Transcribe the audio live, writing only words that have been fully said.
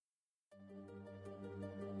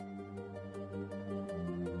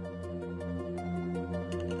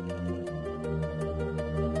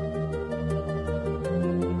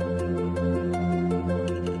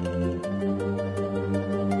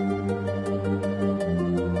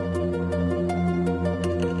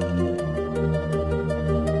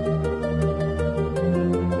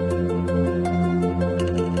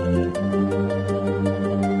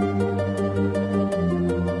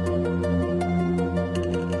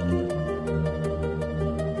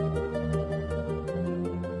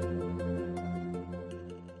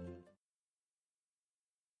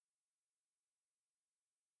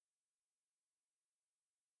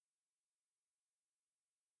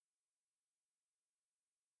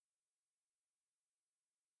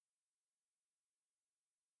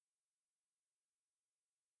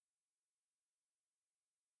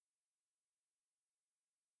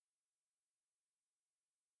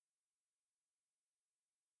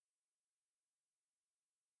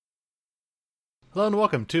Hello and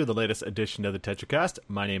welcome to the latest edition of the TetraCast.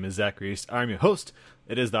 My name is Zachary East. I'm your host.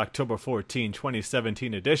 It is the October 14,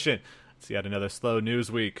 2017 edition. It's yet another slow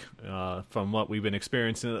news week from what we've been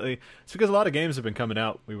experiencing lately. It's because a lot of games have been coming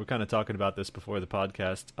out. We were kind of talking about this before the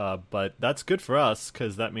podcast, but that's good for us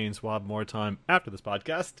because that means we'll have more time after this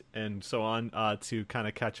podcast and so on to kind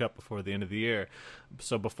of catch up before the end of the year.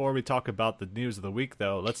 So before we talk about the news of the week,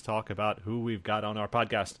 though, let's talk about who we've got on our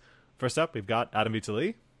podcast. First up, we've got Adam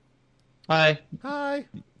Vitali. Hi. Hi.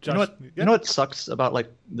 Josh, Yeah. you know what sucks about like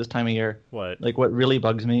this time of year? What? Like what really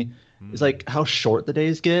bugs me is like how short the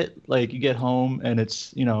days get. Like you get home and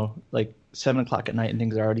it's, like 7 o'clock at night and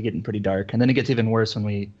things are already getting pretty dark. And then it gets even worse when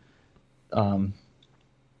we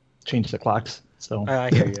change the clocks. So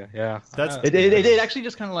I hear you. Yeah. it actually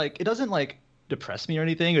just kind of like, it doesn't like depress me or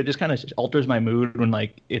anything. It just kind of alters my mood when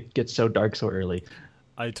like it gets so dark so early.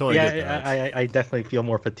 I totally get that. I definitely feel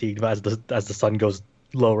more fatigued as the sun goes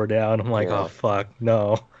lower down. I'm like, oh fuck,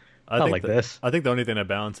 no. I Not think like this. I think the only thing that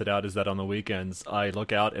balances it out is that on the weekends I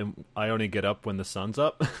look out and I only get up when the sun's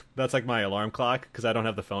up. That's like my alarm clock because I don't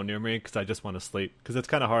have the phone near me because I just want to sleep. Because it's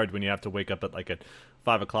kind of hard when you have to wake up at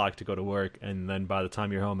 5 o'clock to go to work, and then by the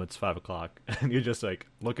time you're home it's 5 o'clock, and you're just like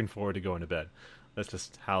looking forward to going to bed. That's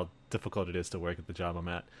just how difficult it is to work at the job I'm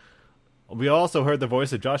at. We also heard the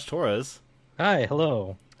voice of Josh Torres. Hi,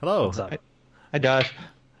 hello. Hello. What's up? Hi, Josh.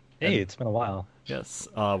 Hey, it's been a while. Yes.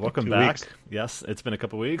 Welcome 2 back. weeks. Yes, it's been a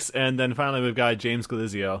couple weeks. And then finally we've got James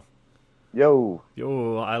Glizio. Yo.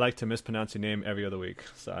 Yo, I like to mispronounce your name every other week,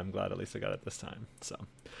 so I'm glad at least I got it this time. So,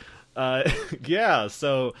 yeah,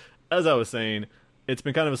 so as I was saying, it's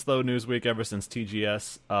been kind of a slow news week ever since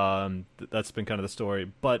TGS. That's been kind of the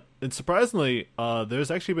story. But surprisingly,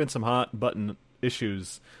 there's actually been some hot button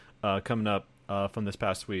issues coming up from this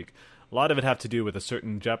past week. A lot of it have to do with a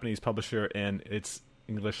certain Japanese publisher and its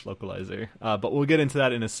English localizer. But we'll get into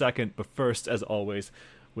that in a second. But first, as always,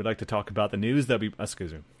 we'd like to talk about the news that we...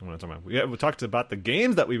 Excuse me. What am I talking about? We talked about the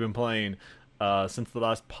games that we've been playing since the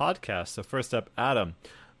last podcast. So first up, Adam.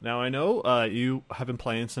 Now, I know you have been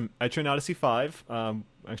playing some Etrian Odyssey 5.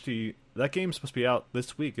 Actually, that game's supposed to be out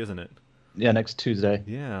this week, isn't it? Yeah, next Tuesday.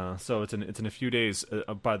 Yeah, so it's in a few days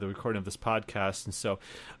by the recording of this podcast. And so...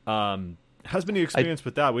 how's been your experience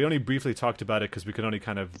with that? We only briefly talked about it because we could only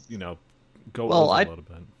kind of, go over a little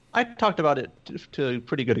bit. I talked about it to a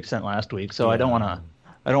pretty good extent last week, so I don't want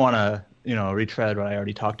to, retread what I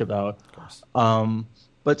already talked about. Of course.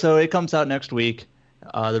 But so it comes out next week.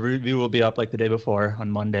 The review will be up like the day before on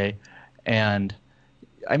Monday, and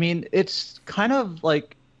I mean it's kind of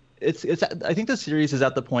like it's. I think the series is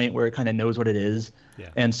at the point where it kind of knows what it is, Yeah.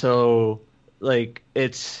 and so like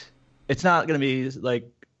it's not going to be like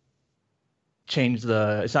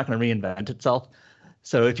it's not going to reinvent itself.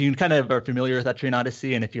 So if you kind of are familiar with Etrian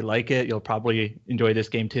Odyssey and if you like it, you'll probably enjoy this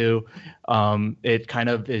game too. It kind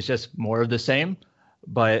of is just more of the same,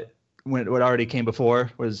 but what already came before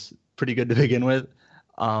was pretty good to begin with.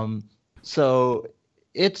 So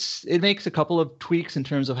it makes a couple of tweaks in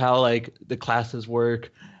terms of how like the classes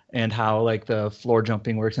work and how like the floor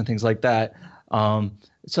jumping works and things like that.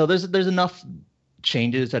 So there's enough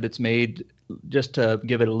changes that it's made just to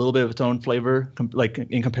give it a little bit of its own flavor, like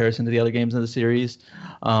in comparison to the other games in the series.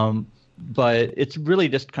 But it's really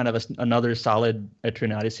just kind of another solid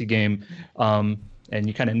Etrian Odyssey game, and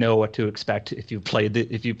you kind of know what to expect if you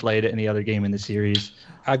played any other game in the series.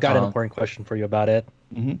 I got an important question for you about it.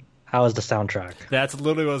 Mm-hmm. How is the soundtrack? That's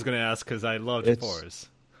literally what I was going to ask because I loved 4s.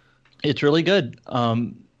 It's really good.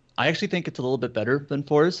 I actually think it's a little bit better than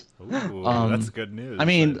 4s. Ooh, that's good news. I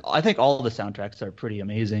mean, I think all the soundtracks are pretty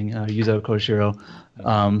amazing. Yuzo Koshiro,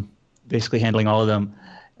 basically handling all of them,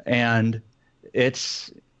 and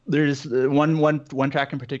there's one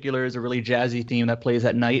track in particular is a really jazzy theme that plays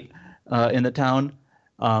at night in the town.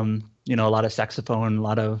 A lot of saxophone, a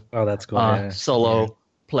lot of that's cool. solo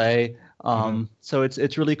play. So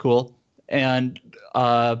it's really cool, and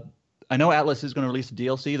I know Atlas is going to release a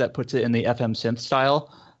DLC that puts it in the FM synth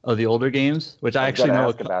style of the older games, which I actually know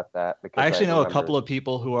about that. I actually know a couple of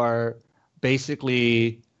people who are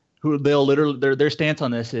basically they'll literally their stance on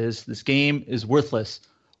this is this game is worthless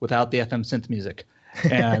without the FM synth music,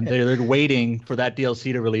 and they're waiting for that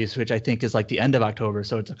DLC to release, which I think is like the end of October,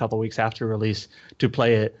 so it's a couple weeks after release to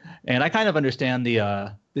play it. And I kind of understand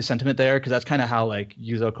the sentiment there because that's kind of how like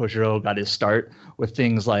Yuzo Koshiro got his start with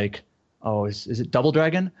things like is it Double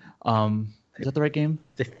Dragon? Is that the right game?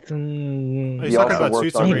 He's He talking also about worked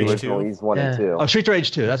Streets on of the Rage original 2. Ys 1 and 2. Oh, Streets of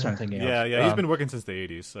Rage 2. That's what I'm thinking of. Yeah, he's been working since the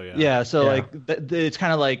 80s, so yeah. Yeah, so Yeah. like it's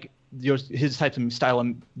kind of like his type of style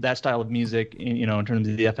of music, in terms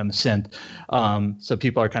of the FM synth. So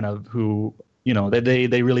people are kind of who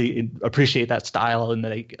they really appreciate that style and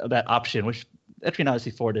that option, which Etrian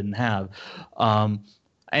Odyssey 4 didn't have.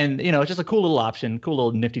 And it's just a cool little option, cool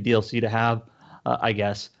little nifty DLC to have, I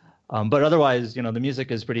guess. But otherwise, the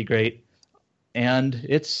music is pretty great, and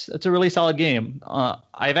it's a really solid game.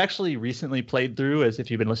 I've actually recently played through, as if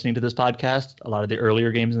you've been listening to this podcast, a lot of the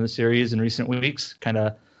earlier games in the series in recent weeks, kind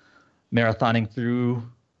of marathoning through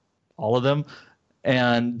all of them.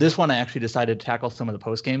 And this one I actually decided to tackle some of the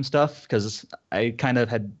post-game stuff because I kind of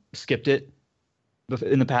had skipped it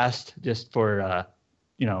in the past just for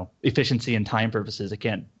efficiency and time purposes. I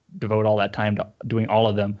can't devote all that time to doing all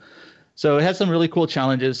of them. So it had some really cool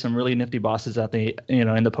challenges, some really nifty bosses at the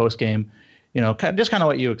in the post-game. Just kind of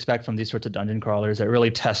what you expect from these sorts of dungeon crawlers that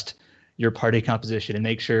really test your party composition and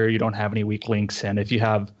make sure you don't have any weak links. And if you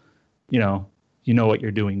have, you know what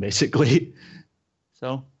you're doing basically.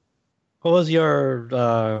 So. What was your,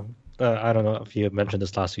 I don't know if you mentioned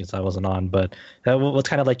this last week since I wasn't on, but what's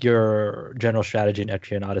kind of like your general strategy in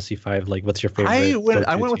Etrian Odyssey 5? Like, what's your favorite?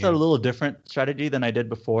 I went with a little different strategy than I did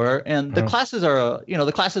before. And the classes are,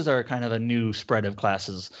 the classes are kind of a new spread of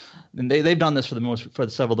classes. And they've done this for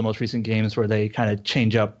several of the most recent games where they kind of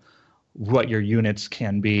change up what your units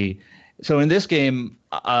can be. So in this game,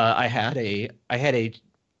 I had a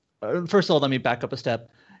first of all, let me back up a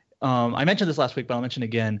step. I mentioned this last week, but I'll mention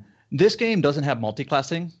again. This game doesn't have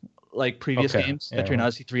multi-classing like previous games, Etrian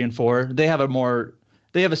Odyssey 3 and 4. They have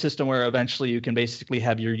a system where eventually you can basically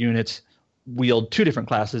have your units wield two different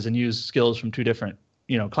classes and use skills from two different,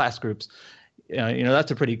 class groups.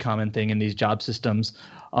 That's a pretty common thing in these job systems.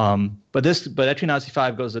 But Etrian Odyssey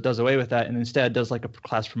 5 does away with that and instead does like a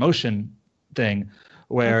class promotion thing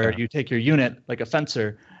where you take your unit like a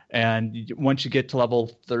fencer, and once you get to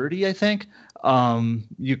level 30, I think,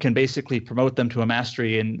 you can basically promote them to a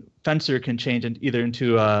mastery, and fencer can change either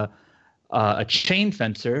into a chain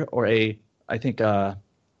fencer or I don't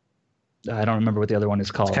remember what the other one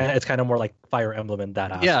is called. It's kind of more like Fire Emblem in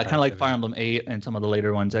that aspect. Yeah, kind of like Fire Emblem 8 and some of the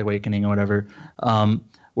later ones, Awakening or whatever,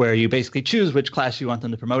 where you basically choose which class you want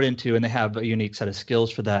them to promote into, and they have a unique set of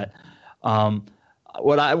skills for that.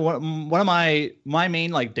 One of my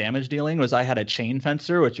main like damage dealing was I had a chain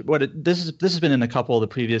fencer, this has been in a couple of the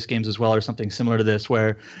previous games as well, or something similar to this,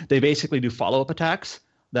 where they basically do follow-up attacks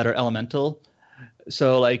that are elemental.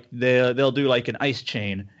 So like they'll do like an ice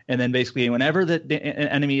chain, and then basically whenever an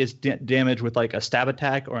enemy is damaged with like a stab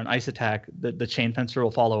attack or an ice attack, the chain fencer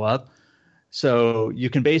will follow up. So you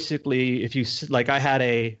can basically, if you like, I had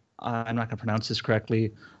I'm not going to pronounce this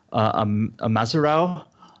correctly, a Mazarao.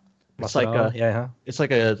 It's like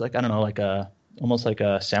I don't know, almost like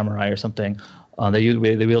a samurai or something. They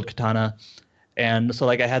wield katana, and so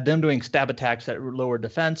like I had them doing stab attacks that lower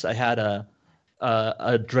defense. I had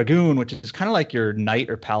a dragoon, which is kind of like your knight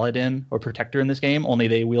or paladin or protector in this game, only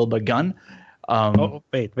they wield a gun.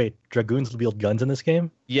 Wait, dragoons wield guns in this game?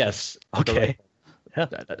 Yes. Okay. I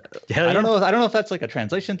don't know if that's like a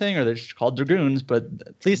translation thing or they're just called dragoons,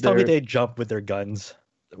 but please tell me they jump with their guns.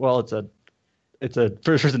 Well, it's a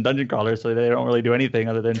first-person dungeon crawler, so they don't really do anything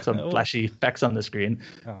other than some flashy effects on the screen.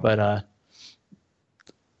 But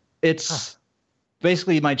it's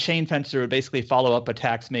basically my chain fencer would basically follow up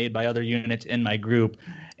attacks made by other units in my group,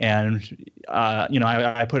 and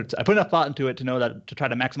I put enough thought into it to know that to try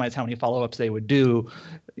to maximize how many follow-ups they would do,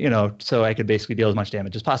 so I could basically deal as much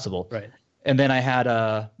damage as possible. Right. And then I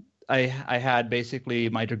had basically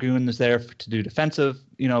my dragoons there to do defensive,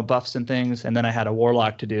 buffs and things, and then I had a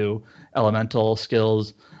warlock to do elemental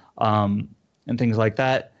skills, and things like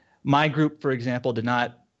that. My group, for example,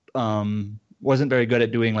 wasn't very good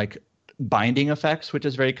at doing like binding effects, which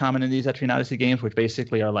is very common in these Etrian Odyssey games, which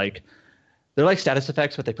basically are they're like status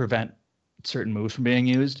effects, but they prevent certain moves from being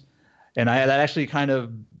used. And that actually kind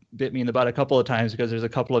of bit me in the butt a couple of times because there's a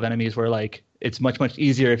couple of enemies where like it's much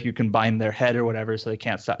easier if you can bind their head or whatever, so they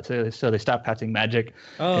can't stop, so they stop casting magic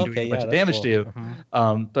and doing a bunch of damage to you.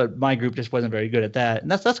 Mm-hmm. But my group just wasn't very good at that,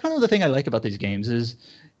 and that's kind of the thing I like about these games is,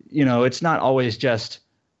 it's not always just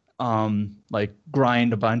like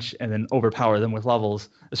grind a bunch and then overpower them with levels,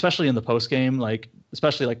 especially in the post game,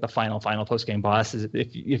 especially like the final post game boss is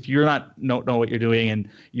if you're not know what you're doing and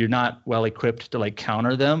you're not well equipped to like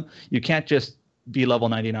counter them, you can't just be level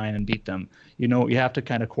 99 and beat them. You have to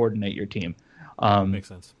kind of coordinate your team. Makes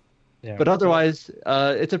sense. Yeah. But otherwise,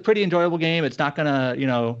 it's a pretty enjoyable game. It's not gonna,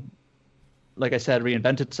 like I said,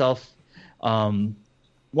 reinvent itself. One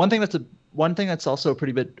thing that's also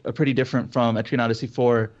pretty different from Etrian Odyssey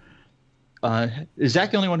 4. Is Zach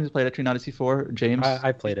the only one who's played Etrian Odyssey 4? James?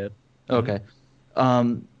 I played it. Okay.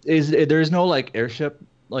 There's no like airship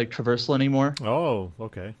like traversal anymore. Oh,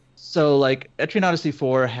 okay. So like Etrian Odyssey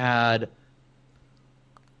 4 had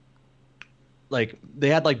like they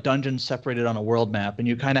had like dungeons separated on a world map, and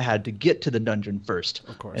you kind of had to get to the dungeon first,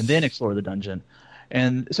 Of course. and then explore the dungeon.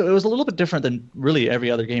 And so it was a little bit different than really every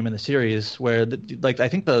other game in the series, where like I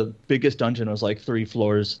think the biggest dungeon was like 3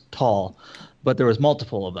 floors tall, but there was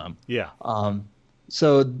multiple of them. Yeah.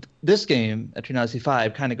 So this game, Etrian Odyssey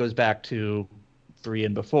 5, kind of goes back to 3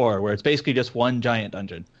 and before, where it's basically just one giant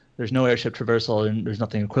dungeon. There's no airship traversal, and there's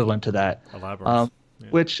nothing equivalent to that. A labyrinth. Yeah.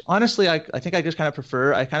 Which, honestly, I think I just kind of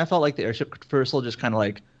prefer. I kind of felt like the airship traversal just kind of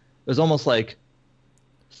like, it was almost like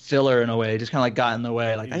filler in a way, just kind of like got in the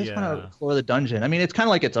way. Like, I just want to explore the dungeon. I mean, it's kind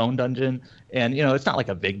of like its own dungeon, and, you know, it's not like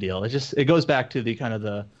a big deal. It's just, it goes back to the kind of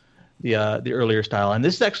the earlier style. And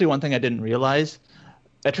this is actually one thing I didn't realize.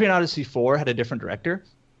 Etrian Odyssey 4 had a different director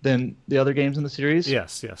than the other games in the series.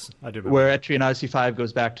 Yes, I do remember. Where Etrian Odyssey 5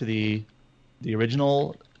 goes back to the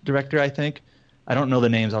original director, I think. I don't know the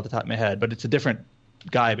names off the top of my head, but it's a different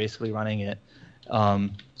guy basically running it.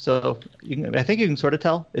 So I think you can sort of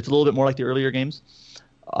tell. It's a little bit more like the earlier games.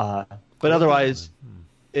 But otherwise,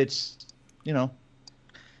 it's, you know,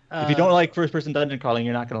 if you don't like first-person dungeon crawling,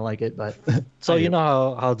 you're not going to like it. But so you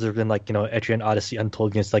know how there's been like, you know, Etrian Odyssey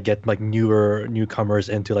Untold games that get like newcomers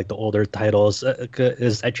into like the older titles.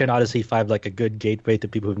 Is Etrian Odyssey 5 like a good gateway to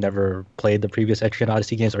people who've never played the previous Etrian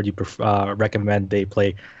Odyssey games, or do you recommend they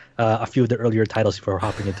play a few of the earlier titles before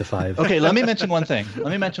hopping into 5? Okay, let me mention one thing.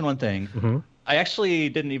 Mm-hmm. I actually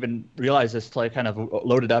didn't even realize this till I kind of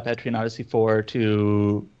loaded up Etrian Odyssey 4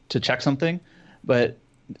 to check something, but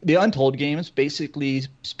the Untold games basically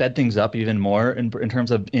sped things up even more in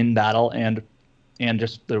terms of in battle and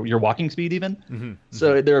just your walking speed even. Mm-hmm.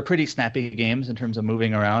 So they're pretty snappy games in terms of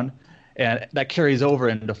moving around, and that carries over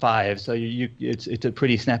into 5. So it's a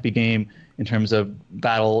pretty snappy game in terms of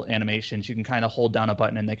battle animations. You can kind of hold down a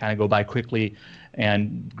button and they kind of go by quickly,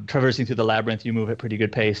 and traversing through the labyrinth, you move at pretty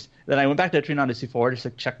good pace. Then I went back to Etrian Odyssey 4 just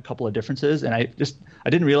to check a couple of differences, and I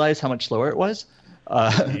didn't realize how much slower it was.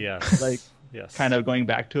 Yes. Yes. Kind of going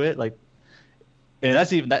back to it, like, and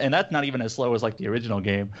that's not even as slow as like the original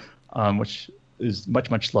game, which is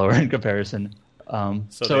much slower in comparison.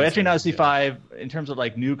 So Etrian Odyssey 5, in terms of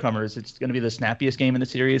like newcomers, it's going to be the snappiest game in the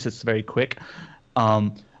series. It's very quick,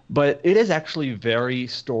 but it is actually very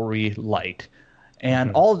story light,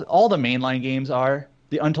 and all the mainline games are.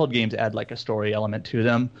 The Untold games add like a story element to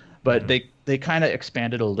them, but they kind of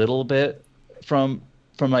expanded a little bit from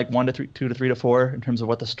like 1 to 3, 2 to 3 to 4 in terms of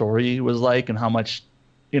what the story was like and how much,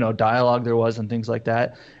 you know, dialogue there was and things like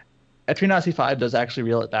that. Etrian Odyssey 5 does actually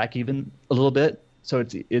reel it back even a little bit. So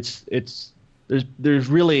it's there's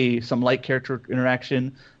really some light character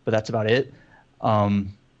interaction, but that's about it.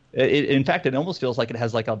 In fact, it almost feels like it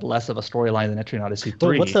has like a less of a storyline than Etrian Odyssey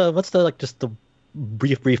 3. What's the like just the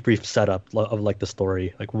brief setup of like the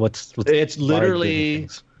story? Like what's it's literally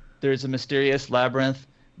there's a mysterious labyrinth.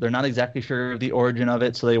 They're not exactly sure of the origin of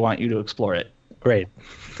it, so they want you to explore it. Great.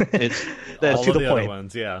 That's all to of the other point.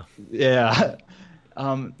 Ones, yeah. Yeah.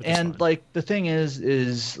 And like the thing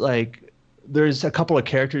is like there's a couple of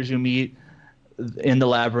characters you meet in the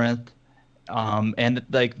labyrinth, and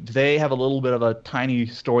like they have a little bit of a tiny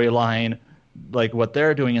storyline, like what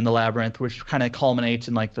they're doing in the labyrinth, which kind of culminates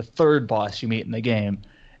in like the third boss you meet in the game.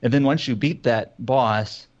 And then once you beat that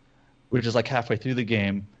boss, which is like halfway through the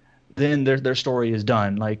game, then their story is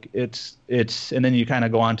done. Like it's and then you kind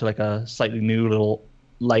of go on to like a slightly new little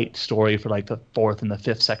light story for like the 4th and the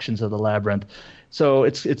 5th sections of the labyrinth. So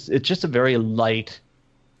it's just a very light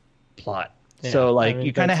plot. Yeah, so like, I mean,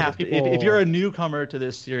 you kind of have to, if you're a newcomer to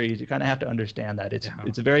this series, you kind of have to understand that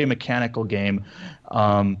it's a very mechanical game,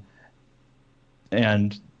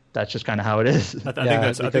 and that's just kind of how it is. I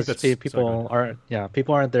think that's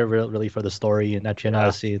people aren't there really for the story in Etrian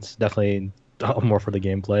Odyssey. It's definitely more for the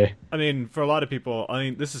gameplay. I mean, for a lot of people,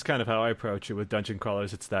 this is kind of how I approach it with dungeon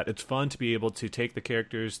crawlers. It's that it's fun to be able to take the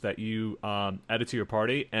characters that you added to your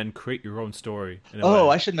party and create your own story.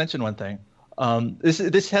 I should mention one thing. This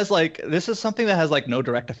is something that has like no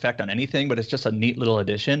direct effect on anything, but it's just a neat little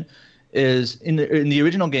addition. Is in the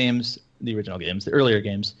earlier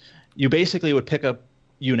games, you basically would pick a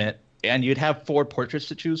unit and you'd have 4 portraits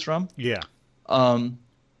to choose from. Yeah. And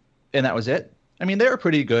that was it. I mean, they were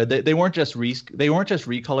pretty good. They weren't just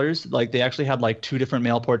recolors. Like they actually had like 2 different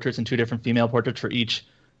male portraits and 2 different female portraits for each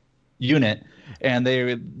unit, and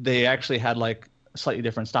they actually had like slightly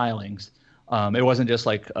different stylings. It wasn't just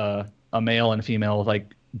like a male and a female with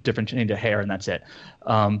like different change of hair and that's it.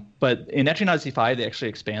 But in Etrian Odyssey 5, they actually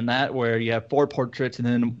expand that where you have 4 portraits, and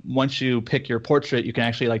then once you pick your portrait, you can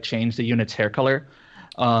actually like change the unit's hair color.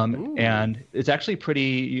 And it's actually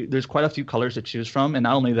there's quite a few colors to choose from, and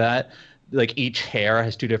not only that, like each hair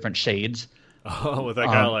has 2 different shades. Oh, with like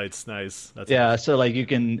highlights, nice. That's Yeah, so like you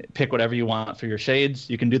can pick whatever you want for your shades.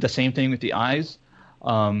 You can do the same thing with the eyes,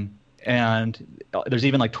 and there's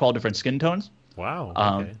even like 12 different skin tones. Wow.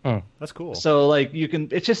 Okay. That's cool. So like you can,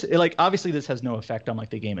 it's just like obviously this has no effect on like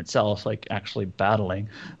the game itself, like actually battling,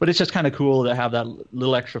 but it's just kind of cool to have that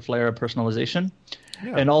little extra flair of personalization,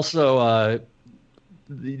 and also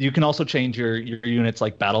you can also change your unit's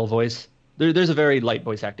like battle voice. There's a very light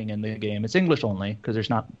voice acting in the game. It's English only because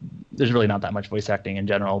there's really not that much voice acting in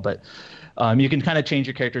general, but you can kind of change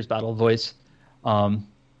your character's battle voice.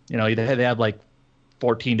 They have like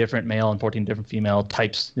 14 different male and 14 different female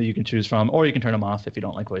types that you can choose from, or you can turn them off if you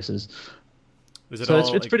don't like voices. Is it so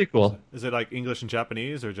it's pretty cool. Is it like English and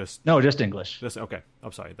Japanese or just? No, just English. Okay.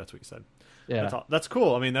 I'm sorry. That's what you said. Yeah. That's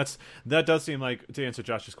cool. I mean, that does seem like, to answer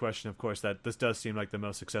Josh's question, of course, that this does seem like the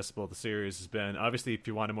most accessible the series has been. Obviously, if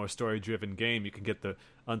you want a more story-driven game, you can get the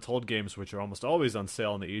Untold games, which are almost always on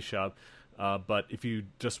sale in the eShop. But if you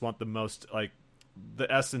just want the most, like,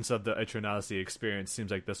 the essence of the Etrian Odyssey experience,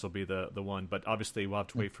 seems like this will be the one. But obviously, we'll have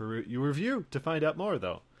to wait for your review to find out more,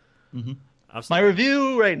 though. Mm-hmm. My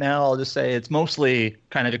review right now, I'll just say it's mostly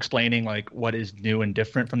kind of explaining like what is new and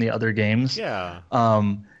different from the other games. Yeah.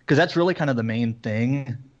 Because that's really kind of the main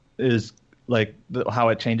thing, is like how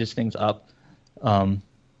it changes things up. And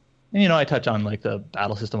I touch on like the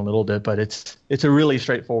battle system a little bit, but it's a really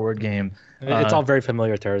straightforward game. It's all very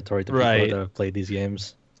familiar territory to people right. that have played these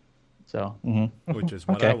games. So, which is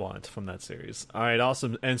what I want from that series. All right,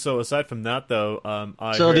 awesome. And so aside from that, though,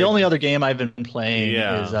 the only other game I've been playing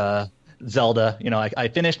is Zelda. I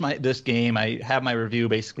finished this game. I have my review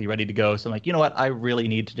basically ready to go. So I'm like, you know what? I really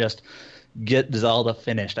need to just get Zelda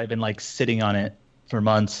finished. I've been like sitting on it for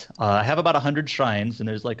months. I have about 100 shrines, and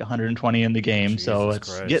there's like 120 in the game. Jesus so it's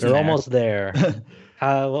Christ. getting You're there. almost there.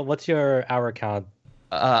 What's your hour count?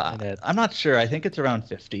 I'm not sure. I think it's around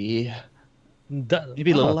 50.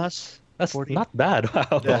 Maybe a little less. That's 40. not bad.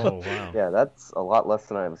 Wow. Yeah. Oh, wow. Yeah, that's a lot less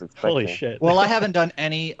than I was expecting. Holy shit. Well, I haven't done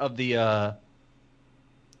any of the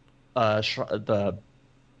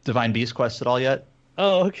Divine Beast quests at all yet.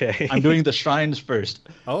 Oh, okay. I'm doing the shrines first.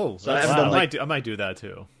 Oh, So I haven't done, I might do that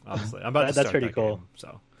too. Honestly, I'm about to That's start pretty that cool. game,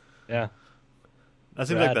 so Yeah. that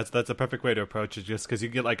seems Rad. like that's a perfect way to approach it, just because you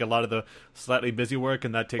get like a lot of the slightly busy work,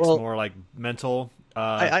 and that takes Well, more like mental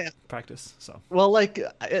practice. So Well, like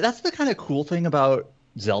that's the kind of cool thing about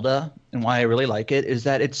Zelda and why I really like it is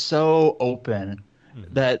that it's so open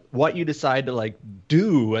that what you decide to like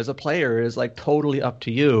do as a player is like totally up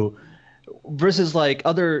to you, versus like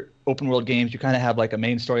other open world games, you kind of have like a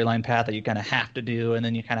main storyline path that you kind of have to do, and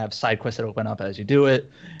then you kind of have side quests that open up as you do it.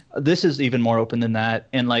 This is even more open than that,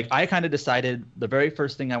 and like I kind of decided the very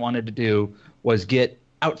first thing I wanted to do was get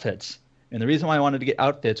outfits, and the reason why I wanted to get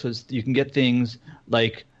outfits was you can get things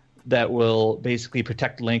like that will basically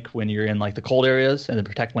protect Link when you're in like the cold areas, and then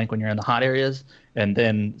protect Link when you're in the hot areas, and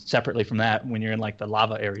then separately from that when you're in like the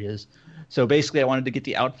lava areas. So basically I wanted to get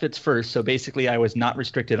the outfits first, so basically I was not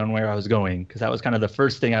restricted on where I was going, because that was kind of the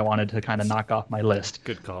first thing I wanted to kind of knock off my list.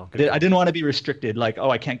 good call. I didn't want to be restricted, like, oh,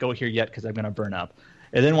 I can't go here yet because I'm going to burn up.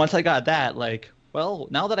 And then once I got that, like, well,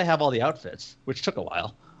 now that I have all the outfits, which took a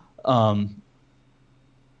while,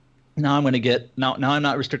 now I'm going to get now I'm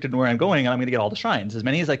not restricted in where I'm going, and I'm going to get all the shrines, as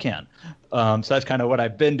many as I can. So that's kind of what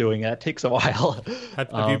I've been doing. That takes a while.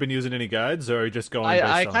 Have you been using any guides, or are you just going?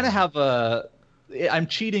 I kind of have I'm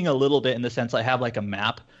cheating a little bit in the sense I have like a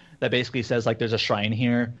map that basically says like there's a shrine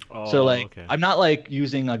here. So like okay. I'm not like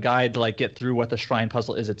using a guide to like get through what the shrine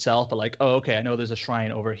puzzle is itself, but like, oh, okay, I know there's a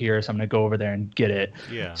shrine over here, so I'm gonna go over there and get it.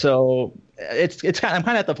 Yeah. So I'm kind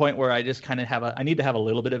of at the point where I just kind of I need to have a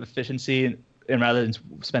little bit of efficiency, and rather than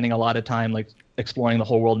spending a lot of time like exploring the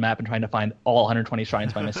whole world map and trying to find all 120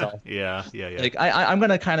 shrines by myself. Yeah. Like I'm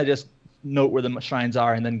gonna kind of just note where the shrines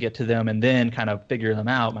are and then get to them and then kind of figure them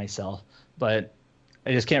out myself. But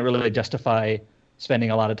I just can't really justify spending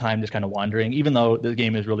a lot of time just kind of wandering, even though the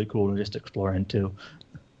game is really cool to just explore into.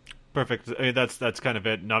 Perfect. I mean, that's kind of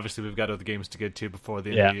it. And obviously, we've got other games to get to before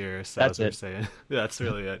the end of the year. So that's as we're it. saying, that's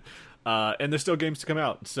really it. And there's still games to come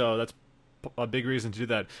out, so that's a big reason to do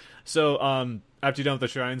that. So after you're done with the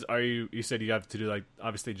shrines, you said you have to do like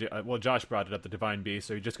obviously. Well, Josh brought it up, the Divine Beast.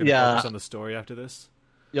 So you're just going to focus on the story after this.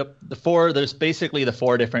 Yep. There's basically the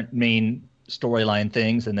 4 different main storyline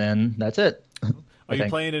things, and then that's it. Are you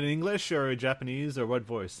playing it in English or Japanese or what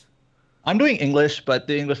voice? I'm doing English, but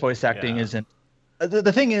the English voice acting Yeah. isn't.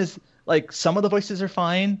 The thing is, like, some of the voices are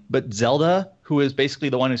fine, but Zelda, who is basically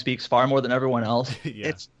the one who speaks far more than everyone else,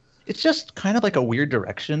 Yeah. it's just kind of like a weird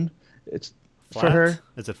direction. It's for her.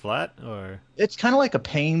 Is it flat or? It's kind of like a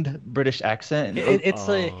pained British accent. It's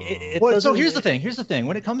like So here's the thing. Here's the thing.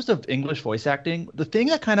 When it comes to English voice acting, the thing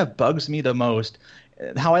that kind of bugs me the most,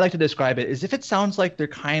 how I like to describe it, is if it sounds like they're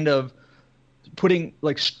kind of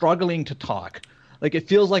struggling to talk. Like it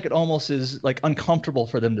feels like it almost is like uncomfortable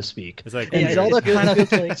for them to speak. It's like, and yeah, Zelda kind of she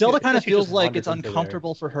feels just like it's wanders into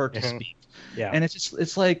uncomfortable for her to speak. Yeah. And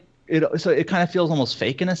it's like so it kind of feels almost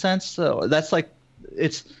fake in a sense. So that's like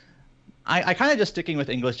it's I kind of just sticking with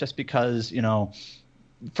English just because,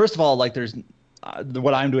 first of all, like there's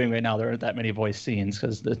what I'm doing right now, there aren't that many voice scenes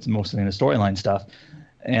because it's mostly in the storyline stuff.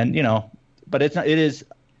 And, but it is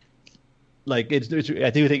like, I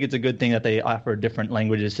do think it's a good thing that they offer different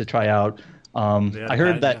languages to try out. I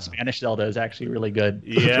heard that Spanish Zelda is actually really good.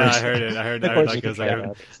 Yeah, I heard it. I heard like there's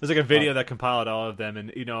like a video Oh. that compiled all of them,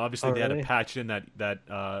 and obviously they had to really? patch in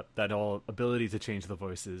that whole ability to change the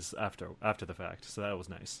voices after the fact. So that was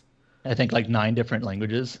nice. I think like 9 different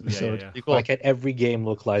languages. Yeah, so yeah, it's yeah. pretty cool. Like at every game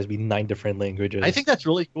localized be 9 different languages. I think that's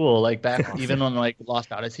really cool. Like back even when like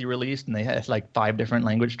Lost Odyssey released and they had like 5 different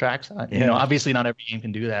language tracks. Obviously not every game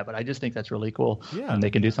can do that, but I just think that's really cool. Yeah. And they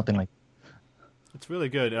can do something like It's really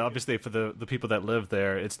good. Obviously, for the people that live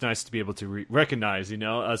there, it's nice to be able to recognize,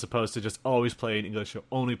 as opposed to just always play in English or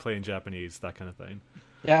only play in Japanese, that kind of thing.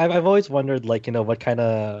 Yeah, I've always wondered, like, what kind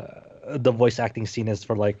of the voice acting scene is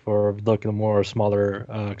for the more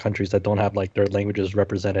smaller countries that don't have like their languages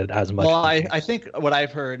represented as much. Well, I think what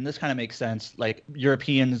I've heard, and this kind of makes sense, like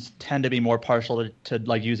Europeans tend to be more partial to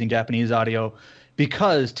like using Japanese audio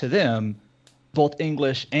because to them, both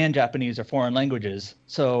English and Japanese are foreign languages.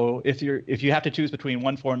 So if you have to choose between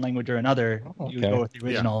one foreign language or another, you would go with the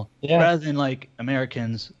original, rather than like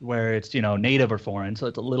Americans where it's native or foreign. So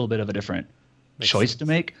it's a little bit of a different choice to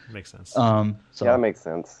make. Makes sense. Yeah, that makes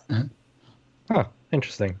sense. Huh,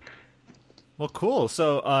 interesting. Well, cool.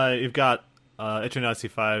 So you've got Etrian Odyssey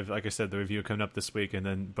 5, like I said, the review coming up this week, and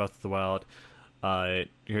then Breath of the Wild.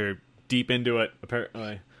 You're deep into it,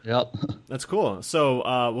 apparently. Yep. That's cool.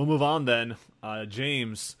 So we'll move on then.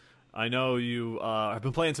 James, I know you have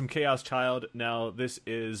been playing some Chaos Child. Now, this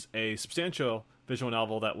is a substantial visual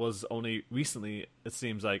novel that was only recently, it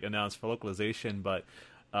seems like, announced for localization, but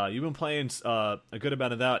you've been playing a good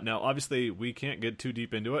amount of that. Now, obviously, we can't get too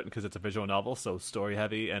deep into it because it's a visual novel, so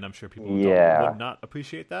story-heavy, and I'm sure people would not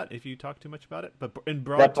appreciate that if you talk too much about it. But in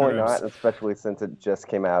broad Definitely terms... not, especially since it just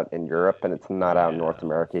came out in Europe and it's not out in North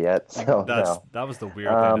America yet. So that was the weird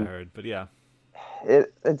thing I heard, but yeah.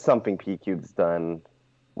 It's something PQ's done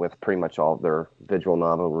with pretty much all of their visual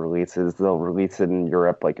novel releases. They'll release it in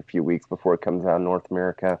Europe like a few weeks before it comes out in North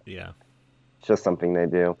America. Yeah. It's just something they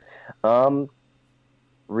do.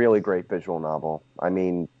 Really great visual novel. I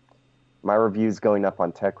mean, my review's going up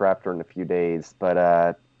on Tech Raptor in a few days,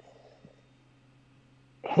 but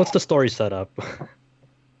what's the story setup?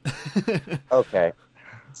 Okay.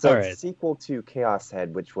 So All it's a sequel to Chaos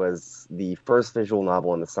Head, which was the first visual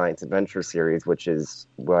novel in the Science Adventure series, which is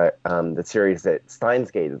what the series that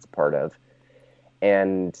Steins Gate is a part of.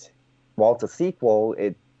 And while it's a sequel,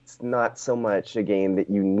 it's not so much a game that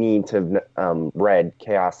you need to have read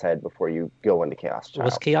Chaos Head before you go into Chaos Child.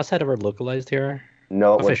 Was Chaos Head ever localized here?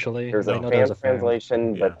 No, officially. There's I a know fan fan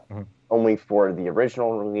translation, but only for the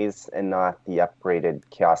original release and not the upgraded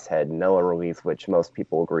Chaos Head Noah release, which most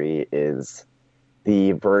people agree is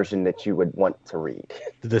the version that you would want to read.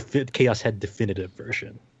 The Chaos Head definitive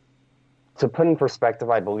version. To put in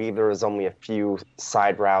perspective, I believe there was only a few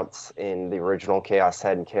side routes in the original Chaos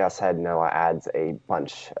Head, and Chaos Head Noah adds a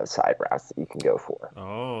bunch of side routes that you can go for.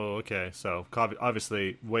 Oh, okay. So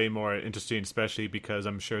obviously way more interesting, especially because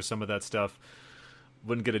I'm sure some of that stuff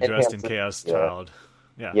wouldn't get addressed in Chaos Child.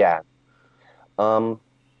 Yeah.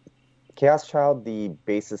 Chaos Child, the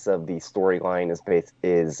basis of the storyline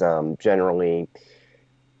is generally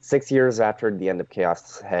 6 years after the end of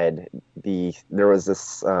Chaos Head. There was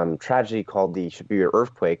this tragedy called the Shibuya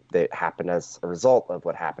earthquake that happened as a result of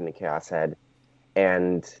what happened in Chaos Head,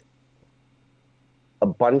 and a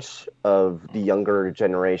bunch of the younger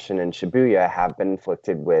generation in Shibuya have been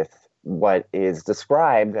inflicted with what is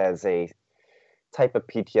described as a type of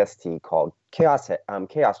PTSD called Chaos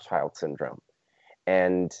Child syndrome.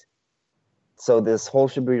 And so this whole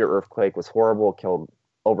Shibuya earthquake was horrible, killed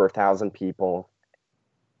over 1,000 people.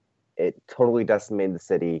 It totally decimated the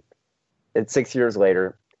city. It's 6 years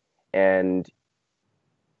later, and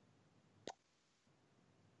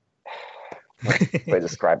I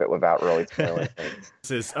describe it without really spoiling things.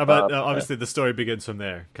 This is about obviously the story begins from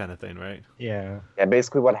there, kind of thing, right? Yeah. Yeah.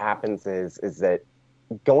 Basically, what happens is that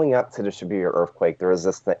going up to the Shibuya earthquake, there is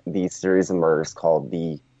these series of murders called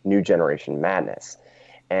the New Generation Madness,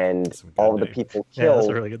 and all of the people killed.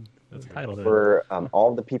 That's really good. Title to it. where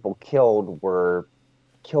all the people killed were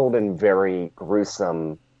killed in very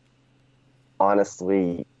gruesome,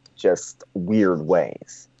 honestly, just weird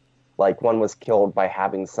ways. Like one was killed by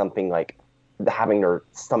having something like having their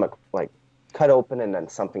stomach like cut open and then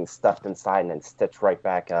something stuffed inside and then stitched right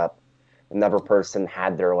back up. Another person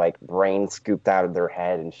had their like brain scooped out of their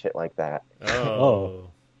head and shit like that. Oh.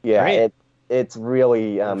 Yeah, Great. it's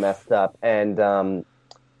really messed up. And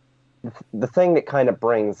the thing that kind of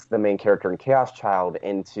brings the main character in Chaos Child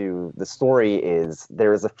into the story is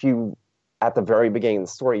there's a few at the very beginning of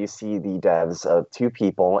the story. You see the deaths of two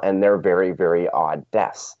people, and they're very, very odd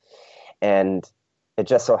deaths. And it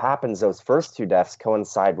just so happens those first two deaths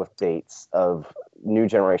coincide with dates of New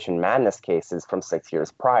Generation Madness cases from 6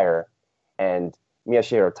 years prior. And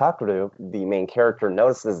Miyashiro Takeru, the main character,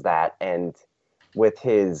 notices that, and with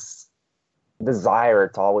his desire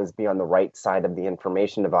to always be on the right side of the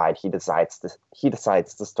information divide, he decides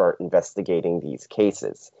to start investigating these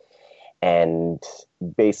cases. And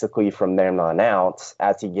basically from then on out,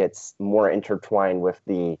 as he gets more intertwined with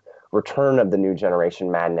the return of the New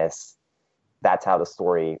Generation Madness, that's how the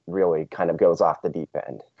story really kind of goes off the deep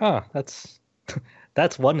end. Huh,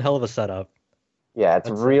 that's one hell of a setup. Yeah,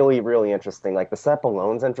 it's really, really interesting. Like the setup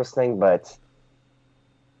alone's interesting, but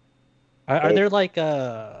Are there like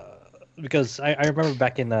because I remember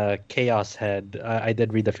back in Chaos Head, I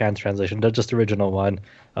did read the fans translation, just the original one,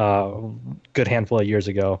 good handful of years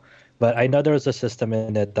ago. But I know there was a system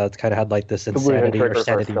in it that kind of had like this insanity or triggers are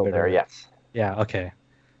sanity still meter. there, yes. Yeah. Okay.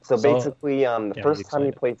 So So- basically, the yeah, first you time you explained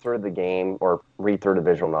it. play through the game, or read through the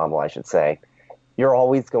visual novel, I should say, you're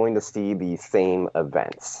always going to see the same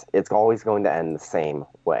events. It's always going to end the same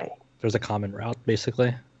way. There's a common route,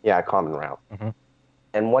 basically. Yeah, a common route. Mhm.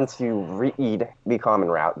 And once you read the common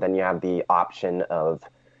route, then you have the option of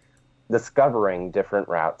discovering different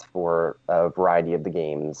routes for a variety of the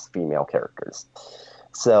game's female characters.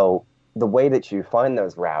 So the way that you find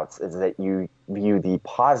those routes is that you view the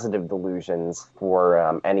positive delusions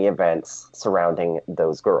for any events surrounding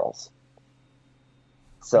those girls.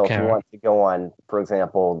 So if Okay. you want to go on, for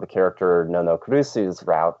example, the character Nono Kurusu's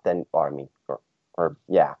route, then,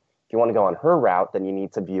 if you want to go on her route, then you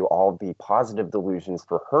need to view all the positive delusions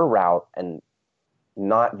for her route and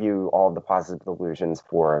not view all the positive delusions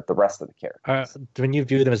for the rest of the characters. When you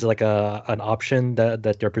view them, is it like an option that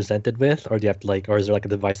they're presented with, or do you have to like, or is there like a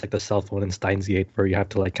device like the cell phone in Steins Gate where you have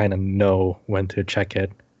to like kind of know when to check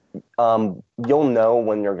it? You'll know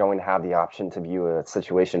when you're going to have the option to view a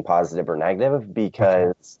situation positive or negative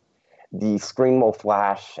because the screen will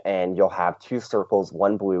flash and you'll have two circles,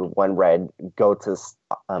 one blue, one red, go to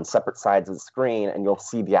separate sides of the screen, and you'll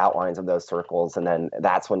see the outlines of those circles. And then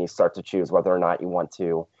that's when you start to choose whether or not you want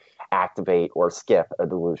to activate or skip a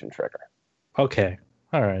delusion trigger. Okay.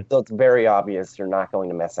 All right. So it's very obvious you're not going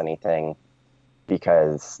to miss anything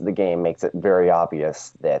because the game makes it very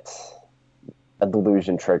obvious that a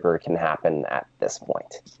delusion trigger can happen at this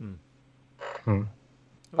point. Okay.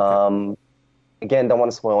 Again, don't want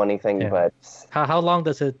to spoil anything, Yeah. but How long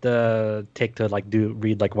does it take to like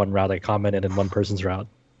read like one route, like comment, and then one person's route?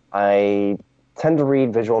 I tend to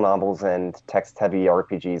read visual novels and text-heavy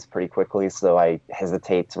RPGs pretty quickly, so I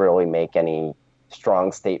hesitate to really make any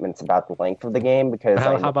strong statements about the length of the game because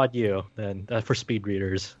How about you then for speed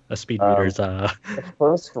readers? the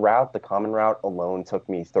first route, the common route alone, took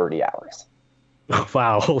me 30 hours.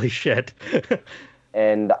 Wow, holy shit.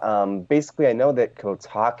 And basically, I know that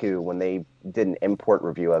Kotaku, when they did an import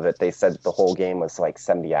review of it, they said the whole game was like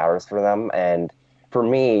 70 hours for them. And for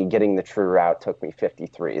me, getting the true route took me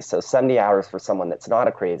 53. So 70 hours for someone that's not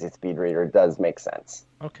a crazy speed reader does make sense.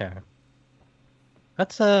 Okay.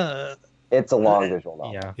 That's It's a long visual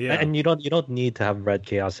novel. yeah. Yeah. And you don't need to have read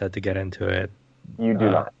Chaos Head to get into it. You do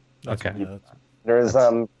not. Okay. Yeah, that's- There's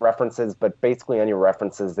references, but basically any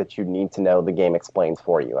references that you need to know, the game explains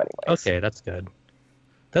for you anyways. Okay, that's good.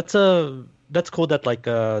 That's cool that like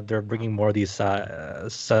they're bringing more of these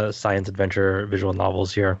science adventure visual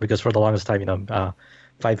novels here because for the longest time,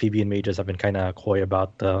 5PB and Mages have been kind of coy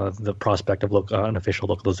about the prospect of unofficial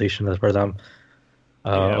localization for them.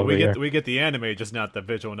 yeah, over here. we get the anime, just not the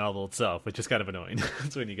visual novel itself, which is kind of annoying.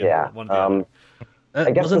 That's when you get one of the other.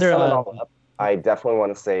 I guess to wasn't there sum it all up, I definitely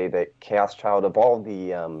want to say that Chaos Child, of all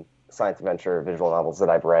the science adventure visual novels that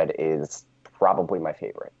I've read, is probably my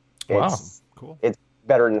favorite. Wow. It's Cool.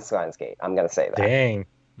 better than Steins Gate. I'm going to say that. Dang,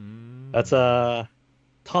 Mm. that's a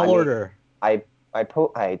tall I mean, order. I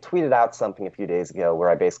tweeted out something a few days ago where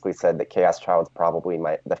I basically said that Chaos Child is probably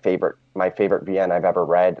my favorite VN I've ever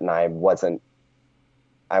read, and I wasn't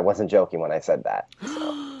joking when I said that.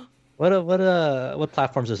 What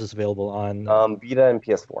platforms is this available on? Vita and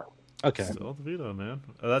PS4. Okay. Still the Vita, man.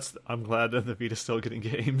 I'm glad that the Vita's still getting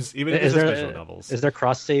games, even if Is it's there visual novels. is there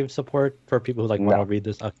cross save support for people who like want to read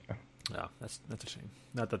this? Okay. No, that's a shame.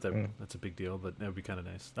 Not that that's a big deal, but that would be kind of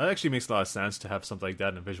nice. That actually makes a lot of sense to have something like that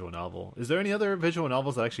in a visual novel. Is there any other visual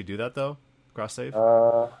novels that actually do that though? Cross save?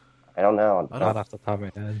 I don't know. Not off the top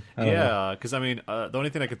of my head. I don't know. Yeah, because I mean, the only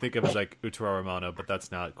thing I could think of is like Utaro Ramona, but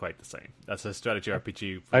that's not quite the same. That's a strategy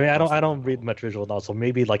RPG. I mean, I don't read much visual novels, so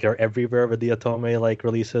maybe like they're everywhere with the Otome like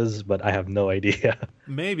releases, but I have no idea.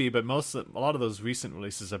 Maybe, but a lot of those recent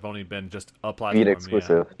releases have only been just a platform. Vita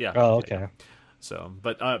exclusive. Yeah. Oh, okay. Yeah. So,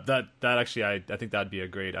 but that actually, I think that'd be a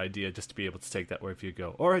great idea, just to be able to take that wherever you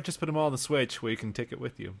go, or just put them all on the Switch where you can take it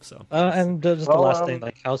with you. So, And just the last thing,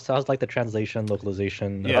 like how's like the translation,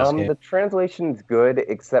 localization? Yeah. Of this game? The translation's good,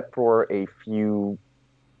 except for a few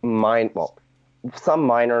some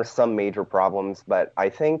minor, some major problems. But I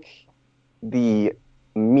think the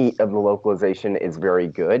meat of the localization is very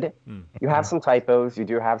good. You have some typos. You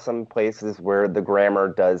do have some places where the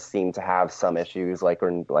grammar does seem to have some issues, like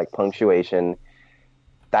punctuation.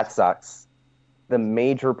 That sucks. The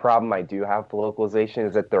major problem I do have for localization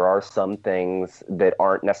is that there are some things that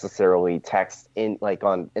aren't necessarily text in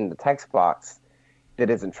the text box that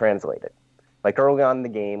isn't translated. Like early on in the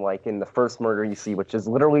game, like in the first murder you see, which is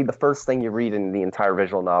literally the first thing you read in the entire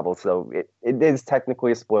visual novel. So it is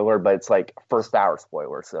technically a spoiler, but it's like first hour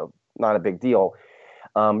spoiler, so not a big deal.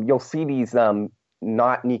 You'll see these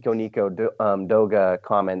not Nico Doga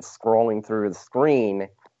comments scrolling through the screen.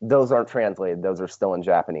 Those aren't translated. Those are still in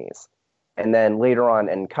Japanese. And then later on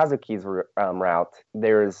in Kazuki's route,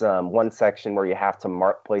 there's one section where you have to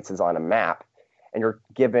mark places on a map, and you're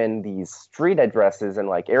given these street addresses and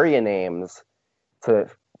like area names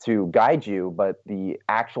to guide you, but the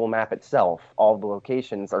actual map itself, all the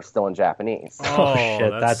locations are still in Japanese. oh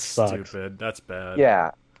shit, that that's sucks. stupid. That's bad. Yeah.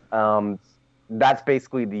 That's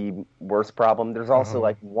basically the worst problem. There's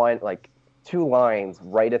also two lines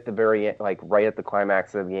right at the very end, like right at the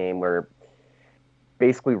climax of the game, where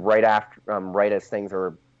basically right as things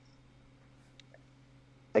are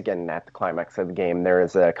again at the climax of the game, there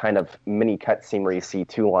is a kind of mini cutscene where you see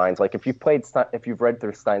two lines. Like if you've read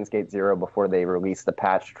through Steins Gate Zero before they released the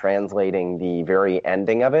patch translating the very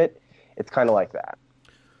ending of it, it's kind of like that.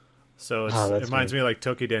 So it reminds me of like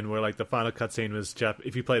Tokiden, where like the final cutscene was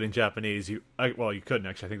if you played in Japanese, you couldn't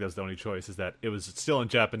actually. I think that was the only choice, is that it was still in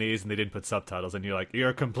Japanese and they didn't put subtitles, and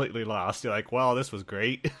you're completely lost. You're like, wow, this was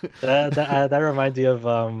great. That reminds me of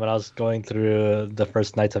when I was going through the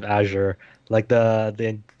first Nights of Azure. Like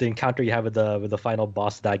the encounter you have with the final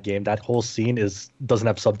boss of that game, that whole scene doesn't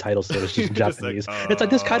have subtitles, so it's just in Japanese. It's like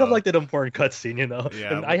this kind of like an important cutscene, you know.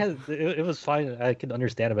 Yeah, and it was fine. I could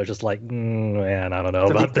understand it, but it's just like, man, I don't know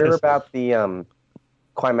to about be fair this. about the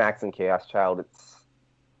climax in Chaos Child, it's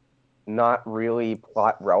not really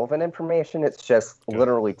plot relevant information. It's just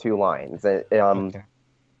literally two lines. Okay.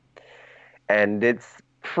 And it's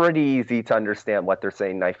pretty easy to understand what they're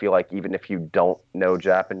saying. I feel like even if you don't know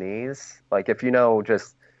Japanese, like if you know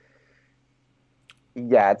it's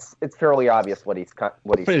fairly obvious what he's trying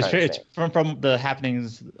to say. From the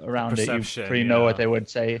happenings around it, you pretty know what they would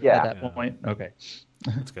say at that point. Okay,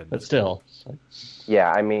 that's good. But still,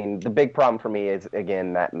 yeah, I mean the big problem for me is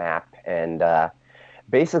again that map, and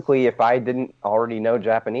basically if I didn't already know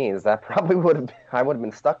Japanese, that probably I would have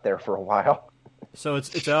been stuck there for a while. So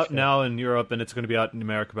it's out now in Europe, and it's going to be out in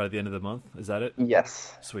America by the end of the month. Is that it?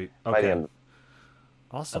 Yes. Sweet. By the Okay. end.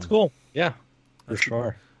 Awesome. That's cool. Yeah, for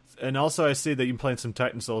sure. And also, I see that you're playing some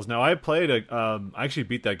Titan Souls. Now, I actually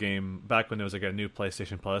beat that game back when there was like a new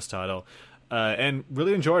PlayStation Plus title, and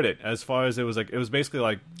really enjoyed it. As far as it was basically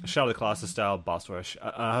like Shadow of the Colossus style boss rush.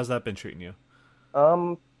 How's that been treating you?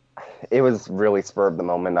 It was really spur of the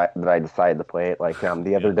moment that I decided to play it. Like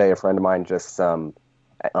the other day, a friend of mine just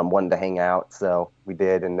wanted to hang out, so we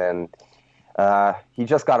did. And then he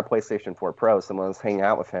just got a PlayStation 4 Pro, so when I was hanging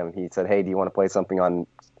out with him, he said, "Hey, do you want to play something on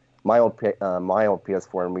my old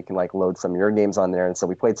PS4, and we can like load some of your games on there?" And so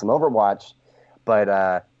we played some Overwatch, but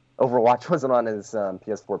Overwatch wasn't on his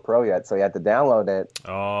PS4 Pro yet, so he had to download it.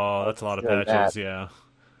 Oh, that's a lot of patches, yeah.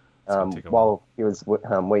 While he was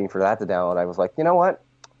waiting for that to download, I was like, you know what?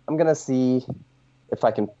 I'm gonna see if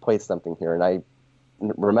I can play something here, and I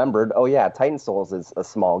remembered, oh yeah, Titan Souls is a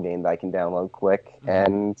small game that I can download quick,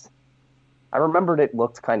 and I remembered it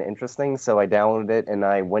looked kind of interesting, so I downloaded it, and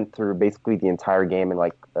I went through basically the entire game in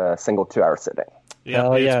like a single 2-hour sitting.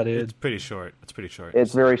 Yeah, dude. It's pretty short.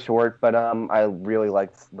 It's very short, but I really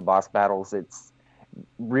liked the boss battles. It's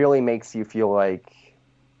really makes you feel like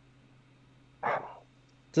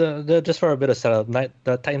Just for a bit of setup,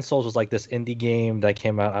 the Titan Souls was like this indie game that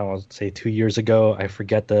came out, I want to say 2 years ago. I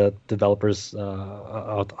forget the developers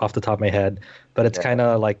off the top of my head, but it's kind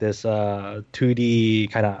of like this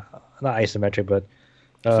 2D kind of, not isometric, but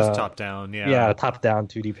just top down, top down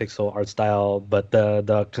 2D pixel art style. But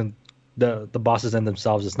the bosses in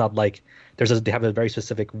themselves, it's not like they have a very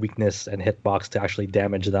specific weakness and hitbox to actually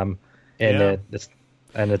damage them, and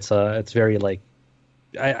it's very like.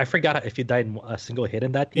 I forgot if you died in a single hit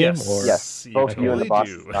in that game. Yes, both you and the boss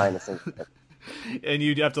die in a single hit. And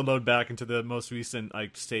you'd have to load back into the most recent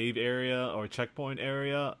like save area or checkpoint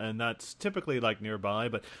area, and that's typically like nearby.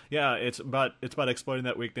 But yeah, it's about exploiting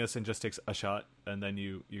that weakness, and just takes a shot, and then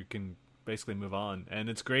you can basically move on. And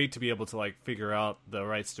it's great to be able to like figure out the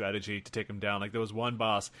right strategy to take him down. Like there was one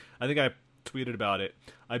boss, I think I tweeted about it.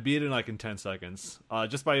 I beat it in 10 seconds,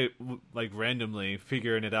 just by like randomly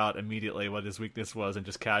figuring it out immediately what his weakness was and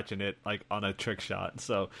just catching it like on a trick shot.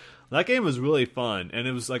 So that game was really fun, and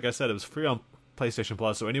it was, like I said, it was free on PlayStation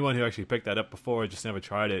Plus. So anyone who actually picked that up before just never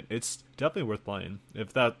tried it, it's definitely worth playing.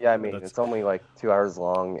 If that, it's only like 2 hours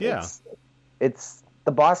long. Yeah, it's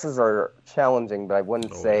the bosses are challenging, but I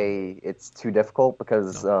wouldn't say it's too difficult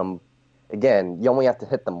because again, you only have to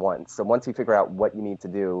hit them once. So once you figure out what you need to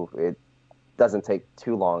do, it doesn't take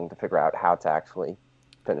too long to figure out how to actually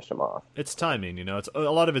finish them off. It's timing, it's a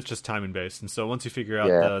lot of it's just timing based, and so once you figure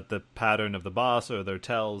out the pattern of the boss or their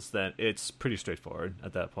tells, then it's pretty straightforward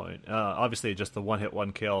at that point. Obviously, just the one hit,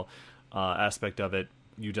 one kill aspect of it,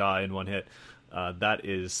 you die in one hit. That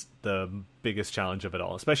is the biggest challenge of it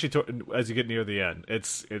all, especially as you get near the end.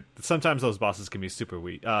 Sometimes those bosses can be super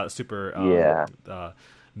weak,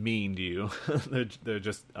 mean to you. they're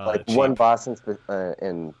just like cheap.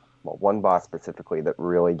 One boss specifically that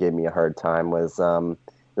really gave me a hard time was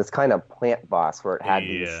this kind of plant boss where it had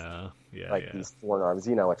these forearms.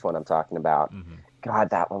 You know which one I'm talking about. Mm-hmm.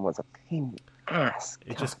 God, that one was a pain in the ass.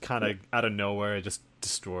 It just kind of out of nowhere, just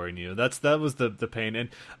destroying you. That was the pain. And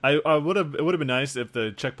it would have been nice if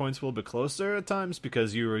the checkpoints were a little bit closer at times,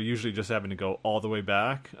 because you were usually just having to go all the way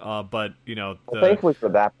back. But thankfully for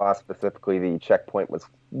that boss specifically, the checkpoint was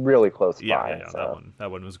really close by. Yeah, so. That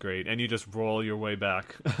one was great. And you just roll your way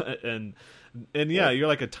back, and you're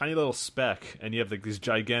like a tiny little speck, and you have like these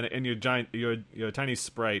gigantic, and you're a tiny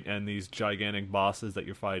sprite, and these gigantic bosses that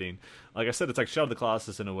you're fighting. Like I said, it's like Shadow of the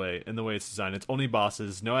Colossus in a way, in the way it's designed. It's only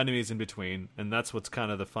bosses, no enemies in between, and that's what's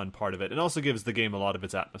kind of the fun part of it. It also gives the game a lot of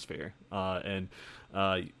its atmosphere, and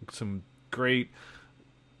some great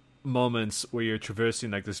moments where you're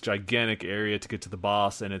traversing like this gigantic area to get to the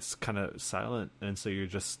boss, and it's kind of silent, and so you're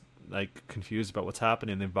just like confused about what's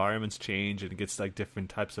happening. The environments change, and it gets like different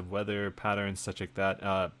types of weather patterns, such like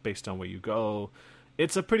that, based on where you go.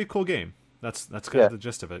 It's a pretty cool game. That's kind of the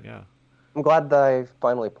gist of it. Yeah, I'm glad that I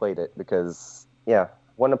finally played it, because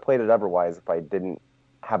wouldn't have played it otherwise if I didn't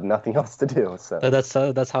have nothing else to do. So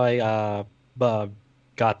that's how I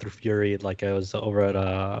got through Fury. Like I was over at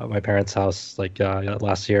my parents' house like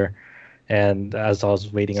last year, and as I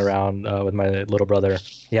was waiting around with my little brother,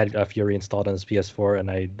 he had Fury installed on his PS4,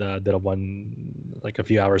 and I did a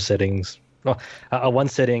few hour sittings. Well, one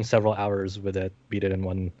sitting, several hours with it, beat it in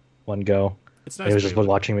one go. It's nice. He was just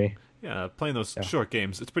watching me. Yeah, playing those short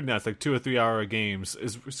games, it's pretty nice. Like 2 or 3 hour games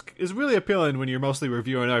is really appealing when you're mostly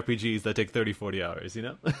reviewing RPGs that take 30-40 hours,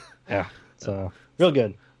 Yeah, so real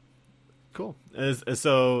good. Cool.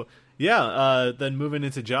 So then moving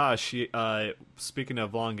into Josh, speaking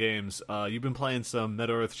of long games, you've been playing some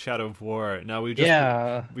Middle-earth: Shadow of War. Now we put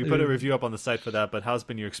a review up on the site for that, but how's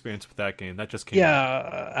been your experience with that game? That just came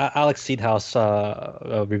out. Alex Seedhouse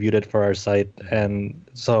reviewed it for our site, and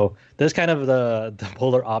so this is kind of the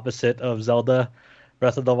polar opposite of Zelda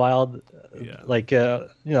Breath of the Wild. Yeah. Like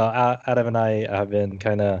Adam and I have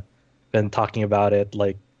been talking about it,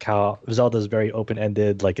 like how Zelda is very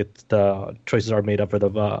open-ended. Like the choices are made up for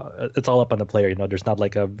it's all up on the player. There's not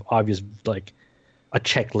like a obvious like a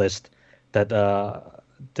checklist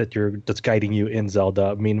that's guiding you in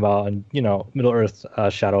Zelda. Meanwhile, in Middle-earth: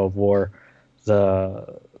 Shadow of War,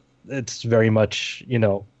 it's very much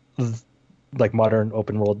like modern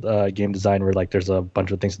open world game design, where like there's a bunch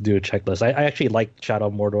of things to do, a checklist. I actually liked Shadow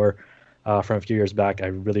of Mordor from a few years back. I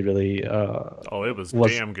really it was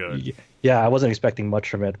damn good. Yeah, I wasn't expecting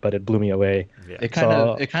much from it, but it blew me away. Yeah. It kind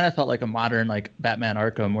of felt like a modern like Batman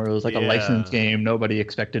Arkham, where it was like a licensed game. Nobody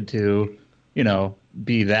expected to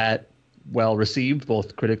be that well received,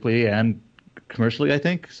 both critically and commercially, I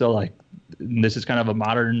think. So like this is kind of a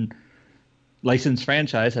modern licensed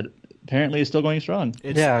franchise that apparently is still going strong.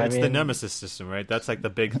 It's the Nemesis system, right? That's like the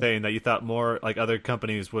big thing that you thought more like other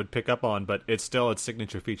companies would pick up on, but it's still its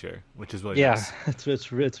signature feature, which is really nice.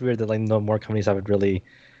 It's weird that like no more companies haven't really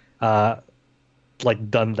like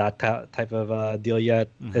done that type of deal yet.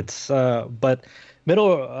 Mm-hmm. It's but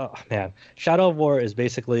Shadow of War is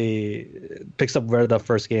basically picks up where the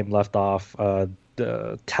first game left off.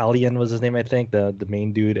 The Talion was his name, I think, the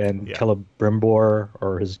main dude, and Celebrimbor,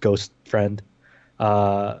 or his ghost friend,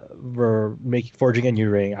 were forging a new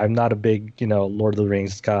ring. I'm not a big, Lord of the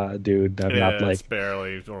Rings dude. I'm not like it's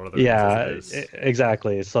barely Lord of the Rings. Yeah,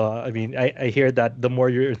 exactly. So I mean, I hear that the more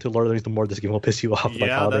you're into Lord of the Rings, the more this game will piss you off,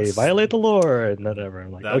 like how they violate the lore and whatever.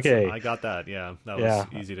 I'm like, okay, I got that. Yeah, that was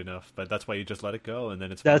easy enough. But that's why you just let it go, and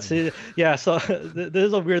then it's that's fine. It. Yeah. So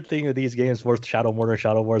there's a weird thing with these games where Shadow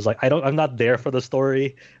Wars. Like I'm not there for the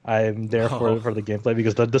story. I'm there for the gameplay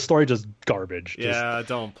because the story just garbage. Yeah,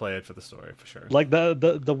 don't play it for the story for sure. Like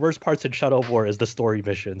the worst parts in Shadow of War is the story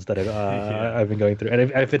missions that I've been going through,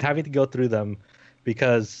 and I've been having to go through them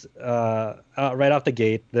because right off the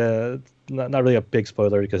gate, not really a big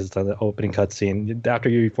spoiler because it's on the opening cutscene. After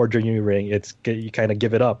you forge your new ring, you kind of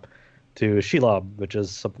give it up to Shelob, which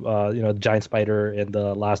is the giant spider in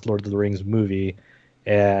the last Lord of the Rings movie,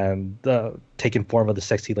 and taking form of the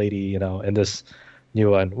sexy lady, in this new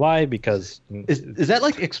one. Why? Because is that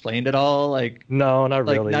like explained at all? Like no, not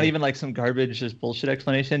like, really. Not even like some garbage, just bullshit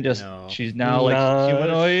explanation. Just she's now like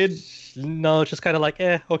humanoid. No, it's just kind of like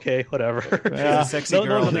okay, whatever. She's a sexy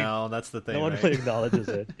girl now. That's the thing. No one really acknowledges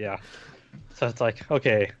it. Yeah. So it's like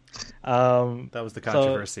okay. That was the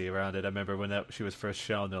controversy around it. I remember when she was first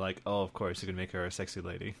shown. They're like, "Oh, of course you can make her a sexy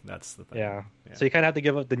lady." That's the thing. Yeah. So you kind of have to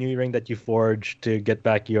give up the new ring that you forged to get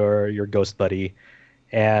back your ghost buddy.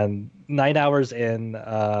 And 9 hours in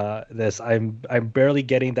this, I'm barely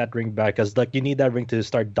getting that ring back because like you need that ring to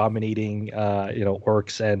start dominating,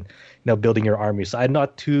 orcs and building your army. So I'm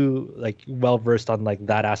not too like well versed on like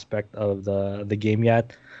that aspect of the game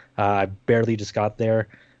yet. I barely just got there,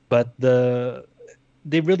 but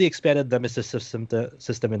they really expanded the Nemesis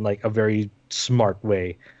system in like a very smart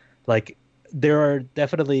way. Like there are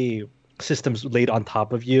definitely systems laid on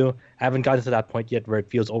top of you. I haven't gotten to that point yet where it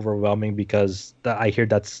feels overwhelming because I hear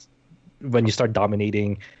that's when you start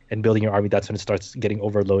dominating and building your army, that's when it starts getting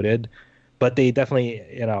overloaded. But they definitely,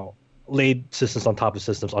 laid systems on top of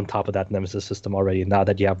systems on top of that Nemesis system already. Now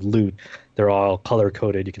that you have loot, they're all color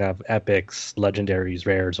coded. You can have epics, legendaries,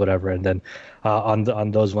 rares, whatever. And then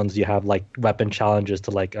on those ones, you have like weapon challenges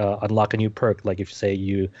to like unlock a new perk. Like if you say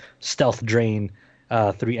you stealth drain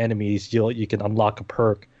 3 enemies, you can unlock a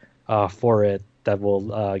perk for it that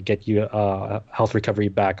will get you health recovery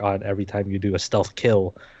back on every time you do a stealth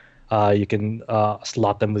kill. You can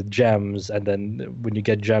slot them with gems, and then when you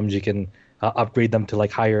get gems, you can upgrade them to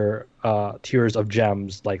like higher tiers of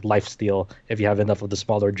gems, like lifesteal, if you have enough of the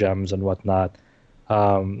smaller gems and whatnot.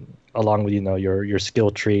 Along with your skill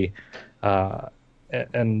tree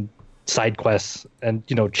and side quests and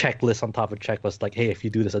checklists on top of checklists, like hey, if you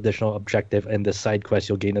do this additional objective in this side quest,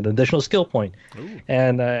 you'll gain an additional skill point. Ooh.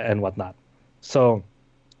 and whatnot. So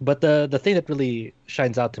but the thing that really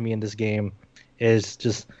shines out to me in this game is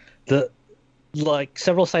just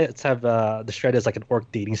several sites have described it as like an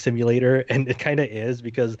orc dating simulator, and it kind of is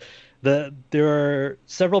because there are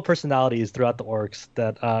several personalities throughout the orcs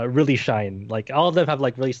that really shine. Like all of them have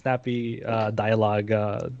like really snappy dialogue,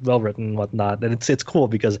 well written, whatnot, and it's cool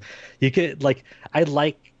because you can I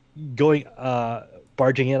like going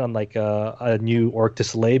barging in on like a new orc to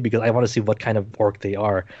slay because I want to see what kind of orc they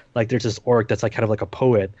are. Like there's this orc that's like kind of like a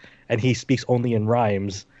poet, and he speaks only in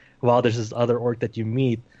rhymes, while there's this other orc that you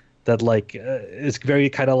meet that like is very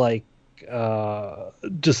kind of like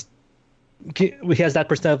just. He has that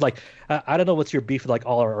percent of like I don't know what's your beef with like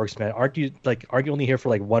all our orcs, man. Aren't you only here for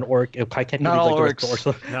like one orc? Why can't you leave like orcs. The rest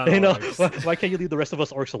of orcs? Why can't you leave the rest of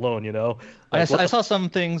us orcs alone? Like, I saw some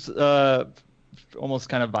things almost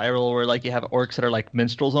kind of viral where like you have orcs that are like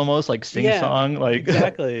minstrels almost, like sing song, like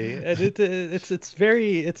exactly. And it's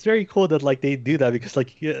very cool that like they do that because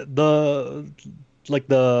like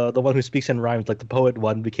the one who speaks in rhymes, like the poet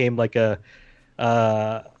one, became like a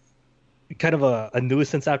kind of a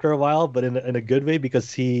nuisance after a while, but in a good way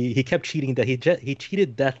because he kept cheating. That he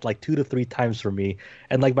cheated death like 2 to 3 times for me,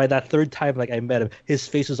 and like by that 3rd time, like I met him, his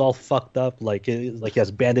face is all fucked up, like he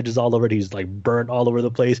has bandages all over it. He's like burnt all over the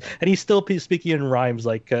place, and he's still speaking in rhymes,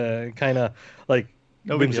 like kind of like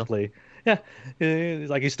whimsically. Yeah,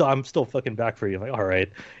 like I'm still fucking back for you. I'm like all right,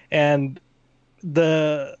 and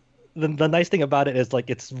the nice thing about it is like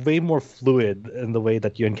it's way more fluid in the way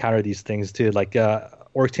that you encounter these things too. Like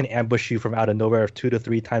orcs can ambush you from out of nowhere 2 to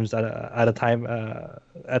 3 times at a time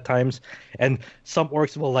at times, and some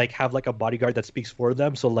orcs will like have like a bodyguard that speaks for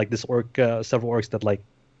them. So like this orc, several orcs that like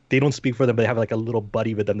they don't speak for them, but they have like a little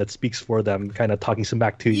buddy with them that speaks for them, kind of talking some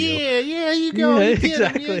back to you. Yeah, you go. Yeah, You get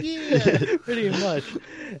exactly. him, yeah. Pretty much.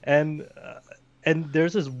 And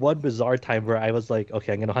there's this one bizarre time where I was like,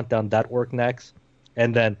 okay, I'm gonna hunt down that orc next,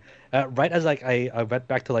 and then right as like I went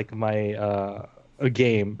back to like my a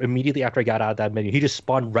game immediately after I got out of that menu, he just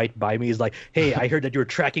spawned right by me. He's like, "Hey, I heard that you were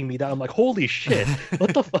tracking me down." I'm like, "Holy shit,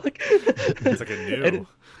 what the fuck?" It's like a new.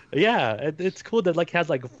 It's cool that like has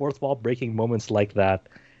like fourth wall breaking moments like that,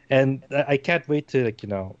 and I can't wait to like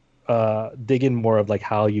dig in more of like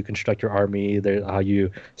how you construct your army, how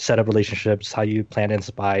you set up relationships, how you plan in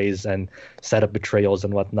spies and set up betrayals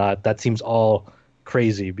and whatnot. That seems all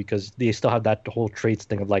crazy because they still have that whole traits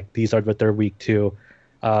thing of like these are what they're weak to.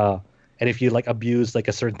 And if you like abuse like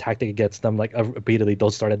a certain tactic against them, like repeatedly,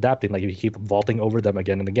 they'll start adapting. Like if you keep vaulting over them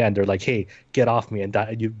again and again, they're like, "Hey, get off me!" And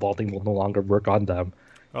that vaulting will no longer work on them.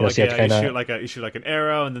 Oh, like, you shoot like an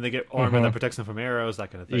arrow, and then they get armor that protects them from arrows,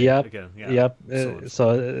 that kind of thing. Yep. Again, Yep.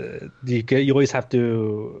 You always have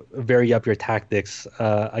to vary up your tactics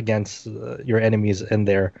against your enemies in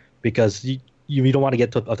there because you don't want to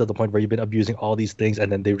get up to the point where you've been abusing all these things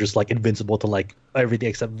and then they're just like invincible to like everything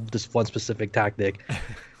except this one specific tactic.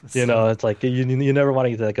 It's like you never want to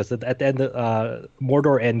get that because at the end,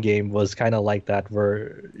 Mordor Endgame was kind of like that,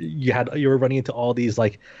 where you were running into all these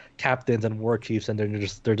like captains and war chiefs, and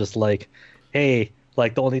they're just like, hey,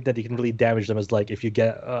 like the only thing that you can really damage them is like if you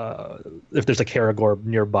get if there's a Caragor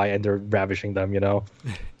nearby and they're ravishing them, and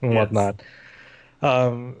whatnot.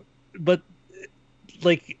 But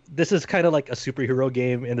like this is kind of like a superhero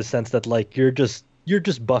game in the sense that like you're just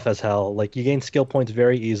buff as hell. Like you gain skill points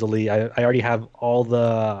very easily. I already have all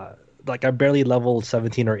the like I'm barely level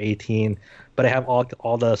 17 or 18, but I have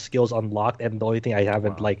all the skills unlocked, and the only thing I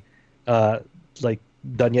haven't like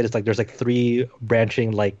done yet is like there's like 3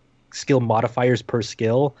 branching like skill modifiers per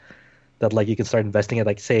skill that like you can start investing in.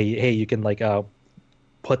 Like say, hey, you can like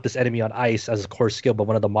put this enemy on ice as a core skill, but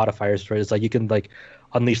one of the modifiers for it is like you can like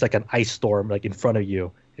unleash like an ice storm like in front of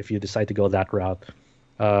you if you decide to go that route.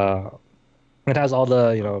 It has all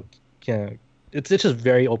the it's just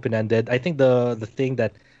very open ended. I think the thing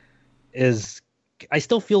that is I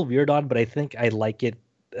still feel weird on, but I think I like it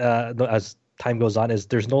as time goes on is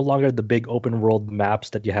there's no longer the big open world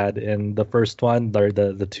maps that you had in the first one, or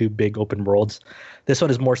the 2 big open worlds. This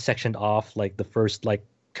one is more sectioned off. Like the first like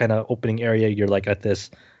kind of opening area, you're like at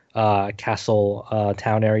this castle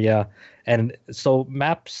town area, and so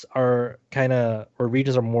maps are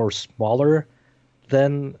regions are more smaller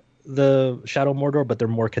than the Shadow Mordor, but they're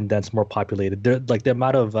more condensed, more populated. They're like the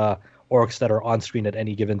amount of orcs that are on screen at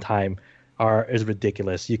any given time is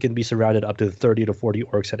ridiculous. You can be surrounded up to 30 to 40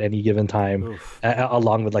 orcs at any given time,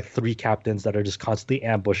 along with like 3 captains that are just constantly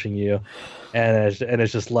ambushing you, and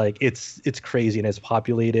it's just like it's crazy and it's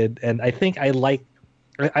populated. And I think I like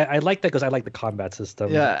that because I like the combat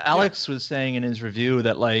system. Yeah, Alex was saying in his review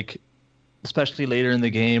that like, especially later in the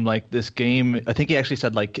game, like this game, I think he actually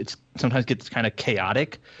said like it's sometimes gets kind of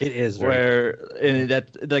chaotic. It is but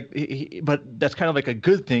that's kind of like a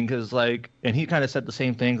good thing because like, and he kind of said the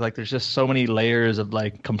same thing. Like there's just so many layers of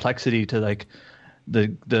like complexity to like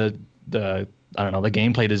the I don't know, the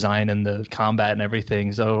gameplay design and the combat and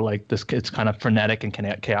everything. So like it's kind of frenetic and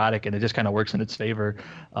chaotic, and it just kind of works in its favor.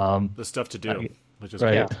 The stuff to do. Which is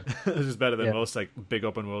right. Which is better than most like big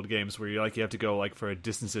open world games where you have to go like for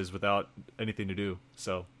distances without anything to do.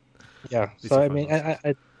 So I mean,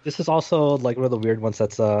 this is also like one of the weird ones.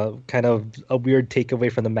 That's kind of a weird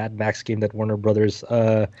takeaway from the Mad Max game that Warner Brothers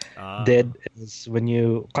did. Is when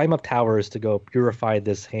you climb up towers to go purify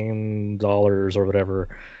this $10 or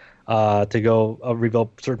whatever, to go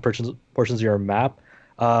reveal certain portions of your map.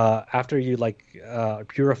 After you like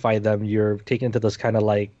purify them, you're taken into this kind of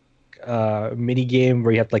like mini game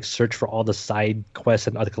where you have to like search for all the side quests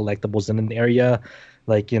and other collectibles in an area.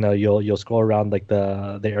 Like you'll scroll around like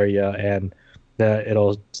the area, and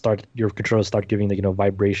your controller will start giving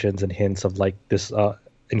vibrations and hints of like this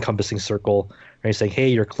encompassing circle, and you're saying, hey,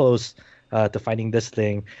 you're close to finding this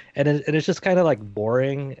thing, and it's just kind of like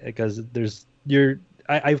boring because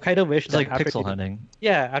I kind of wish it's like pixel hunting.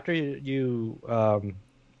 Yeah, after you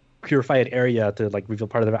purify an area to like reveal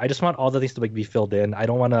part of it, I just want all the things to like be filled in. I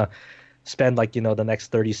don't want to spend like the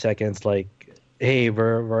next 30 seconds like, hey,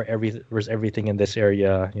 where's everything in this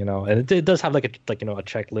area, and it does have like a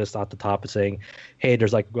checklist at the top saying, hey,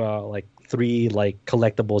 there's like 3 like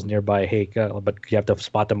collectibles nearby, hey, but you have to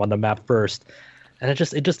spot them on the map first, and it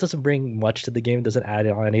just doesn't bring much to the game. It doesn't add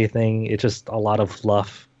on anything. It's just a lot of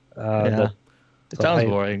fluff. It sounds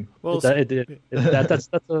boring. Well,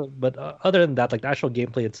 But other than that, like the actual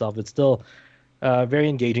gameplay itself, it's still very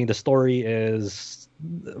engaging. The story is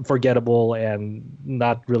forgettable and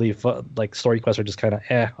not really like story quests are just kind of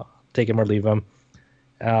take him or leave him.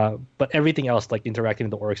 But everything else, like interacting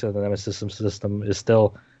with the orcs and the nemesis system, is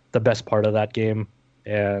still the best part of that game.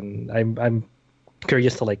 And I'm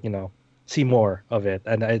curious to see more of it.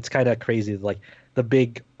 And it's kind of crazy, like the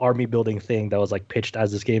big army building thing that was like pitched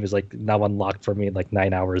as this game is like now unlocked for me like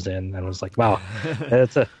 9 hours in, and I was like, wow,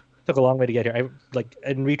 took a long way to get here. I like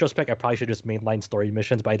in retrospect, I probably should just mainline story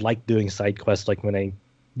missions, but I like doing side quests. Like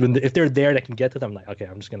if they're there and I can get to them, I'm like, okay,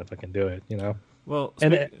 I'm just gonna fucking do it, Well,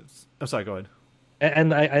 I'm sorry, go ahead.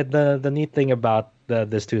 And the neat thing about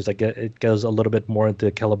this too is like it goes a little bit more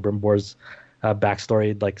into Celebrimbor's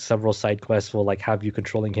backstory. Like several side quests will like have you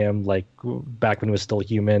controlling him like back when he was still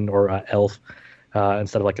human or elf,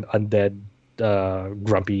 instead of like an undead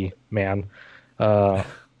grumpy man.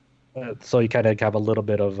 So you kind of have a little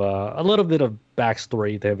bit of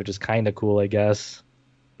backstory to him, which is kind of cool, I guess.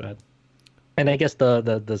 And I guess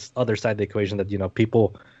the other side of the equation that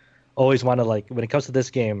people always want to like when it comes to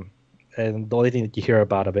this game, and the only thing that you hear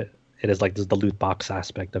about of it is like the loot box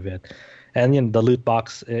aspect of it. And the loot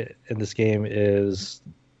box in this game is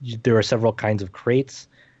there are several kinds of crates.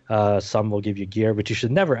 Some will give you gear, which you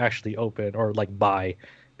should never actually open or like buy,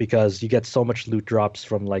 because you get so much loot drops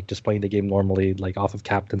from like just playing the game normally, like off of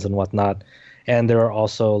captains and whatnot. And there are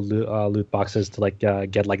also loot boxes to like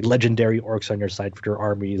get like legendary orcs on your side for your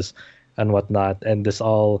armies and whatnot. And this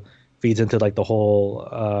all feeds into like the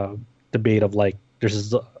whole debate of like there's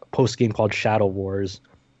this post game called Shadow Wars,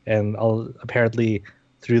 and apparently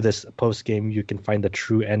through this post game you can find the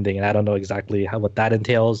true ending. And I don't know exactly what that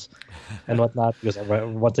entails and whatnot, because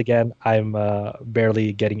once again I'm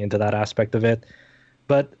barely getting into that aspect of it.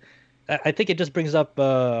 But I think it just brings up,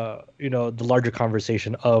 the larger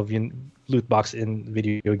conversation of loot box in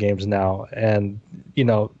video games now. And,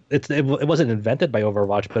 it wasn't invented by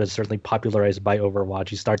Overwatch, but it's certainly popularized by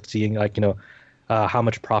Overwatch. You start seeing, like, how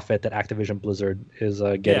much profit that Activision Blizzard is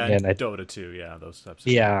getting in. Dota 2, those types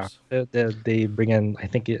of games. They bring in, I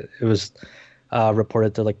think it was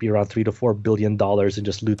reported to like be around $3 to $4 billion in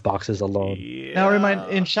just loot boxes alone. Yeah. Now,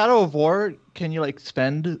 in Shadow of War, can you like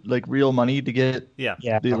spend like real money to get the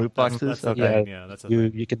loot boxes? That's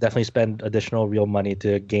you could definitely spend additional real money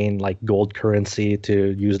to gain like gold currency,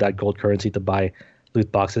 to use that gold currency to buy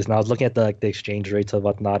loot boxes. And I was looking at the exchange rates and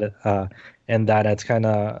whatnot, and that it's kind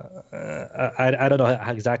of I don't know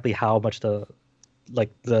exactly how much how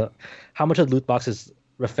much of the loot boxes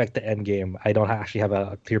affect the end game. I don't actually have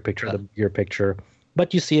a clear picture of the bigger picture,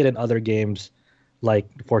 but you see it in other games like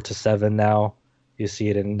Forza 7 now. You see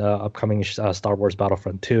it in upcoming Star Wars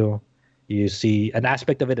Battlefront 2. You see an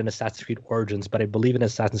aspect of it in Assassin's Creed Origins, but I believe in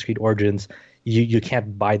Assassin's Creed Origins you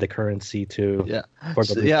can't buy the currency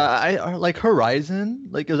I like Horizon.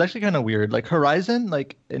 Like it was actually kind of weird. Like Horizon,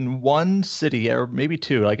 like in one city or maybe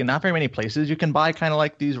two, like in not very many places, you can buy kind of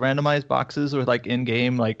like these randomized boxes with like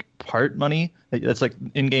in-game like part money. That's like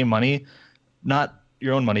in-game money, not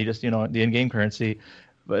your own money, just the in-game currency.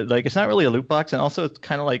 But like it's not really a loot box, and also it's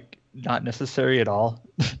kind of like not necessary at all.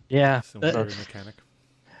 Yeah, mechanic.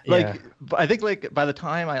 Like I think like by the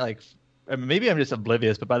time maybe I'm just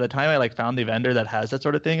oblivious, but by the time I like found the vendor that has that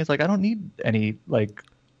sort of thing, it's like I don't need any like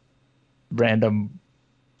random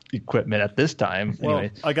equipment at this time. Well,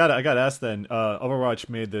 anyway. I got to ask then. Overwatch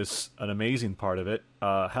made this an amazing part of it.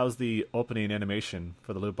 How's the opening animation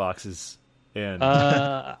for the loot boxes in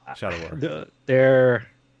Shadow War? They're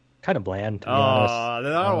kind of bland. To be honest. I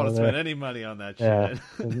don't want to spend any money on that shit.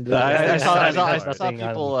 I saw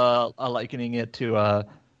people likening it to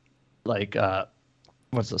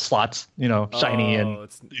what's the slots? Shiny and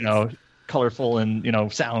colorful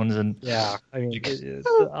and sounds and I mean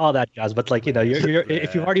all that jazz. But like you're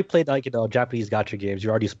if you've already played like Japanese gacha games,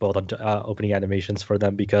 you're already spoiled on opening animations for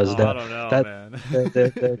them, because I don't know, man.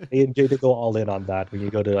 they go all in on that. When you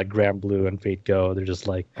go to like Grand Blue and Fate Go, they're just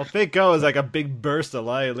like, Fate Go is like a big burst of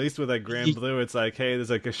light. At least with like Grand Blue, it's like, hey, there's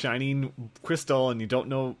like a shining crystal, and you don't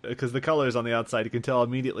know because the colors on the outside. You can tell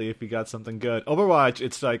immediately if you got something good. Overwatch,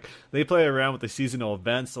 it's like they play around with the seasonal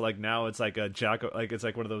events. So like now it's like it's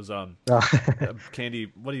like one of those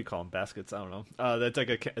candy, what do you call them, baskets? I don't know. That's like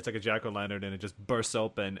it's like a jack-o'-lantern, and it just bursts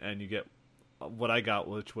open, and you get what I got,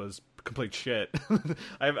 which was complete shit.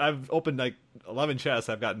 I've opened like 11 chests.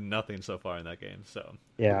 I've gotten nothing so far in that game. So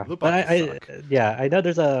but I know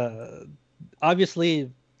there's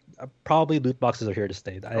obviously probably loot boxes are here to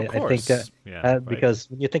stay. I think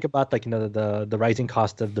because when you think about like the rising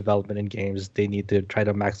cost of development in games, they need to try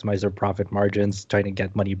to maximize their profit margins, trying to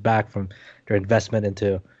get money back from their investment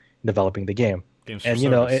into developing the game. Games and for you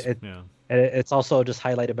know service. it's also just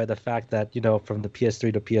highlighted by the fact that from the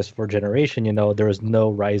PS3 to PS4 generation, there was no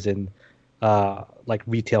rise in like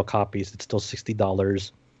retail copies. It's still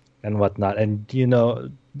 $60 and whatnot, and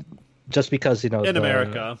just because in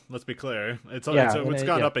America, let's be clear, it's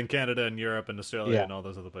gone up in Canada and Europe and Australia and all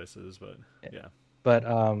those other places, but yeah. But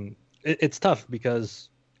it's tough because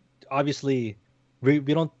obviously we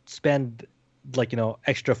don't spend like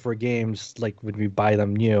extra for games like when we buy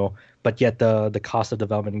them new, but yet the cost of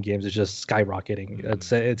development in games is just skyrocketing.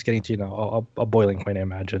 It's getting to a boiling point, I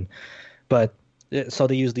imagine. But so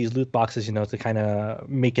they use these loot boxes to kind of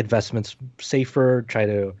make investments safer, try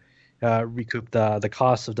to recoup the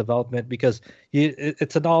cost of development, because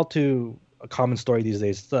it's an all too common story these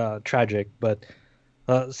days. Tragic, but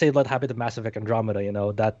say what happened to Mass Effect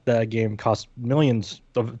Andromeda. That game cost millions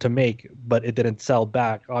to make, but it didn't sell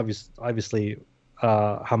back. Obviously,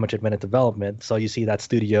 how much it meant in development. So you see that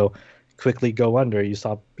studio quickly go under. You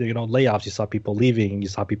saw layoffs. You saw people leaving. You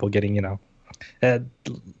saw people getting and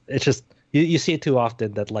it's just. You see it too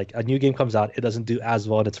often that like a new game comes out, it doesn't do as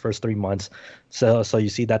well in its first 3 months. So you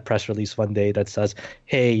see that press release one day that says,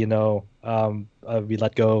 "Hey, we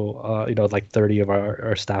let go, like 30 of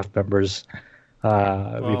our staff members.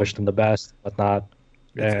 We wish them the best, whatnot."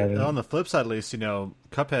 And on the flip side, at least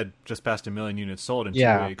Cuphead just passed 1 million units sold in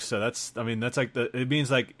 2 weeks. So that's like it means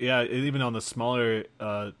like even on the smaller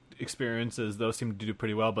experiences, those seem to do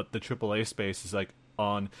pretty well. But the AAA space is like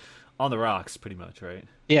on the rocks, pretty much, right?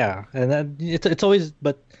 Yeah, and then it's always,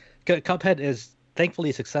 but Cuphead is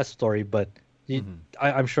thankfully a success story, but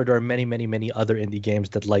I'm sure there are many, many, many other indie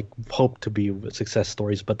games that like hope to be success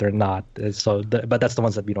stories, but they're not. But that's the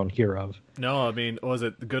ones that we don't hear of. No, I mean, was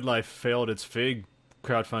it Good Life failed its Fig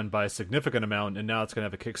crowdfund by a significant amount, and now it's going to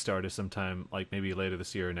have a Kickstarter sometime, like maybe later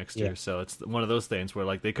this year or next year. So it's one of those things where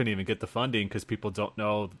like they couldn't even get the funding because people don't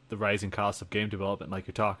know the rising costs of game development, like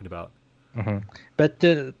you're talking about. Mm-hmm. But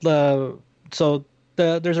there's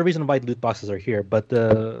a reason why loot boxes are here. But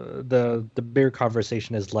the bigger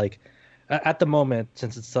conversation is like, at the moment,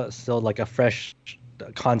 since it's still like a fresh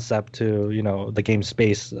concept to the game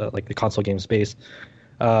space, like the console game space,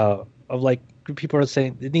 of like people are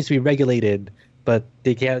saying it needs to be regulated, but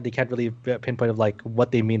they can't really pinpoint of like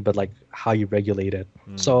what they mean, but like how you regulate it.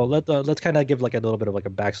 So let's kind of give like a little bit of like a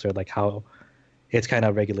backstory, like how it's kind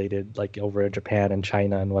of regulated like over in Japan and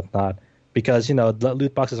China and whatnot. Because the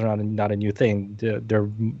loot boxes are not a new thing. They're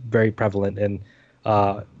very prevalent in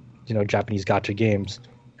Japanese gacha games.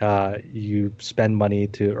 You spend money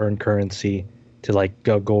to earn currency to like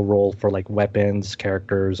go roll for like weapons,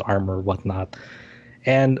 characters, armor, whatnot.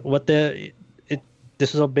 And this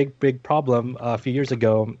is a big problem a few years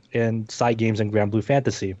ago in Cygames and Grand Blue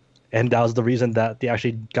Fantasy, and that was the reason that they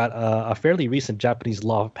actually got a fairly recent Japanese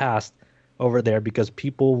law passed over there, because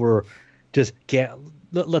people were just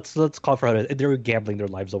let's call for it. They were gambling their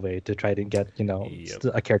lives away to try to get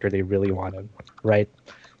a character they really wanted, right?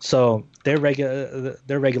 So their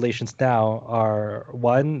regulations now are,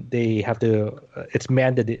 one, they have to. It's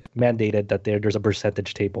mandated that there's a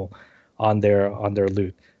percentage table on their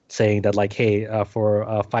loot, saying that like, hey, for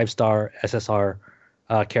a 5-star SSR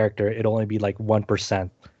character, it'll only be like 1%,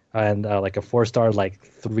 and like a 4-star like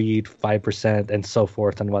 3-5%, and so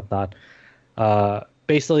forth and whatnot.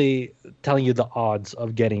 Basically telling you the odds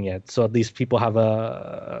of getting it, so at least people have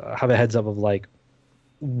a heads up of like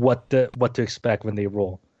what to expect when they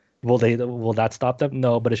roll. Will that stop them?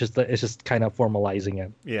 No, but it's just kind of formalizing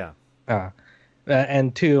it. Yeah.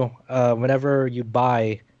 And two, whenever you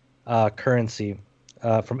buy currency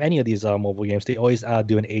from any of these mobile games, they always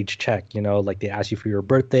do an age check. Like they ask you for your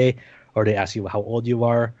birthday, or they ask you how old you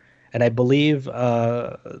are. And I believe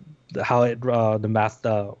how the math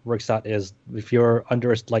works out is if you're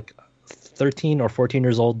under like 13 or 14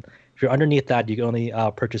 years old, if you're underneath that, you can only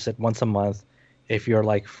purchase it once a month. If you're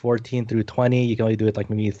like 14 through 20, you can only do it like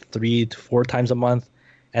maybe 3 to 4 times a month.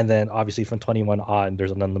 And then obviously from 21 on,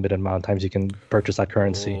 there's an unlimited amount of times you can purchase that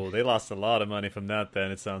currency. Oh, they lost a lot of money from that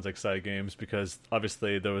then, it sounds like, Cygames, because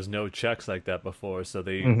obviously there was no checks like that before, so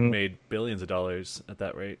they made billions of dollars at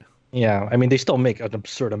that rate. Yeah, I mean, they still make an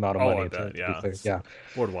absurd amount of money. To be clear. Yeah,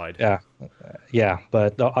 worldwide. Yeah,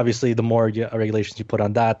 but obviously, the more regulations you put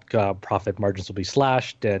on that, profit margins will be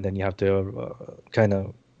slashed, and then you have to kind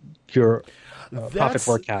of cure profit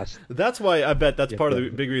forecast. That's why I bet that's part of the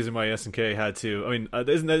big reason why SNK had to. I mean,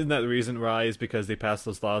 isn't that the reason why is because they passed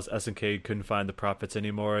those laws? SNK couldn't find the profits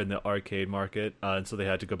anymore in the arcade market, and so they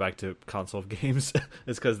had to go back to console games.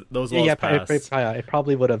 It's because those laws passed. It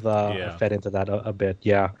probably would have fed into that a bit.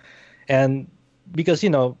 Yeah. And because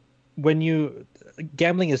when you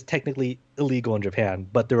gambling is technically illegal in Japan,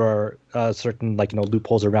 but there are certain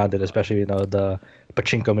loopholes around it, especially the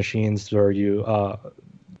pachinko machines where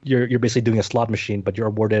you're basically doing a slot machine, but you're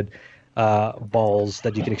awarded balls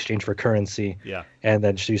that you can exchange for currency. Yeah. And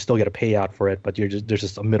then so you still get a payout for it, but there's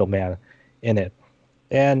just a middleman in it.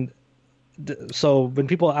 And so when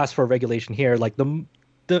people ask for regulation here, like the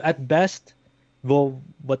at best,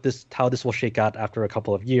 how this will shake out after a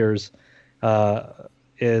couple of years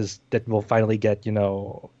is that we'll finally get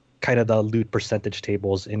kind of the loot percentage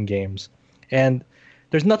tables in games. And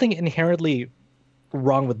there's nothing inherently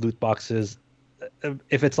wrong with loot boxes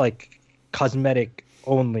if it's like cosmetic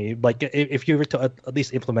only. Like if you were to at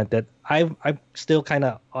least implement it, I'm still kind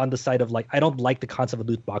of on the side of like I don't like the concept of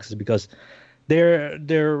loot boxes because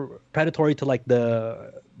they're predatory to like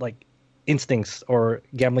the instincts or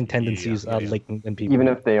gambling tendencies latent in people. Even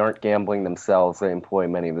if they aren't gambling themselves, they employ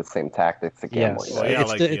many of the same tactics that gambling.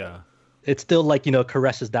 Yes. It's still like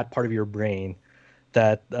caresses that part of your brain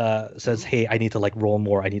that says, hey, I need to like roll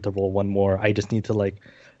more, I need to roll one more, I just need to like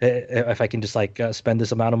if I can just like spend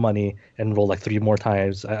this amount of money and roll like 3 more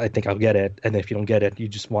times, I think I'll get it. And if you don't get it, you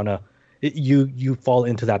just want to you fall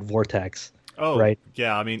into that vortex. Oh, right.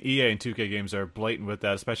 Yeah, I mean, EA and 2K games are blatant with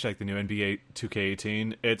that, especially like the new NBA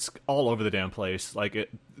 2K18. It's all over the damn place.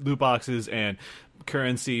 Like loot boxes and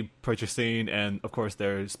currency purchasing, and of course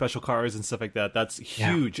their special cards and stuff like that. That's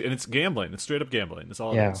huge, and it's gambling. It's straight up gambling. That's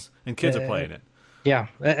all it is. And kids are playing it. Yeah,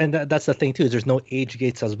 and that's the thing too. Is there's no age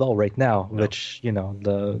gates as well right now, which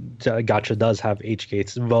the gacha does have age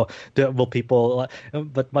gates. Will people?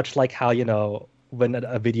 But much like how when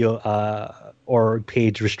a video or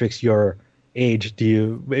page restricts your age,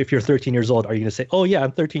 if you're 13 years old, are you going to say, oh yeah,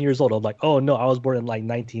 I'm 13 years old? I'm like, oh no, I was born in like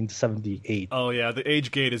 1978. Oh yeah, the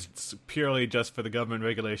age gate is purely just for the government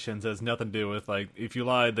regulations. It has nothing to do with like if you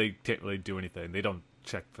lie, they can't really do anything. They don't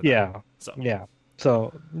check for that.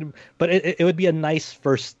 So, but it would be a nice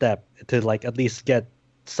first step to like at least get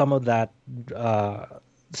some of that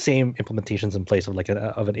same implementations in place of like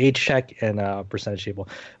of an age check and a percentage table.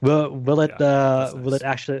 Will it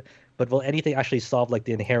actually? But will anything actually solve like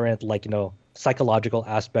the inherent psychological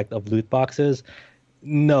aspect of loot boxes?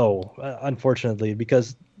 No, unfortunately,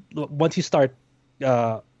 because once you start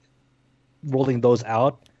rolling those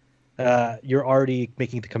out, you're already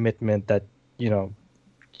making the commitment that you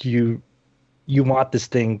want this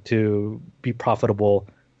thing to be profitable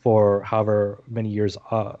for however many years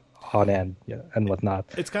on end and whatnot.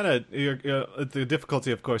 It's kind of the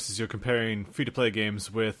difficulty, of course, is you're comparing free-to-play games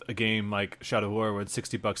with a game like Shadow of War with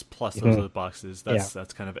 $60 plus those loot boxes.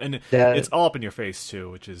 That's kind of, and it's all up in your face too,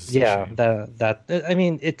 which is I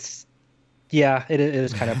mean it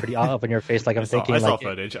is kind of pretty up in your face. Like I saw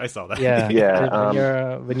footage. I saw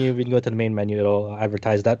that. When you go to the main menu, it'll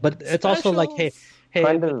advertise that. But it's also like hey,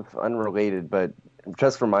 kind of unrelated, but it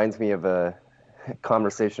just reminds me of a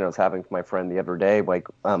conversation I was having with my friend the other day, like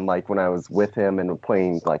when I was with him and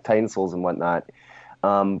playing like Titan Souls and whatnot.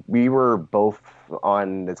 We were both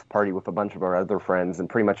on this party with a bunch of our other friends, and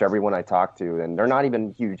pretty much everyone I talked to, and they're not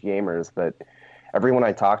even huge gamers, but everyone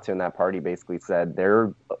I talked to in that party basically said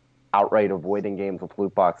they're outright avoiding games with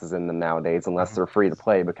loot boxes in them nowadays unless they're free to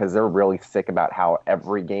play, because they're really sick about how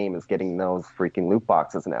every game is getting those freaking loot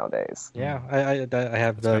boxes nowadays. Yeah, I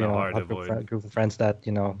have group of friends that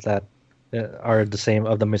that are the same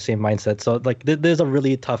mindset. So like there's a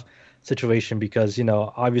really tough situation because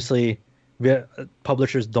obviously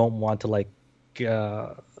publishers don't want to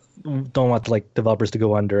developers to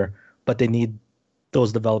go under, but they need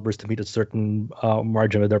those developers to meet a certain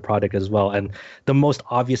margin of their product as well. And the most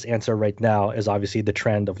obvious answer right now is obviously the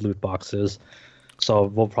trend of loot boxes. So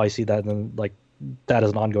we'll probably see that that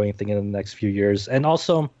is an ongoing thing in the next few years. And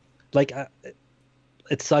also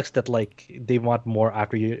it sucks that they want more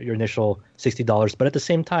after your initial $60, but at the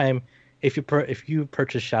same time, if you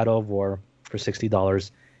purchase Shadow of War for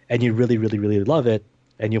 $60 and you really really really love it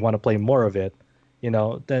and you want to play more of it,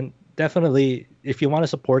 then definitely if you want to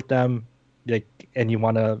support them, and you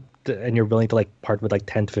want to and you're willing to part with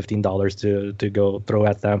 $10 to $15 to go throw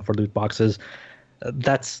at them for loot boxes,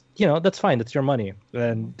 that's that's fine. That's your money,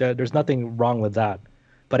 and there's nothing wrong with that.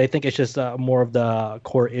 But I think it's just more of the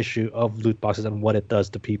core issue of loot boxes and what it does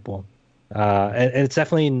to people. And it's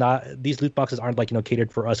definitely not, these loot boxes aren't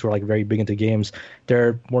catered for us who are very big into games.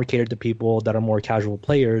 They're more catered to people that are more casual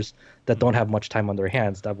players that don't have much time on their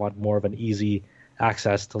hands, that want more of an easy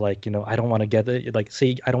access to I don't want to get it.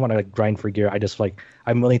 Say I don't want to grind for gear. I just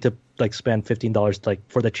I'm willing to spend $15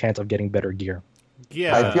 for the chance of getting better gear.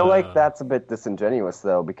 Yeah. I feel like that's a bit disingenuous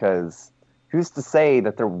though, because who's to say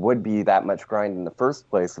that there would be that much grind in the first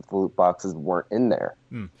place if the loot boxes weren't in there?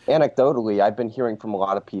 Anecdotally, I've been hearing from a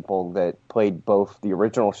lot of people that played both the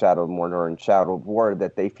original Shadow of Mordor and Shadow of War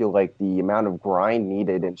that they feel like the amount of grind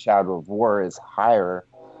needed in Shadow of War is higher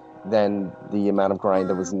than the amount of grind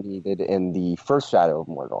that was needed in the first Shadow of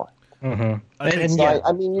Mordor.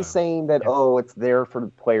 I mean, you're saying that, it's there for the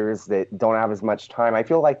players that don't have as much time. I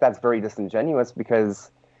feel like that's very disingenuous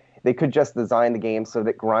because they could just design the game so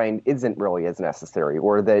that grind isn't really as necessary,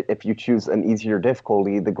 or that if you choose an easier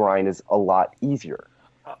difficulty, the grind is a lot easier.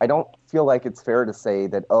 I don't feel like it's fair to say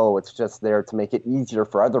that, it's just there to make it easier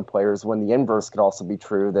for other players when the inverse could also be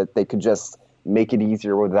true, that they could just make it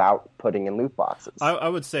easier without putting in loot boxes. I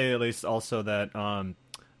would say at least also that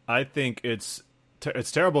I think it's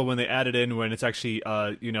terrible when they add it in when it's actually,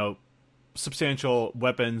 substantial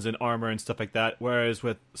weapons and armor and stuff like that, whereas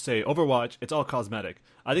with, say, Overwatch, it's all cosmetic.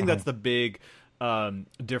 I think that's the big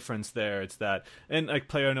difference there. It's that, and like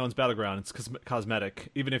PlayerUnknown's Battleground, it's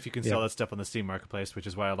cosmetic, even if you can sell that stuff on the Steam marketplace, which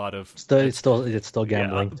is why a lot of it's still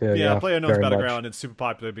gambling too. Yeah, PlayerUnknown's Battleground, it's super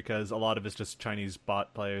popular because a lot of it's just Chinese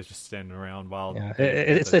bot players just standing around while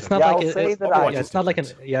it's not like it's not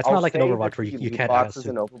like an Overwatch where you can't add boxes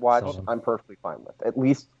in Overwatch. I'm perfectly fine with, at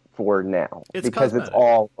least for now, it's because cosmetic. It's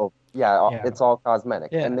all it's all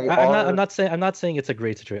cosmetic. Yeah. And I'm not saying it's a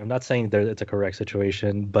great situation. I'm not saying it's a correct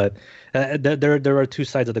situation, but there are two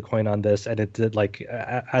sides of the coin on this, and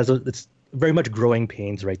it's very much growing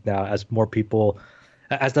pains right now as more people,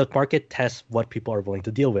 as the market tests what people are willing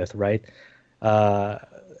to deal with, right?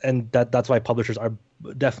 And that's why publishers are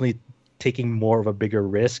definitely taking more of a bigger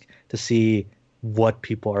risk to see what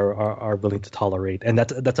people are willing to tolerate, and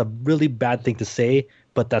that's a really bad thing to say,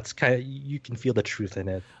 but that's kind of, you can feel the truth in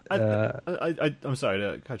it. I'm sorry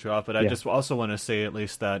to cut you off, but I just also want to say at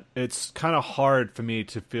least that it's kind of hard for me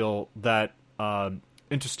to feel that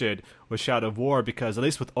interested with Shadow of War, because at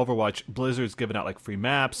least with Overwatch, Blizzard's giving out like free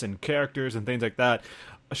maps and characters and things like that.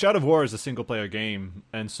 Shadow of War is a single-player game,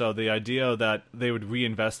 and so the idea that they would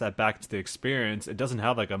reinvest that back into the experience, it doesn't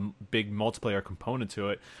have like a big multiplayer component to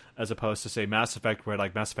it, as opposed to, say, Mass Effect, where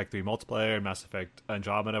like Mass Effect 3 multiplayer, Mass Effect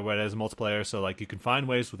Andromeda, where it has multiplayer, so like you can find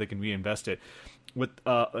ways where they can reinvest it. With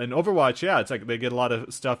in Overwatch, it's like they get a lot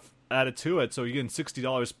of stuff added to it, so you're getting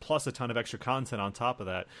 $60 plus a ton of extra content on top of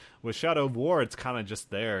that. With Shadow of War, it's kind of just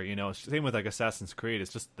there, Same with like Assassin's Creed,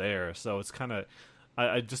 it's just there, so it's kind of.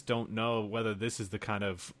 I just don't know whether this is the kind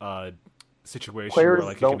of situation players where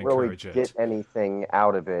like you can encourage don't really get anything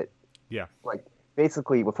out of it. Yeah, like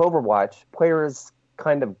basically with Overwatch, players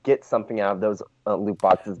kind of get something out of those loot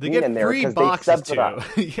boxes they being get in there free because boxes they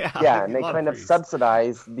subsidize. yeah, and they kind of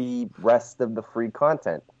subsidize the rest of the free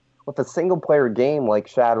content. With a single-player game like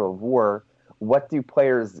Shadow of War, what do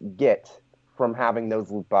players get from having those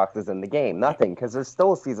loot boxes in the game? Nothing, because there's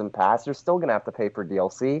still a season pass. You're still going to have to pay for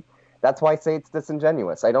DLC. That's why I say it's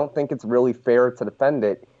disingenuous. I don't think it's really fair to defend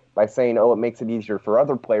it by saying, it makes it easier for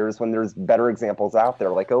other players when there's better examples out there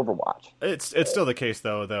like Overwatch. It's still the case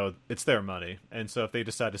though it's their money, and so if they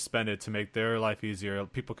decide to spend it to make their life easier,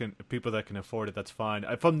 people that can afford it, that's fine.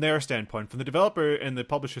 From their standpoint, from the developer and the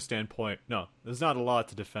publisher standpoint, no, there's not a lot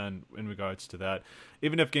to defend in regards to that.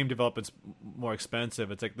 Even if game development's more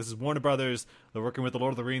expensive, it's like this is Warner Brothers. They're working with the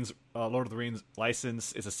Lord of the Rings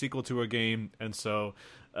license. It's a sequel to a game, and so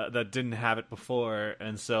that didn't have it before,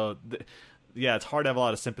 and so. It's hard to have a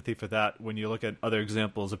lot of sympathy for that when you look at other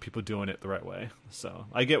examples of people doing it the right way. So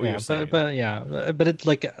I get what you're saying. But it's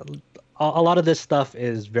like a lot of this stuff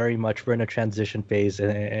is very much, we're in a transition phase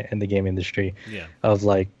in the game industry. Yeah. Of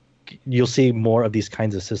like, you'll see more of these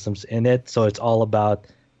kinds of systems in it. So it's all about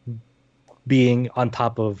being on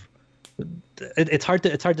top of. It's hard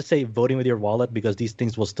to say voting with your wallet, because these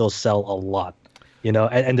things will still sell a lot.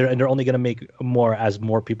 And they're only going to make more as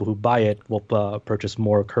more people who buy it will purchase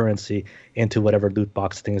more currency into whatever loot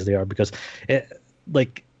box things they are, because and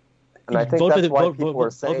I think that's why people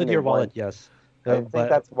are saying your wallet, yes. I think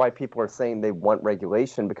that's why people are saying they want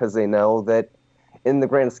regulation, because they know that in the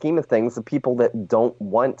grand scheme of things, the people that don't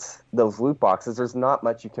want those loot boxes, there's not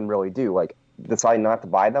much you can really do. Like, decide not to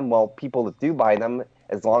buy them. Well, people that do buy them,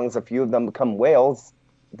 as long as a few of them become whales,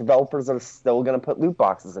 developers are still going to put loot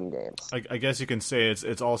boxes in games. I guess you can say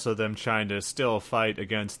it's also them trying to still fight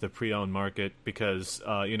against the pre-owned market, because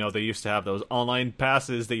they used to have those online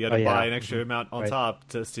passes that you had to buy an extra amount on top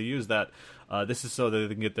to use that. This is so that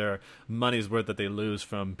they can get their money's worth that they lose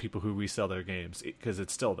from people who resell their games, because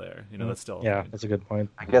it's still there. That's still that's a good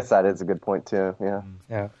point. I guess that is a good point too.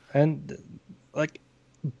 Yeah, and like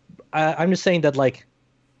I'm just saying that like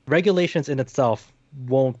regulations in itself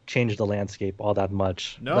won't change the landscape all that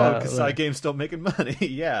much. No, because side games still making money.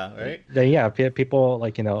 Yeah, right. Yeah, people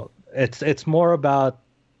like it's more about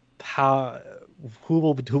how who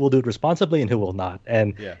will do it responsibly and who will not.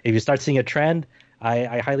 And Yeah. if you start seeing a trend,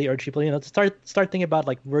 I highly urge people, to start thinking about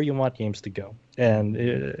like where you want games to go.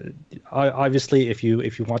 And obviously, if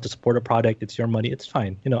you want to support a product, it's your money. It's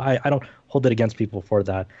fine. I don't hold it against people for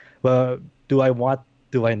that. But do I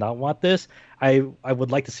not want this? I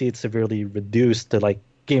would like to see it severely reduced to like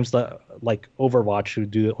games like Overwatch, who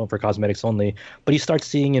do it for cosmetics only. But you start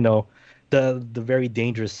seeing, the very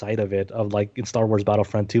dangerous side of it, of like in Star Wars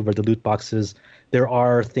Battlefront 2, where the loot boxes, there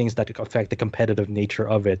are things that affect the competitive nature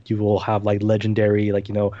of it. You will have like legendary, like,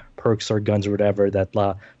 perks or guns or whatever that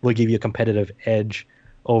will give you a competitive edge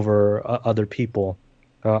over other people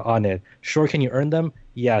on it. Sure, can you earn them?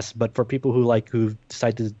 Yes, but for people who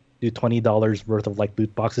decide to do $20 worth of like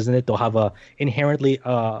loot boxes in it, they'll have a inherently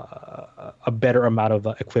a better amount of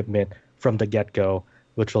equipment from the get-go,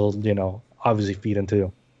 which will obviously feed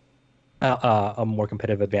into a more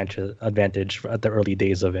competitive advantage at the early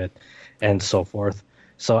days of it, and so forth.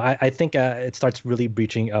 So I think it starts really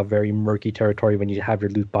breaching a very murky territory when you have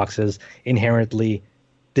your loot boxes inherently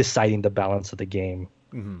deciding the balance of the game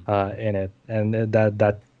in it, and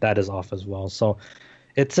that is off as well. So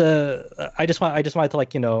it's I just wanted to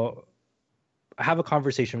like have a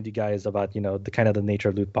conversation with you guys about the kind of the nature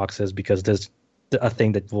of loot boxes, because there's a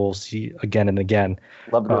thing that we'll see again and again.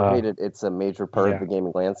 Love it or hate it, it's a major part of the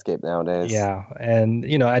gaming landscape nowadays. Yeah, and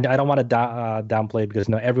I don't want to downplay it, because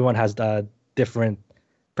everyone has different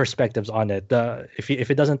perspectives on it. If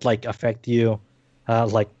it doesn't like affect you,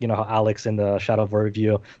 like how Alex in the Shadow of War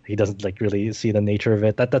review, he doesn't like really see the nature of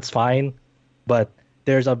it. That's fine, but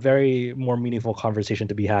there's a very more meaningful conversation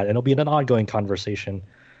to be had, and it'll be an ongoing conversation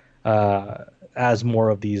as more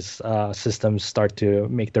of these systems start to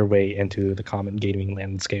make their way into the common gaming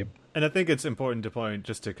landscape. And I think it's important to point,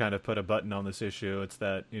 just to kind of put a button on this issue, it's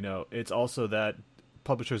that, it's also that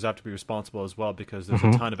publishers have to be responsible as well, because there's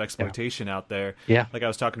a ton of exploitation out there. Yeah. Like I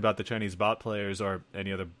was talking about the Chinese bot players, or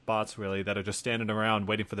any other bots really, that are just standing around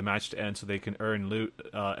waiting for the match to end so they can earn loot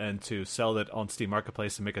and to sell it on Steam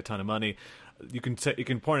Marketplace and make a ton of money. You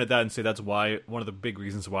can point at that and say that's why, one of the big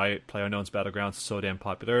reasons why PlayerUnknown's Battlegrounds is so damn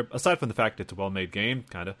popular, aside from the fact it's a well-made game,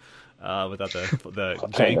 kind of, without the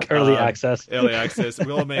jank. Early access. Early access.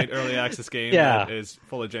 Well-made early access game Yeah. that is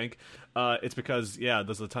full of jank. It's because,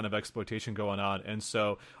 there's a ton of exploitation going on. And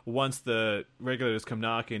so once the regulators come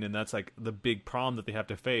knocking, and that's like the big problem that they have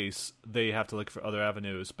to face, they have to look for other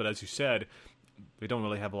avenues. But as you said, they don't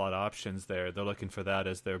really have a lot of options there. They're looking for that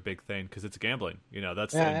as their big thing, because it's gambling.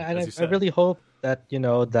 That's and as you said. I really hope that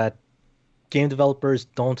that game developers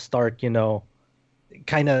don't start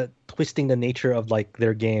kind of twisting the nature of like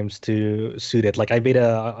their games to suit it. Like I made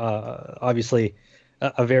obviously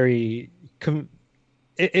a very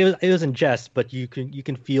it was in jest, but you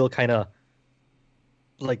can feel kind of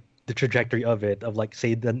like the trajectory of it, of like,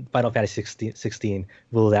 say, the Final Fantasy 16,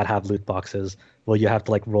 will that have loot boxes? Will you have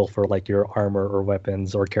to like roll for like your armor or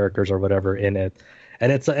weapons or characters or whatever in it?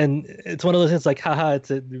 And it's one of those things like, haha,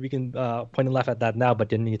 we can point and laugh at that now, but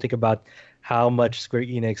then you think about how much Square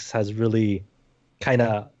Enix has really kind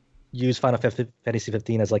of used Final Fantasy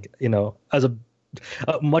 15 as like, as a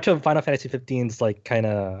much of Final Fantasy 15's like kind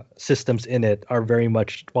of systems in it are very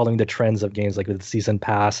much following the trends of games like with the season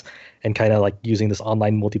pass, and kind of like using this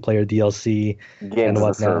online multiplayer DLC Games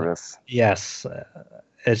as a service. Yes,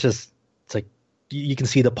 it's like you can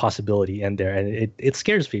see the possibility in there, and it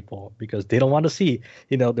scares people, because they don't want to see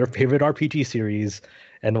their favorite RPG series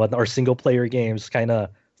and what our single player games kind of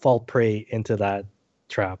fall prey into that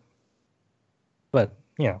trap. But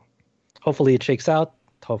hopefully it shakes out.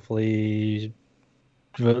 Hopefully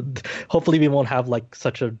we won't have like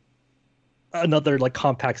such another like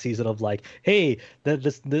compact season of like, hey,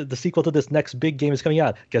 the sequel to this next big game is coming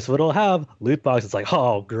out. Guess what it'll have? Loot box. It's like,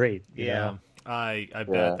 oh, great. Yeah. I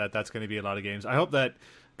bet that's going to be a lot of games. I hope that,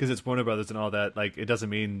 because it's Warner Brothers and all that, like, it doesn't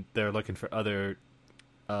mean they're looking for other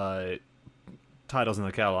titles in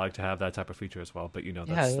the catalog to have that type of feature as well. But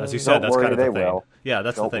that's, as you said, that's kind of the thing. Will. Yeah,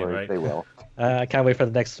 that's Don't the thing, worry, right? They will. I can't wait for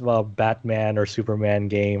the next Batman or Superman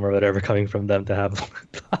game or whatever coming from them to have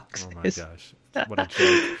loot boxes. Oh my gosh, what a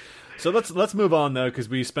joke! So let's move on though, because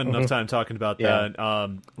we spent enough time talking about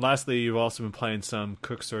that. Lastly, you've also been playing some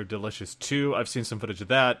Cooks Are Delicious 2. I've seen some footage of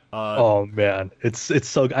that. Oh man, it's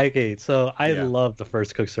so okay. So I love the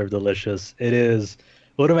first Cooks Are Delicious. It is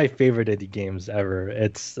one of my favorite indie games ever.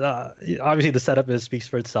 It's obviously the setup speaks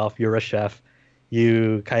for itself. You're a chef.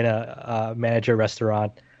 You kind of manage a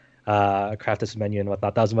restaurant. craft this menu and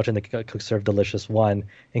whatnot. That was much in the Cook Serve Delicious 1.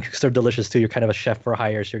 In Cook Serve Delicious 2, you're kind of a chef for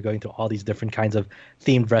hire, so you're going to all these different kinds of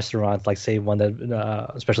themed restaurants, like say one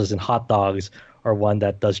that specializes in hot dogs, or one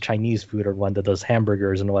that does Chinese food, or one that does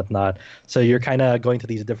hamburgers and whatnot. So you're kind of going to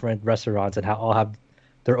these different restaurants and all have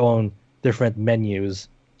their own different menus.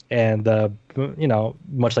 And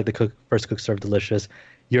much like the first Cook Serve Delicious,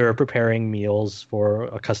 you're preparing meals for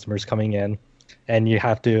customers coming in, and you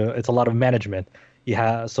have to. It's a lot of management.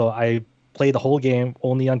 So I play the whole game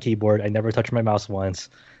only on keyboard. I never touch my mouse once.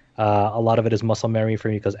 A lot of it is muscle memory for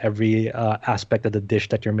me because every aspect of the dish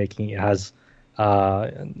that you're making has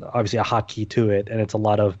obviously a hotkey to it, and it's a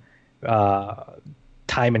lot of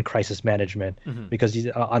time and crisis management because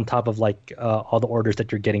on top of like all the orders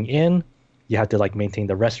that you're getting in, you have to like maintain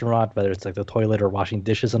the restaurant, whether it's like the toilet or washing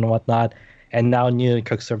dishes and whatnot. And now new in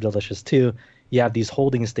Cook Serve Delicious 2, you have these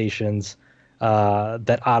holding stations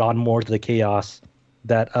that add on more to the chaos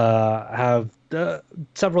that have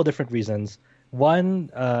several different reasons. One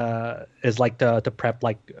is like to prep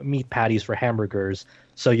like meat patties for hamburgers,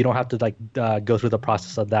 so you don't have to like go through the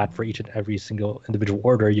process of that for each and every single individual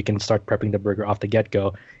order. You can start prepping the burger off the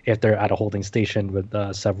get-go if they're at a holding station with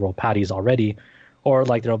several patties already, or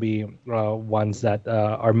like there'll be ones that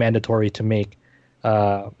are mandatory to make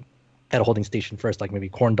at a holding station first, like maybe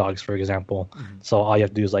corn dogs, for example. So all you have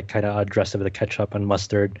to do is like kind of dress it with a ketchup and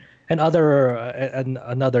mustard. And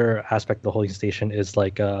another aspect of the holding station is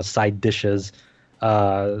like side dishes,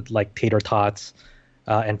 like tater tots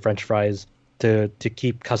and French fries to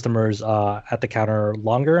keep customers at the counter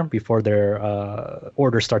longer before their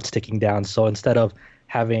order starts ticking down. So instead of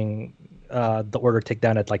having the order tick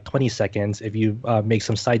down at like 20 seconds, if you make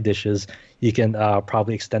some side dishes, you can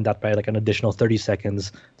probably extend that by like an additional 30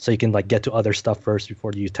 seconds, so you can like get to other stuff first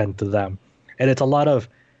before you tend to them. And it's a lot of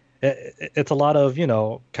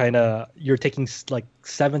kind of you're taking like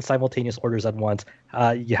 7 simultaneous orders at once.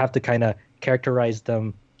 You have to kind of categorize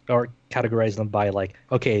them by like,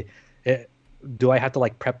 okay, do I have to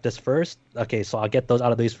like prep this first? Okay, so I'll get those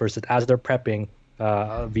out of these first. And as they're prepping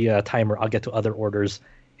via a timer, I'll get to other orders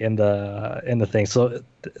in the thing. So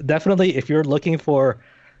definitely, if you're looking for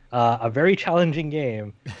a very challenging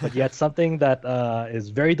game, but yet something that is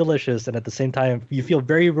very delicious, and at the same time you feel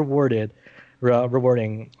very rewarding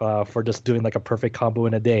for just doing like a perfect combo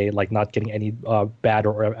in a day, like not getting any bad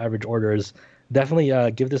or average orders,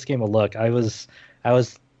 definitely give this game a look. I was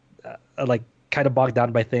like kind of bogged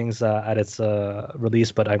down by things at its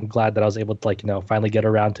release, but I'm glad that I was able to like finally get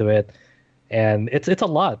around to it. And it's a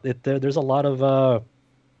lot. There's a lot of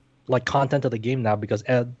like content of the game now, because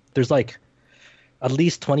there's like at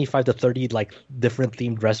least 25 to 30 like different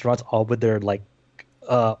themed restaurants, all with their like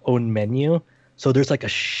own menu. So there's like a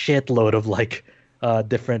shitload of like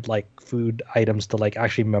different like food items to like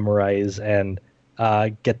actually memorize and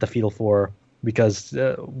get the feel for, because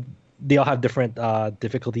they all have different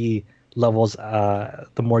difficulty levels. The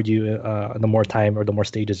more time or the more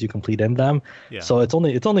stages you complete in them. Yeah. So it's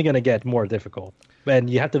only going to get more difficult, and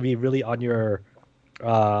you have to be really on your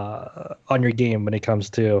game when it comes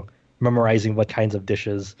to memorizing what kinds of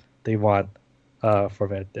dishes they want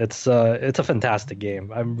from it. It's a fantastic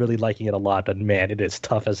game. I'm really liking it a lot, and man, it is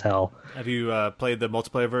tough as hell. Have you played the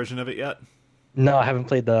multiplayer version of it yet? No, I haven't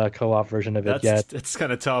played the co-op version of it yet. It's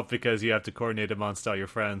kind of tough because you have to coordinate amongst all your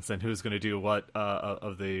friends and who's going to do what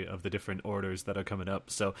of the different orders that are coming up.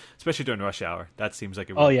 So especially during rush hour, that seems like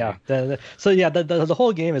a really the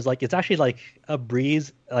whole game is like, it's actually like a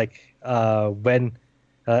breeze, like when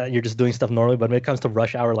you're just doing stuff normally, but when it comes to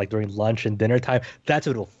rush hour, like during lunch and dinner time, that's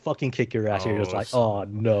when it'll fucking kick your ass. You're just like, oh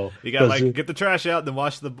no. You gotta like get the trash out, then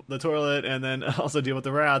wash the toilet, and then also deal with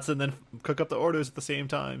the rats, and then cook up the orders at the same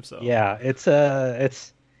time. So yeah,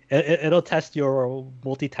 it'll test your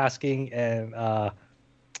multitasking and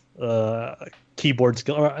keyboard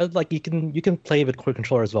skill. Or like you can play with quick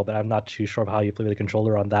controller as well, but I'm not too sure of how you play with the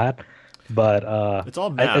controller on that. But it's all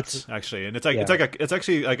maps actually, and it's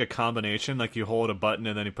actually like a combination. Like you hold a button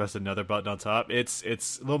and then you press another button on top. It's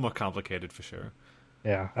a little more complicated for sure.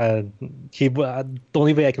 Yeah, keyboard. The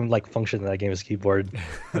only way I can like function in that game is keyboard.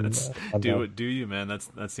 Do you, man?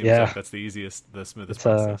 That seems like that's the easiest, the smoothest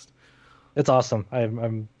process. It's awesome.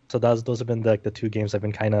 So those have been like the 2 games I've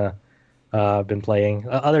been kind of been playing.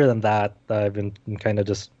 Other than that, I've been kind of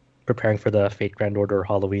just preparing for the Fate Grand Order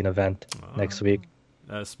Halloween event next week.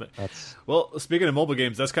 Well, speaking of mobile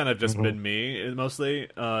games, that's kind of just been me mostly.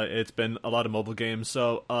 It's been a lot of mobile games.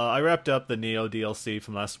 So I wrapped up the Neo DLC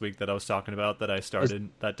from last week that I was talking about that I started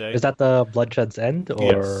that day. Is that the Bloodshed's End? Or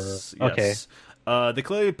Yes. Okay. They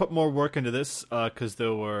clearly put more work into this because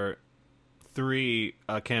there were three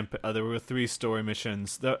there were three story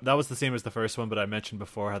missions. That was the same as the first one, but I mentioned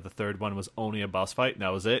before how the third one was only a boss fight, and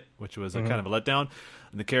that was it, which was a kind of a letdown.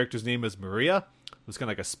 And the character's name is Maria. Who's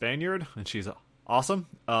kind of like a Spaniard, and she's awesome.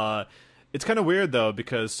 It's kind of weird though,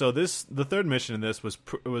 because the third mission in this was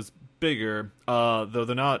bigger,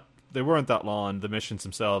 though they weren't that long. The missions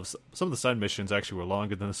themselves, some of the side missions actually were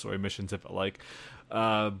longer than the story missions, if I like.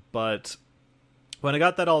 But when I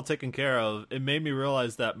got that all taken care of, it made me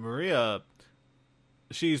realize that Maria,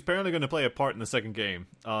 she's apparently going to play a part in the second game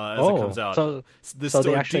as it comes out. So story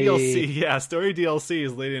they actually... DLC, story DLC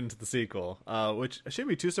is leading into the sequel, which I shouldn't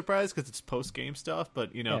be too surprised because it's post-game stuff.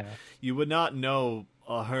 But you would not know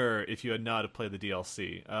her if you had not played the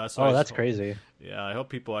DLC. That's crazy. Yeah, I hope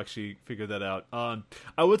people actually figure that out.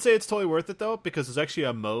 I would say it's totally worth it though, because there's actually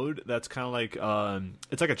a mode that's kind of like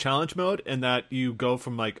it's like a challenge mode in that you go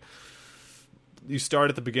from like. You start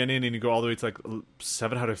at the beginning and you go all the way to like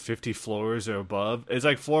 750 floors or above. It's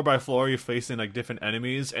like floor by floor, you're facing like different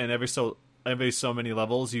enemies, and every so many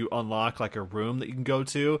levels you unlock like a room that you can go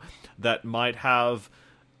to that might have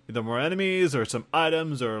either more enemies or some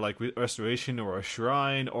items or like restoration or a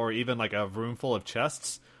shrine or even like a room full of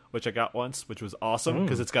chests, which I got once, which was awesome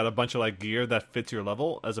because it's got a bunch of like gear that fits your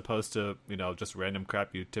level as opposed to just random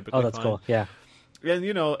crap you typically find. Oh, that's cool. Yeah. And,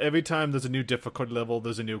 every time there's a new difficulty level,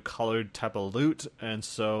 there's a new colored type of loot. And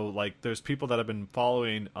so, like, there's people that have been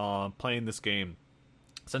following, playing this game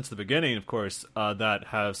since the beginning, of course, that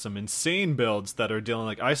have some insane builds that are dealing,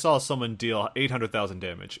 like, I saw someone deal 800,000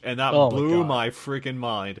 damage. And that blew my freaking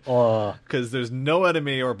mind. Because there's no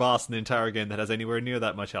enemy or boss in the entire game that has anywhere near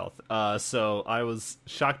that much health. So I was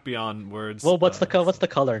shocked beyond words. Well, what's the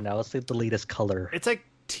color now? Let's see the latest color. It's like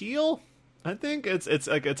teal. I think it's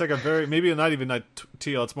like a very, maybe not even like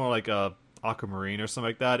teal. It's more like a aquamarine or something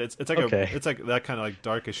like that. It's like it's like that kind of like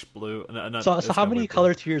darkish blue. So how many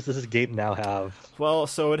color tiers does this game now have? Well,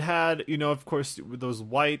 so it had of course those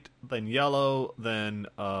white, then yellow, then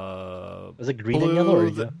is it green blue, and yellow?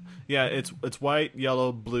 Or yeah, it's white,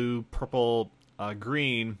 yellow, blue, purple,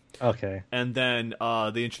 green. Okay. And then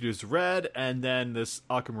they introduced red, and then this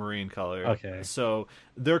aquamarine color. Okay. So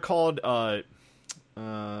they're called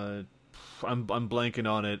I'm blanking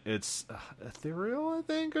on it. It's ethereal, I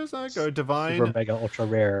think, or something, or divine. Super mega ultra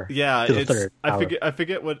rare. Yeah, I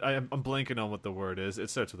forget what I'm blanking on what the word is. It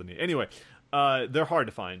starts with an E. Anyway, they're hard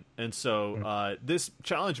to find, and so this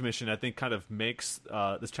challenge mission, I think, kind of makes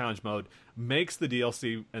this challenge mode makes the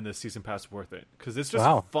DLC and the season pass worth it, because it's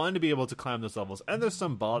just fun to be able to climb those levels, and there's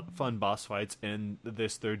some fun boss fights in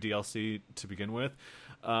this third DLC to begin with.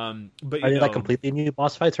 But are they like completely new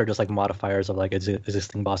boss fights or just like modifiers of like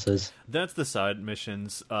existing bosses? That's the side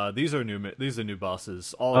missions. These are new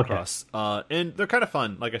bosses all across, and they're kind of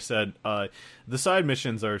fun. Like I said, the side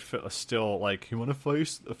missions are still like, you want to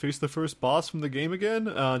face the first boss from the game again,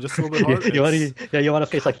 just a little bit harder. you want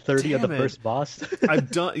to face like 30 of the first boss. I've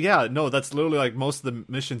done. Yeah, no, that's literally like most of the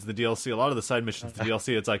missions in the DLC. A lot of the side missions in the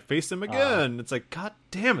DLC, it's like face him again. It's like, god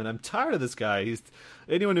damn it, I'm tired of this guy.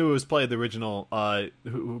 Anyone who has played the original,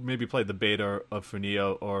 who maybe played the beta of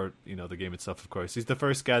Neo or the game itself, of course, he's the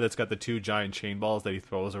first guy that's got the two giant chain balls that he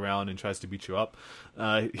throws around and tries to beat you up.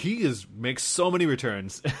 He makes so many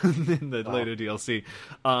returns in the later DLC,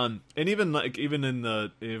 and even in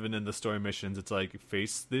the story missions, it's like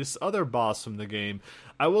face this other boss from the game.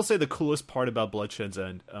 I will say the coolest part about Bloodshed's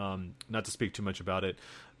End, not to speak too much about it,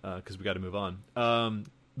 because we got to move on.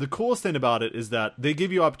 The coolest thing about it is that they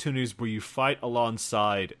give you opportunities where you fight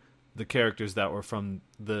alongside the characters that were from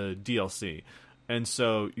the DLC. And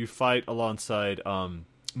so you fight alongside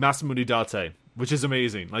Masamune Date, which is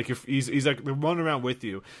amazing. Like he's like running around with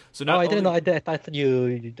you. So I didn't know. I thought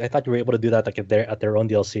you were able to do that like if they're at their own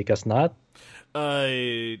DLC. Guess not.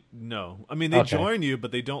 No. I mean, they join you,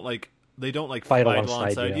 but they don't fight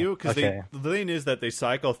alongside you, because the thing is that they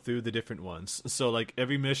cycle through the different ones. So like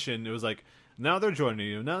every mission, it was like, now they're joining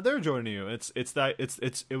you, now they're joining you. It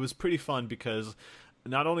was pretty fun, because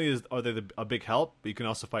not only are they a big help, but you can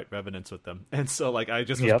also fight revenants with them. And so like I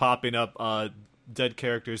just was popping up dead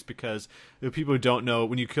characters, because the people who don't know,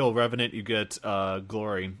 when you kill revenant, you get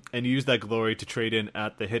glory, and you use that glory to trade in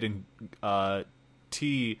at the hidden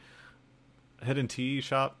tea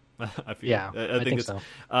shop. I think so.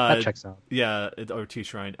 That checks out. Yeah, or Tea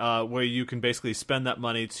Shrine, where you can basically spend that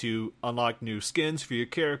money to unlock new skins for your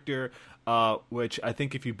character, which I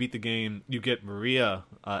think if you beat the game, you get Maria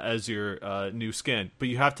as your new skin. But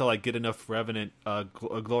you have to like get enough Revenant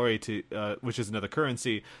glory to, which is another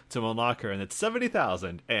currency, to unlock her, and it's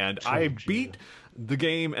 70,000. And I beat the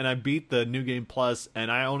game, and I beat the New Game Plus,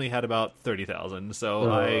 and I only had about 30,000.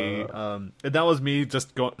 So and that was me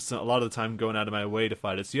just going a lot of the time going out of my way to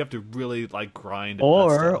fight it. So you have to really like grind.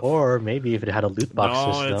 Or maybe if it had a loot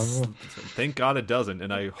box system. Thank God it doesn't,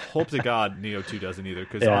 and I hope to God Neo 2 doesn't either.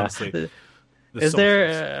 Because honestly,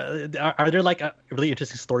 are there like really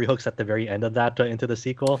interesting story hooks at the very end of that into the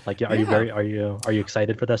sequel? Like, are you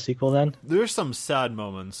excited for that sequel then? There's some sad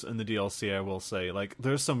moments in the DLC, I will say. Like,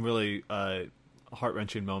 there's some really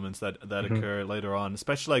heart-wrenching moments that occur later on,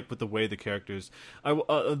 especially like with the way the characters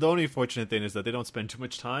the only fortunate thing is that they don't spend too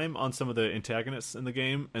much time on some of the antagonists in the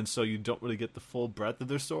game, and so you don't really get the full breadth of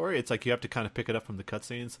their story. It's like you have to kind of pick it up from the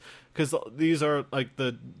cutscenes, because these are like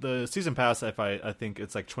the season pass. I think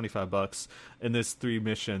it's like $25, and there's 3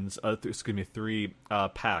 missions, 3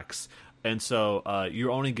 packs. And so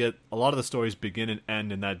you only get a lot of the stories begin and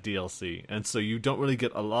end in that DLC, and so you don't really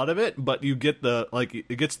get a lot of it, but you get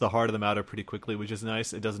it gets the heart of the matter pretty quickly, which is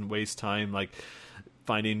nice. It doesn't waste time like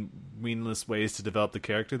finding meaningless ways to develop the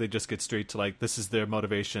character. They just get straight to like, this is their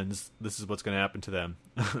motivations, this is what's going to happen to them,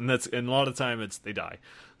 and a lot of time they die.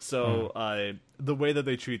 So the way that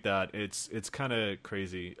they treat that, it's kind of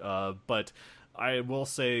crazy, but I will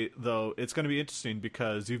say, though, it's going to be interesting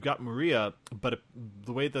because you've got Maria, but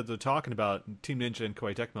the way that they're talking about Team Ninja and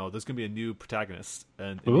Koei Tecmo, there's going to be a new protagonist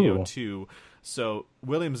in Neo 2. So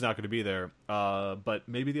William's not going to be there, but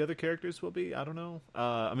maybe the other characters will be. I don't know.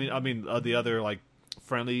 I mean, the other like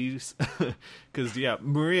friendlies, because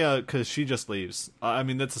Maria, because she just leaves. I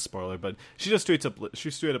mean, that's a spoiler, but she just straight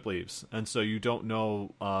up leaves, and so you don't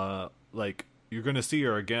know. Like, you're going to see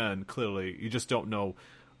her again. Clearly, you just don't know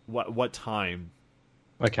what time.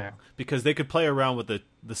 Okay. Because they could play around with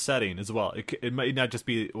the setting as well. It might not just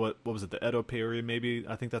be what was it, the Edo period maybe.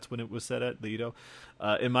 I think that's when it was set at, the Edo.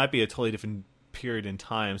 It might be a totally different period in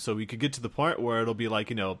time, so we could get to the point where it'll be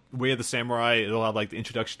like, Way of the Samurai. It'll have like the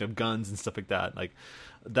introduction of guns and stuff like that. Like,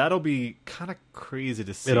 that'll be kind of crazy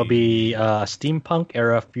to see. It'll be steampunk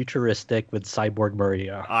era, futuristic with cyborg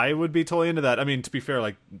Maria. I would be totally into that. I mean, to be fair,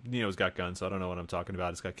 like, Neo's got guns, so I don't know what I'm talking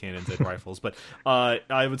about. It's got cannons and rifles. But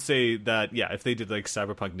I would say that, if they did like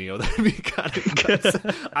cyberpunk Neo, that'd be kind of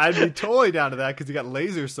good. I'd be totally down to that, because you got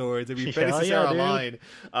laser swords. It'd be Freddy Cesar Online,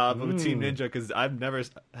 but with Team Ninja, because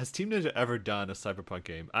has Team Ninja ever done a cyberpunk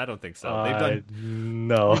game? I don't think so. They've done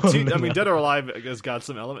no. I mean, Dead or Alive has got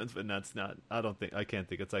some elements, but that's not. I can't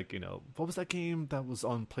think. It's like, what was that game that was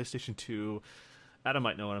on PlayStation 2? Adam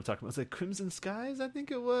might know what I'm talking about. It's like Crimson Skies, I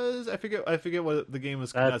think it was. I forget what the game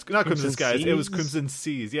was. Not Crimson Skies. Seas? It was Crimson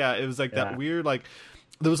Seas. Yeah, it was like that weird, like,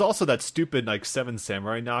 there was also that stupid like Seven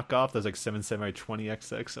Samurai knockoff. There's like Seven Samurai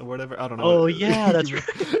 20XX or whatever. I don't know. Oh yeah, that's right.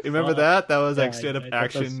 You remember that? That was like straight up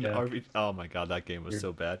action RPG. Oh my god, that game was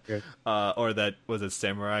so bad. Or that was it,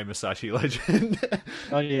 Samurai Musashi Legend.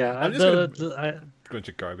 Oh yeah, I'm just bunch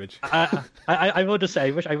of garbage. I will just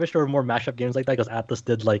say, I wish there were more mashup games like that, because Atlas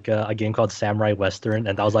did like a game called Samurai Western,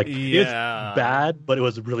 and that was like, it's bad, but it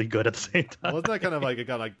was really good at the same time. Wasn't that kind of like, it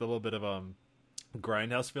got like the little bit of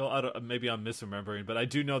grindhouse feel? Maybe I'm misremembering, but I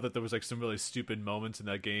do know that there was like some really stupid moments in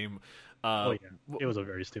that game. It was a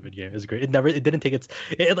very stupid game. It was great. It didn't take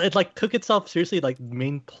it like took itself seriously, like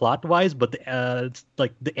main plot wise, but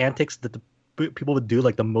like the antics that the people would do,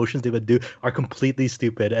 like the motions they would do, are completely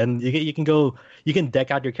stupid. And you can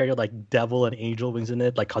deck out your character like devil and angel wings in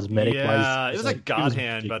it, like cosmetic wise. It was like God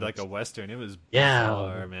Hand, but like a Western. It was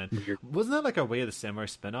bizarre, man. Weird. Wasn't that like a Way of the Samurai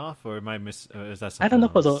spinoff, or am I is that something? I don't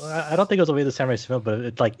know. I don't think it was a Way of the Samurai spinoff,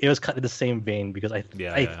 but it was kind of the same vein, because I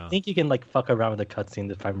think you can like fuck around with the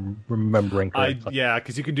cutscenes, if I'm remembering correctly.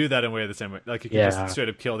 Because you can do that in Way of the Samurai. Like, you can just straight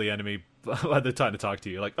up kill the enemy by the time to talk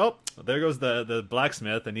to you. Like, oh, there goes the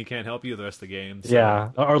blacksmith, and he can't help you the rest of the game. So.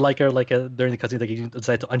 Yeah, or during the cutscene, like, you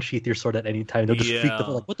decide to unsheath your sword at any time. They'll just freak the fuck,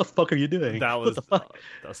 like, what the fuck are you doing? What the fuck?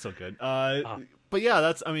 That was so good. But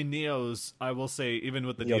yeah, Neo's, I will say, even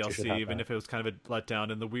with the DLC, even if it was kind of a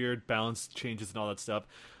letdown and the weird balance changes and all that stuff,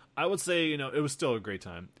 I would say, it was still a great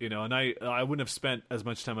time, and I wouldn't have spent as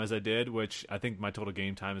much time as I did, which I think my total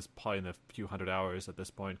game time is probably in a few hundred hours at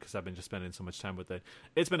this point, because I've been just spending so much time with it.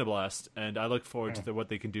 It's been a blast, and I look forward to what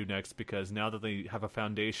they can do next, because now that they have a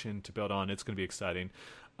foundation to build on, it's going to be exciting.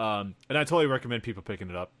 And I totally recommend people picking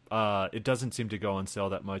it up. It doesn't seem to go on sale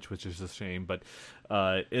that much, which is a shame, but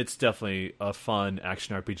it's definitely a fun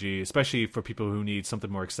action RPG, especially for people who need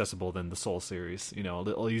something more accessible than the Soul series, a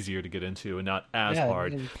little easier to get into and not as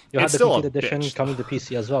hard. You'll have the complete edition coming to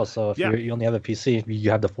PC as well, so if you only have a PC, you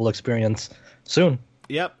have the full experience soon.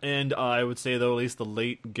 Yep, and I would say though at least the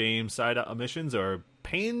late game side missions are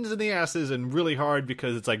pains in the asses and really hard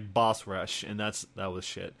because it's like boss rush, and that was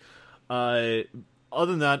shit. Other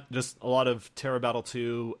than that, just a lot of Terra Battle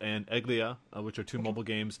 2 and Eglia, which are two mobile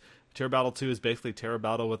games. Terra Battle 2 is basically Terra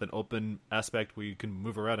Battle with an open aspect where you can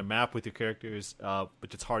move around a map with your characters, but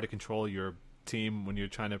it's hard to control your team when you're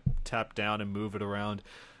trying to tap down and move it around.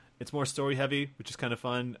 It's more story heavy, which is kind of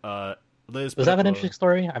fun. Liz, does that have an interesting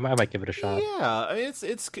story? I might give it a shot. Yeah,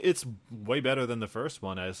 it's way better than the first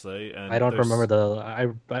one, I say. And I don't remember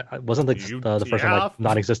I wasn't the first one like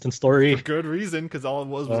non-existent story. For good reason, because all it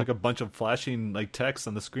was like a bunch of flashing like text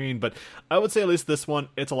on the screen. But I would say at least this one,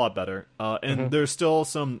 it's a lot better. And there's still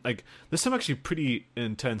some there's some actually pretty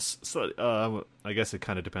intense. I guess it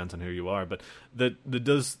kind of depends on who you are, but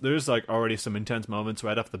there's like already some intense moments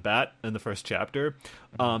right off the bat in the first chapter.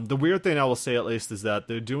 The weird thing I will say at least is that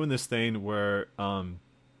they're doing this thing where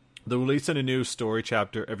they're releasing a new story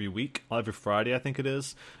chapter every week, every Friday I think it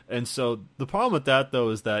is. And so the problem with that though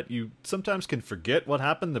is that you sometimes can forget what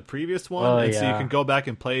happened the previous one, so you can go back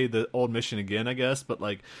and play the old mission again, I guess. But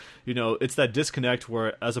it's that disconnect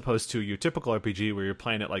where, as opposed to your typical RPG where you're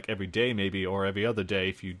playing it like every day maybe, or every other day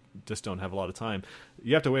if you just don't have a lot of time,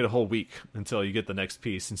 you have to wait a whole week until you get the next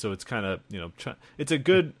piece. And so it's kind of it's a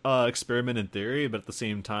good experiment in theory, but at the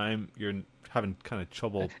same time you're having kind of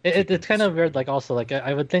trouble. It's kind of weird.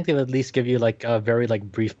 I would think they would at least give you like a very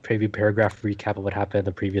brief preview paragraph recap of what happened in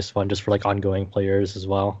the previous one, just for ongoing players as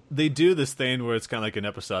well. They do this thing where it's kind of like an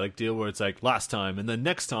episodic deal, where it's like last time and then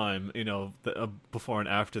next time, before and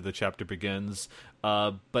after the chapter begins.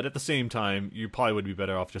 But at the same time, you probably would be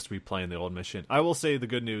better off just replaying the old mission. I will say the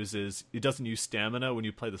good news is it doesn't use stamina when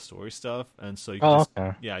you play the story stuff, and so you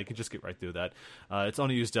can you can just get right through that. It's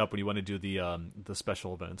only used up when you want to do the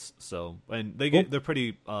special events. So and they're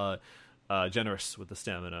pretty generous with the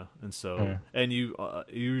stamina, and so and you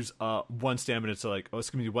use one stamina to it's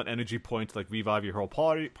gonna be one energy point to revive your whole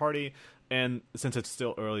party. And since it's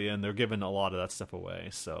still early in, they're giving a lot of that stuff away.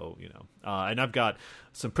 So, and I've got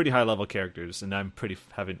some pretty high level characters, and I'm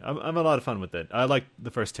having a lot of fun with it. I like the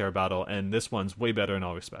first Terra Battle, and this one's way better in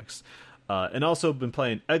all respects. And also been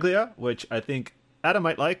playing Eglia, which I think Adam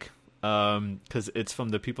might like, because it's from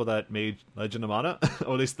the people that made Legend of Mana,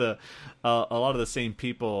 or at least a lot of the same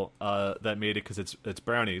people that made it, because it's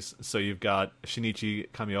brownies. So you've got Shinichi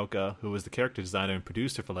Kamioka, who was the character designer and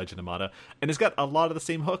producer for Legend of Mana, and it's got a lot of the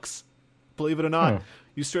same hooks. Believe it or not,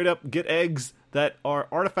 you straight up get eggs that are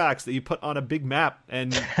artifacts that you put on a big map,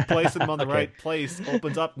 and place them on the right place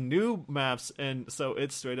opens up new maps, and so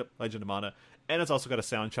it's straight up Legend of Mana. And it's also got a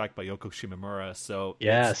soundtrack by Yoko Shimomura, so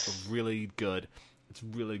it's really good. It's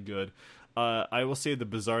really good. I will say the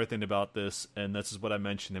bizarre thing about this, and this is what I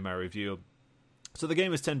mentioned in my review. So the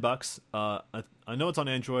game is $10. I know it's on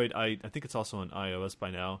Android. I think it's also on iOS by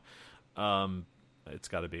now. It's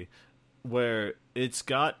got to be. Where it's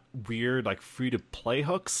got weird free-to-play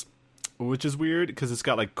hooks, which is weird because it's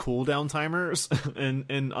got cooldown timers and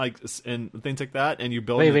things like that, and you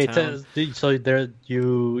build town. So there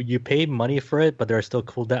you pay money for it, but there are still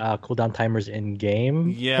cooldown timers in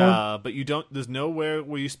game. Yeah, but you don't. There's nowhere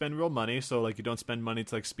where you spend real money, so you don't spend money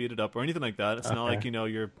to speed it up or anything like that. It's not like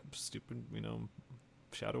you're stupid,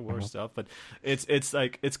 Shadow War stuff, but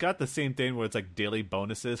it's got the same thing where it's daily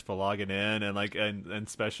bonuses for logging in, and and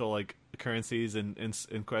special currencies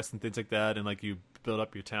and quests and things like that, and you build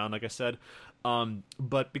up your town, like I said.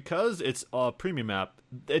 But because it's a premium app,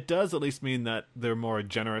 it does at least mean that they're more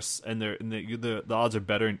generous, and the odds are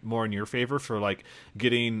better, more in your favor for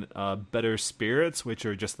getting better spirits, which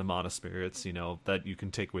are just the mana spirits, that you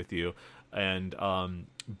can take with you, and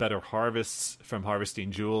better harvests from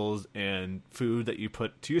harvesting jewels and food that you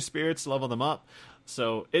put to your spirits to level them up.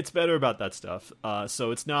 So it's better about that stuff.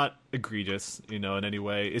 So it's not egregious, in any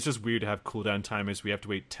way. It's just weird to have cooldown timers. We have to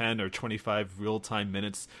wait 10 or 25 real-time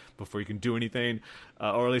minutes before you can do anything,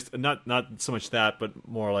 or at least not so much that, but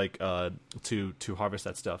more to harvest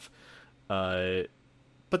that stuff. But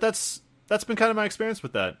that's been kind of my experience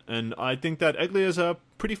with that, and I think that Eglia is a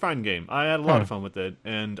pretty fine game. I had a lot of fun with it,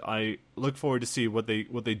 and I look forward to see what they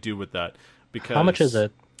do with that. Because how much is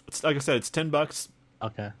it? It's, like I said, it's $10.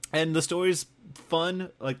 Okay. And the story's fun.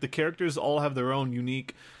 The characters all have their own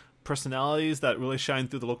unique personalities that really shine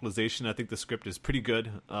through the localization. I think the script is pretty good,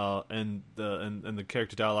 and the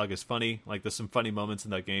character dialogue is funny. There's some funny moments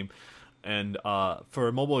in that game, and for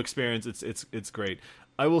a mobile experience, it's great.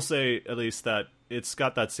 I will say at least that it's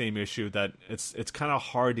got that same issue that it's kind of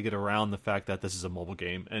hard to get around the fact that this is a mobile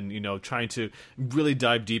game, and trying to really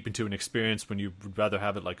dive deep into an experience when you'd rather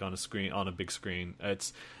have it on a big screen.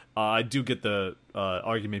 I do get the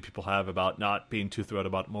argument people have about not being too thrilled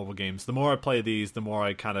about mobile games. The more I play these, the more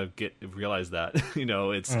I kind of realize that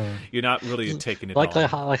it's you're not really taking it like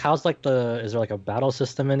all. how's like is there like a battle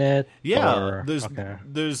system in it? Yeah, or...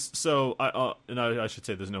 there's so I should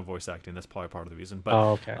say there's no voice acting. That's probably part of the reason.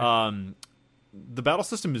 But the battle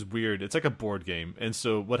system is weird. It's like a board game, and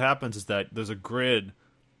so what happens is that there's a grid,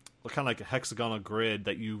 kind of like a hexagonal grid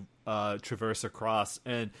that you traverse across,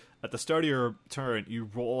 and at the start of your turn, you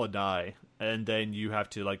roll a die, and then you have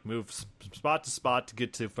to like move spot to spot to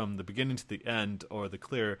get to from the beginning to the end, or the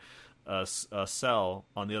clear cell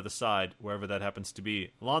on the other side, wherever that happens to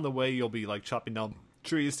be. Along the way, you'll be like chopping down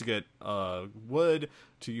trees to get wood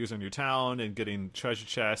to use on your town, and getting treasure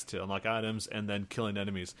chests to unlock items, and then killing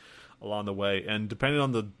enemies along the way. And depending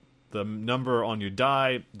on the number on your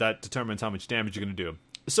die, that determines how much damage you're going to do.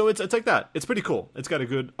 So it's like that. It's pretty cool. It's got a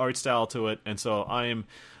good art style to it, and so I am,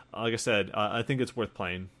 like I said, I think it's worth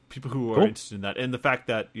playing. People who are interested in that, and the fact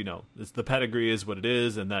that the pedigree is what it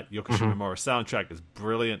is, and that Yoko Shimomura soundtrack is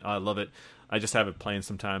brilliant. I love it. I just have it playing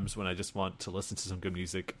sometimes when I just want to listen to some good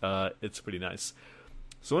music. It's pretty nice.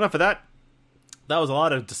 So enough of that. That was a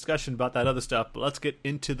lot of discussion about that other stuff, but let's get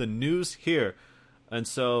into the news here. And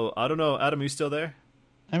so I don't know, Adam, are you still there?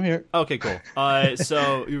 I'm here. Okay, cool.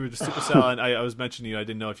 So you were just Supercell, and I was mentioning you. I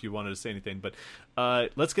didn't know if you wanted to say anything, but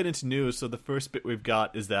let's get into news. So the first bit we've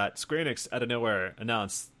got is that Square Enix, out of nowhere,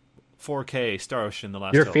 announced 4K Star Ocean: The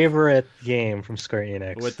Last Your Hope. favorite game from Square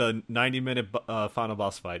Enix. With the 90-minute final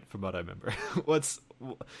boss fight, from what I remember.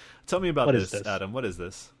 Tell me about this, Adam. What is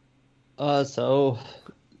this? So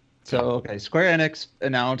okay, Square Enix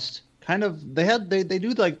announced they do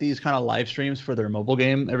like these kind of live streams for their mobile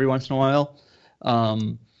game every once in a while.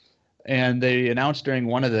 And they announced during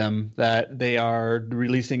one of them that they are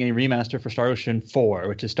releasing a remaster for Star Ocean 4,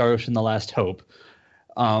 which is Star Ocean: The Last Hope,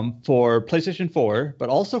 for PlayStation 4, but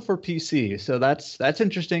also for PC. So that's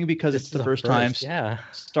interesting because it's the first time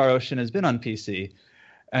Star Ocean has been on PC.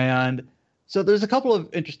 And so there's a couple of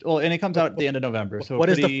and it comes out at the end of November. So what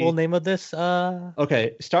is the full name of this?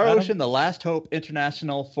 Okay, Star Ocean: The Last Hope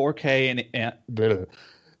International 4K and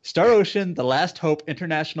Star Ocean: The Last Hope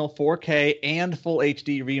International 4K and Full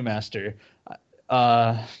HD Remaster.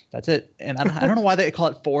 That's it. And I don't know why they call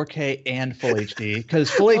it 4K and Full HD, because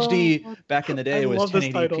Full HD back in the day was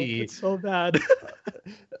 1080p. It's so bad.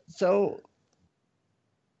 So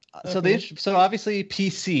obviously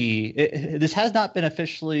PC. This has not been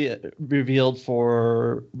officially revealed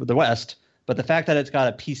for the West, but the fact that it's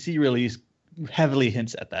got a PC release heavily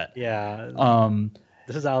hints at that. Yeah.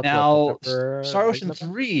 This is out now. Star Ocean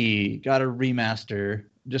 3 got a remaster,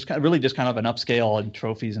 just kind of an upscale and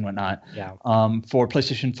trophies and whatnot. Yeah. For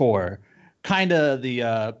PlayStation 4, kind of the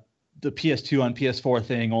PS2 on PS4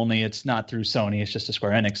 thing. Only it's not through Sony. It's just a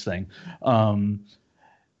Square Enix thing.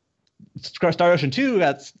 Star Ocean 2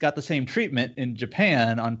 got the same treatment in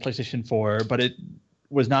Japan on PlayStation 4, but it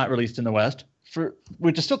was not released in the West.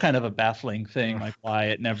 Which is still kind of a baffling thing, like why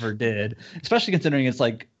it never did, especially considering it's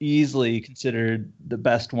like easily considered the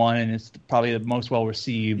best one and it's probably the most well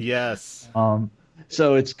received. Yes.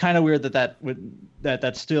 So it's kind of weird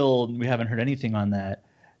that still we haven't heard anything on that.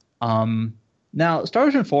 Now Star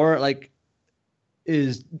Ocean 4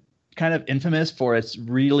 is kind of infamous for its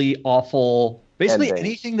really awful, basically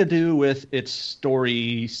anything to do with its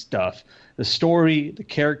story stuff. The story, the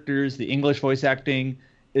characters, the English voice acting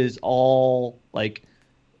is all like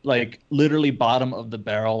literally bottom of the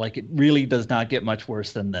barrel. Like it really does not get much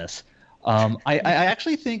worse than this. I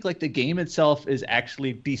actually think like the game itself is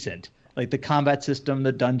actually decent. Like the combat system,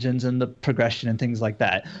 the dungeons, and the progression and things like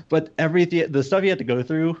that. But the stuff you have to go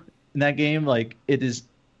through in that game, like it is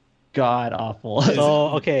god awful.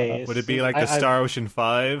 So okay, would it be like the Star Ocean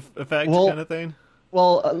 5 effect kind of thing?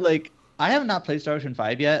 Well, I have not played Star Ocean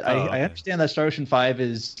 5 yet. I understand that Star Ocean 5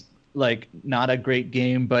 is like not a great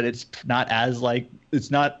game, but it's not as from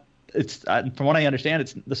what I understand,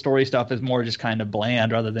 it's the story stuff is more just kind of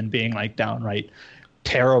bland rather than being like downright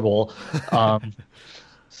terrible.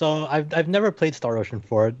 So I've never played Star Ocean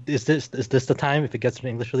 4. Is this the time, if it gets an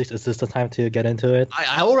English release, is this the time to get into it?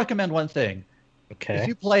 I will recommend one thing. Okay. If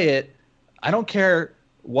you play it, I don't care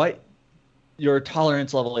what your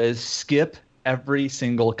tolerance level is, skip every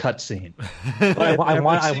single cutscene. I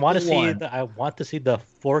want to see the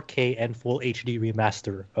 4K and full HD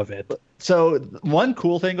remaster of it. So one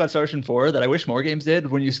cool thing about Star Ocean 4 that I wish more games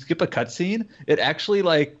did, when you skip a cutscene, it actually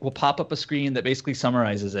will pop up a screen that basically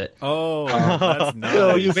summarizes it. Oh, that's nice.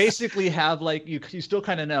 So you basically have you still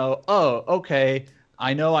kind of know, oh, okay,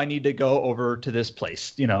 I know I need to go over to this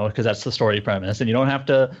place, because that's the story premise, and you don't have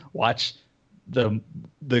to watch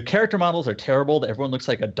the character models are terrible. Everyone looks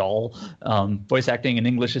like a doll. Voice acting in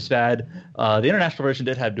English is bad. The international version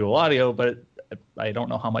did have dual audio, but I don't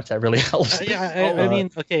know how much that really helps. I mean,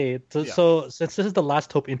 okay. So since this is the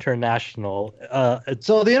Last Hope International,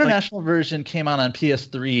 so the international version came out on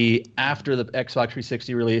PS3 after the Xbox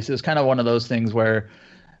 360 release. It was kind of one of those things where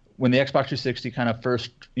when the Xbox 360 kind of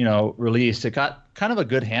first, released, it got kind of a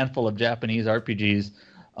good handful of Japanese RPGs,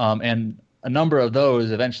 and a number of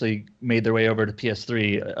those eventually made their way over to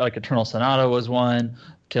PS3. Like Eternal Sonata was one,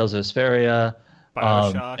 Tales of Vesperia.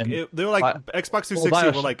 BioShock. They were like Xbox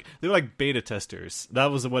 360 they were like beta testers.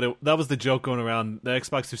 That was the joke going around. The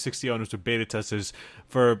Xbox 360 owners were beta testers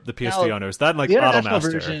for the PS3 owners. That like the international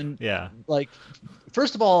Automaster. Version, yeah. Like,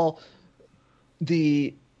 first of all,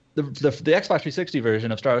 the Xbox 360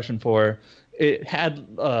 version of Star Ocean 4, it had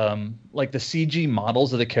like the CG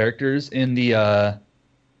models of the characters in the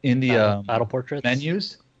battle portraits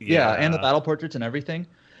menus. Yeah, and the battle portraits and everything,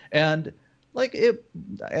 and. Like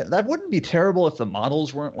that wouldn't be terrible if the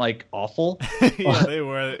models weren't like awful. Yeah, they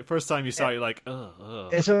were. First time you saw it, you're like,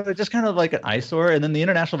 ugh. And so it's just kind of like an eyesore. And then the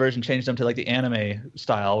international version changed them to like the anime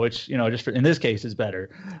style, which just in this case is better.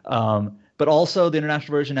 But also the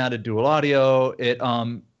international version added dual audio. It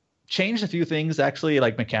changed a few things actually,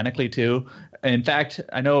 like mechanically too. In fact,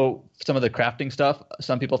 I know some of the crafting stuff.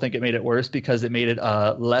 Some people think it made it worse because it made it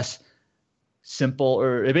less simple,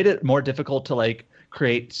 or it made it more difficult to like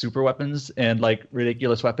create super weapons and like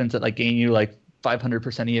ridiculous weapons that like gain you like 500%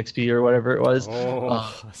 EXP or whatever it was.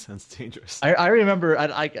 That sounds dangerous. I remember,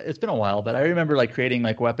 it's been a while, but I remember like creating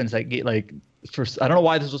like weapons that get like, I don't know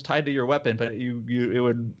why this was tied to your weapon, but it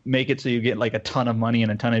would make it so you get like a ton of money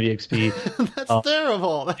and a ton of EXP. That's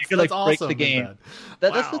terrible. You could like that's break awesome, the game.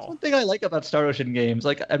 That's one thing I like about Star Ocean games.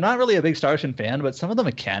 Like I'm not really a big Star Ocean fan, but some of the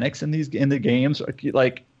mechanics in the games are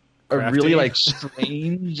like really like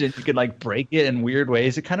strange, and you can like break it in weird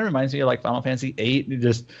ways. It kind of reminds me of like Final Fantasy VIII. It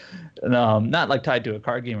just not like tied to a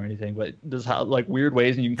card game or anything, but just how like weird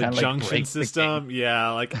ways, and you can kind of like junction break system.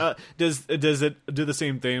 Yeah, like does it do the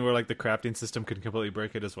same thing where like the crafting system can completely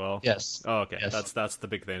break it as well? Yes. Oh, okay. Yes. That's the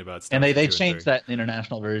big thing about Star And they Ocean 2 changed that in the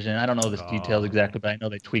international version. I don't know the details exactly, but I know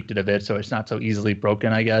they tweaked it a bit, so it's not so easily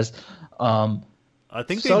broken, I guess. I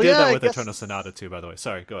think they did that with Eternal Sonata too. By the way,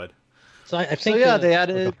 sorry. Go ahead. So I think they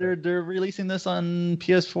added. They're releasing this on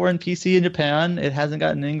PS4 and PC in Japan. It hasn't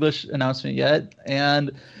gotten an English announcement yet,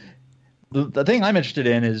 and the thing I'm interested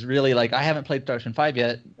in is really like I haven't played Star Ocean 5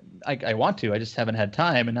 yet. I want to. I just haven't had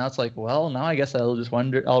time, and now it's like, well, now I guess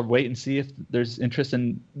I'll wait and see if there's interest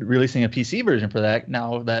in releasing a PC version for that.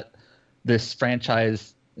 Now that this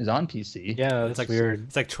franchise is on PC. Yeah, it's like weird.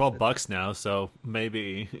 It's like $12 now, so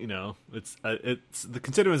maybe it's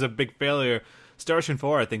considering it's a big failure. Star Ocean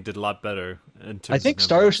 4, I think, did a lot better. I think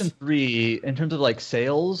Star Ocean 3, in terms of like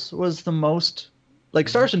sales, was the most. Like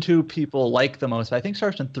Star Ocean 2, people like the most. But I think Star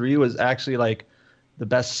Ocean 3 was actually like the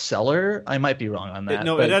best seller. I might be wrong on that.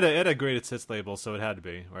 It had a greatest hits label, so it had to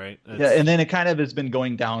be, right? Yeah, and then it kind of has been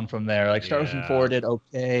going down from there. Like Star Ocean 4 did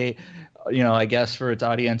okay, I guess for its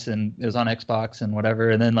audience, and it was on Xbox and whatever.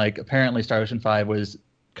 And then like apparently Star Ocean 5 was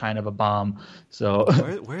kind of a bomb. So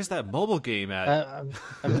where's that mobile game at?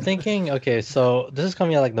 I'm thinking, okay, so this is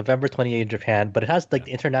coming out like November 28th in Japan, but it has like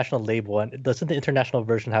the international label, and doesn't the international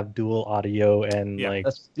version have dual audio and that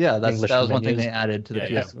was one thing they added to the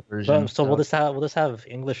PS version. So will this have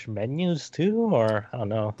English menus too, or I don't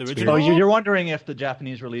know? Oh, you're wondering if the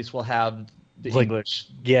Japanese release will have the English,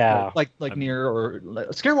 like Nier or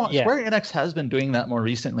Square Enix has been doing that more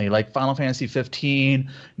recently, like Final Fantasy 15,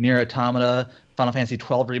 Nier Automata, Final Fantasy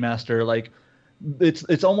 12 remaster. Like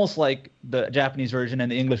it's almost like the Japanese version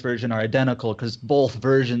and the English version are identical because both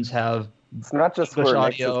versions have. It's not just Square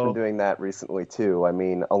Enix has been doing that recently too. I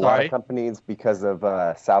mean, a lot of companies, because of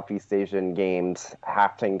Southeast Asian games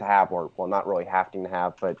having to have, or well, not really having to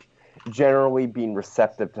have, but generally being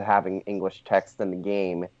receptive to having English text in the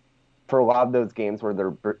game. For a lot of those games where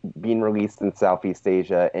they're being released in Southeast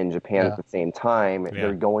Asia and Japan at the same time,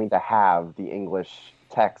 they're going to have the English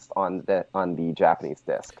text on the Japanese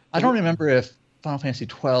disc. I don't remember if Final Fantasy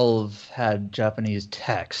 12 had Japanese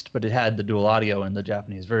text, but it had the dual audio in the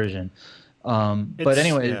Japanese version. But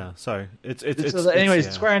anyway, Square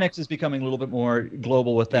Enix is becoming a little bit more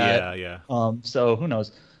global with that. So who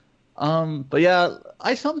knows? But yeah,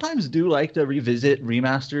 I sometimes do like to revisit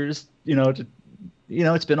remasters.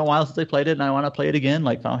 It's been a while since I played it, and I want to play it again,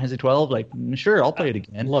 like Final Fantasy 12. Like, sure, I'll play it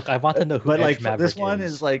again. Look, I want to know who Edge Maverick this one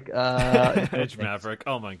is like Edge Maverick.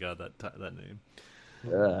 Oh my god, that name.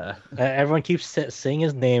 Everyone keeps saying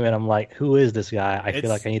his name, and I'm like, who is this guy? I feel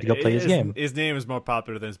like I need to go play his game. His name is more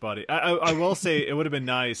popular than his body. I will say it would have been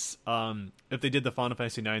nice if they did the Final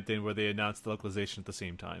Fantasy IX thing where they announced the localization at the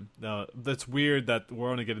same time. Now, that's weird that we're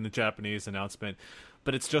only getting the Japanese announcement,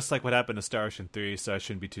 but it's just like what happened to Star Ocean 3, so I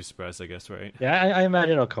shouldn't be too surprised, I guess, right? Yeah, I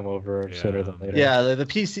imagine it'll come over sooner than later. Yeah, the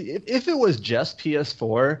PC. If it was just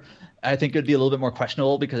PS4, I think it'd be a little bit more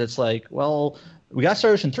questionable because it's like, well, we got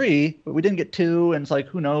Star Ocean 3, but we didn't get 2, and it's like,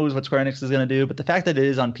 who knows what Square Enix is going to do. But the fact that it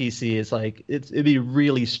is on PC, it's like, it'd be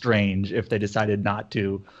really strange if they decided not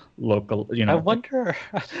to local,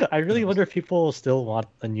 I really wonder if people still want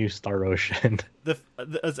a new Star Ocean. I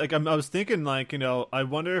was thinking, like, I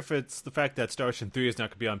wonder if it's the fact that Star Ocean 3 is not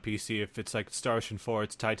going to be on PC, if it's like Star Ocean 4,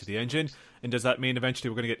 it's tied to the engine, and does that mean eventually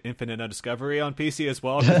we're going to get Infinite No Discovery on PC as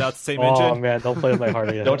well, because that's the same engine? Oh man, don't play with my heart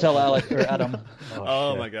again. Don't tell Alec or Adam.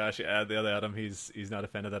 Oh my gosh, yeah, the other Adam, he's not a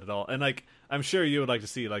fan of that at all. And like, I'm sure you would like to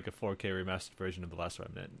see like a 4K remastered version of The Last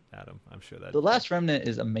Remnant, Adam. I'm sure that The Last Remnant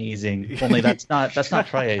is amazing. Only that's not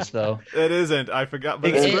Tri-Ace though. It isn't. I forgot.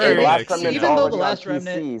 But even though The Last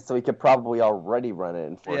Remnant, PC, so we could probably already run it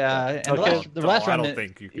in 4K. Yeah, and the last Remnant,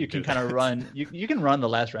 think you can kind of run. You can run The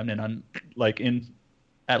Last Remnant on like in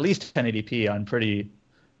at least 1080p on pretty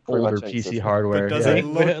older PC hardware. It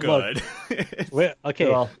doesn't look good.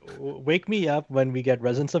 Wake me up when we get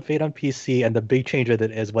Resonance of Fate on PC, and the big change with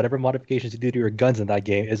it is whatever modifications you do to your guns in that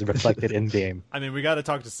game is reflected in game. I mean, we got to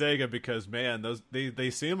talk to Sega because man, they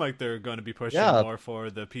seem like they're going to be pushing more for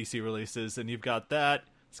the PC releases, and you've got that.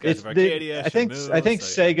 Skies of Arcadia, I think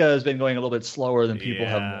Sega has been going a little bit slower than people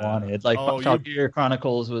have wanted. Like Metal Gear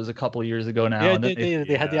Chronicles was a couple years ago now. Yeah,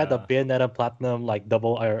 they had the Bayonetta Platinum, like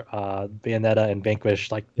double Bayonetta and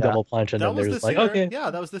Vanquish, like double punch, and then there's like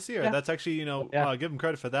that was this year. That's actually give them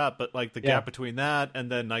credit for that. But like the gap between that and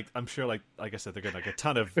then like I'm sure like I said they're getting like a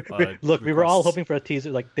ton of look. We were all hoping for a teaser.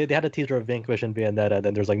 Like they had a teaser of Vanquish and Bayonetta, and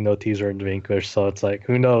then there's like no teaser in Vanquish. So it's like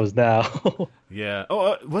who knows now. Yeah.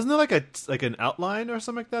 Oh, wasn't there like an outline or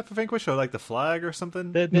something like that for Vanquish, or like the flag or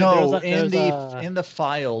something? In the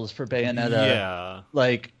files for Bayonetta,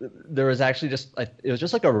 like there was actually it was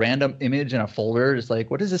just like a random image in a folder. It's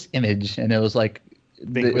like, what is this image? And it was like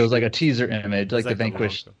a teaser image, like the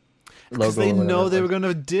Vanquish logo. Because they know they were going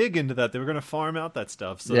to dig into that. They were going to farm out that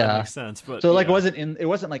stuff. So that makes sense. But so like it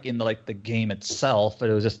wasn't like in the game itself, but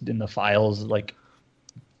it was just in the files, like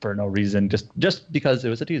for no reason, just because it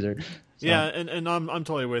was a teaser. So. Yeah, and I'm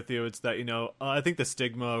totally with you. It's that I think the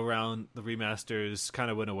stigma around the remasters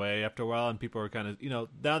kind of went away after a while, and people are kind of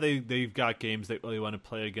now they've got games they really want to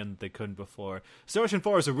play again that they couldn't before. Star Ocean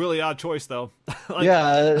 4 is a really odd choice though.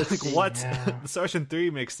 What? Star Ocean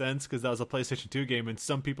 3 makes sense because that was a PlayStation 2 game, and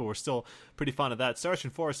some people were still pretty fond of that. Star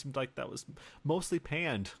Ocean 4 seemed like that was mostly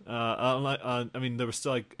panned. I mean, there were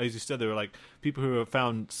still like, as you said, there were like people who have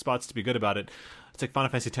found spots to be good about it. It's like Final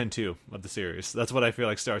Fantasy X-2 of the series. That's what I feel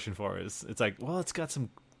like Star Ocean 4 is. It's like, well, it's got some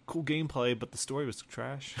cool gameplay, but the story was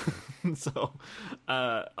trash. So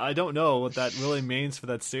I don't know what that really means for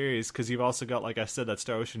that series, because you've also got, like I said, that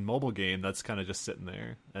Star Ocean mobile game that's kind of just sitting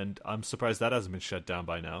there. And I'm surprised that hasn't been shut down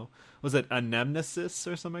by now. Was it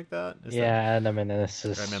Anemnesis or something like that?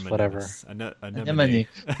 Anemnesis, whatever. Anemone.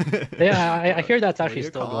 Yeah, I hear that's actually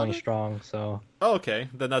still going strong. So. Oh, okay,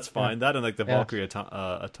 then that's fine. That and like the Valkyrie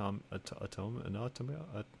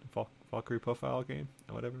Valkyrie profile game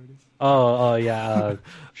or whatever it is. Oh yeah.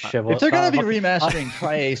 If they're going to be remastering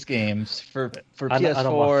Tri-Ace games for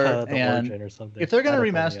PS4 and if they're going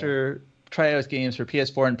to remaster Tri-Ace games for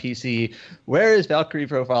PS4 and PC, where is Valkyrie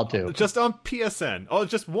Profile 2? Just on PSN. Oh,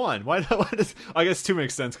 just one. Why does I guess 2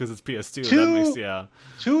 makes sense because it's PS2.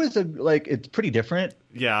 2 is it's pretty different.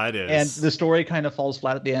 Yeah, it is. And the story kind of falls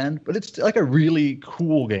flat at the end, but it's like a really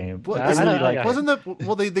cool game. They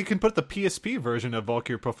can put the PSP version of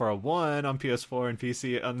Valkyrie Profile 1 on PS4 and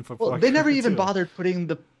PC. And they never even bothered putting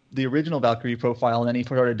the original Valkyrie Profile in any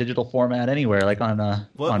sort of digital format anywhere, like on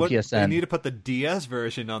PSN. They need to put the DS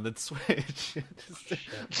version on the Switch.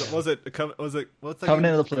 Was it what's that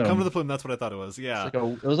Covenant of the Plume? Covenant of the Plume. That's what I thought it was. Yeah,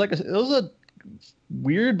 it was a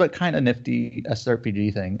weird but kind of nifty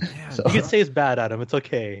SRPG thing. Yeah, so. You can say it's bad, Adam. It's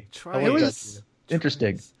okay. It was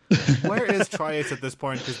interesting. Where is Tri-Ace at this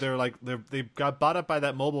point? Because they got bought up by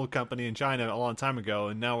that mobile company in China a long time ago,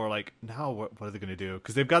 and now we're like, what are they going to do?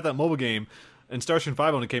 Because they've got that mobile game. And Star Ocean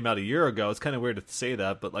 5 only came out a year ago. It's kind of weird to say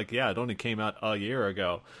that, but it only came out a year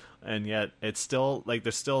ago. And yet it's still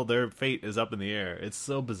their fate is up in the air. It's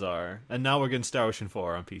so bizarre. And now we're getting Star Ocean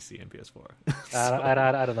 4 on PC and PS4.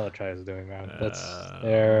 I don't know what Tri is doing, man.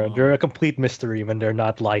 They're a complete mystery when they're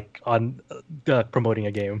not on promoting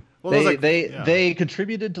a game. Well, they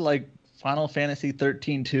contributed to Final Fantasy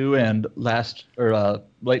 13-2 and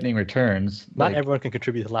Lightning Returns. Not everyone can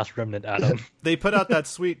contribute to Last Remnant, Adam. They put out that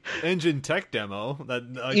sweet engine tech demo that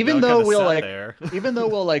even that though kinda we'll sat like, there. even though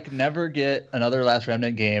we'll like never get another Last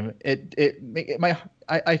Remnant game,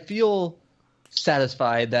 I feel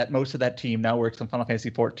satisfied that most of that team now works on Final Fantasy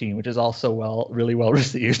 14, which is also really well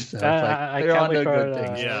received. So it's like, I they're can't on wait to for good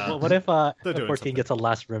things. Yeah. what if They're doing 14 something. gets a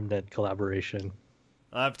Last Remnant collaboration?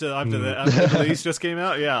 After the release just came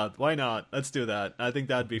out, yeah, why not? Let's do that. I think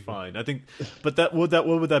that'd be fine. I think, but what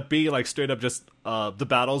would that be? Like straight up, just the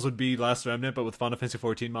battles would be Last Remnant, but with Final Fantasy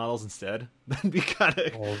 14 models instead. That'd be kind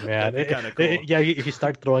of. Oh man, kind of cool. yeah. If you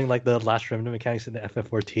start throwing like the Last Remnant mechanics in the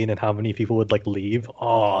FF14 and how many people would like leave,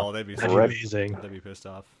 They'd be amazing. They'd be pissed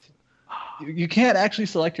off. You can't actually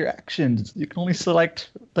select your actions. You can only select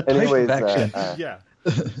the type Anyways, of action. Yeah,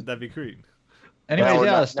 that'd be great. Anyways,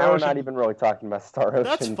 now Star we're Ocean. not even really talking about Star Ocean.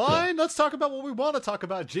 That's fine. Let's talk about what we want to talk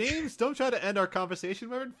about. James, don't try to end our conversation.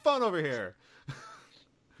 We're having fun over here.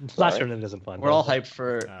 Last Remnant isn't fun. We're all hyped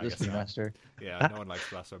for I this guess not. remaster. Yeah, no one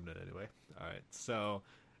likes Last Remnant anyway. All right, so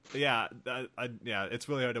yeah, it's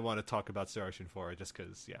really hard to want to talk about Star Ocean 4 just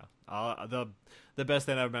because the best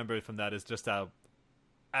thing I remember from that is just how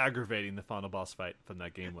aggravating the final boss fight from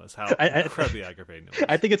that game was. How incredibly aggravating it was.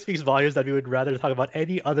 I think it speaks volumes that we would rather talk about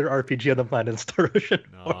any other RPG on the planet than Star Ocean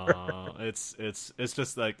 4. No, it's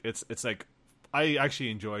just like it's like I actually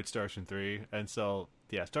enjoyed Star Ocean 3, and so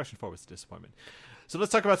yeah, Star Ocean 4 was a disappointment. So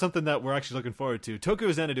let's talk about something that we're actually looking forward to. Tokyo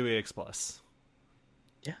Xanadu EX Plus.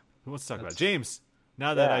 Yeah. Who wants to talk about it? James?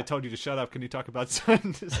 Now that Yeah. I told you to shut up, can you talk about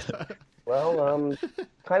Well,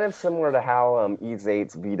 kind of similar to how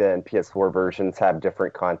Ys8's Vita and PS4 versions have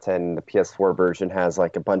different content. The PS4 version has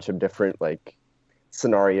like a bunch of different like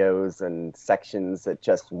scenarios and sections that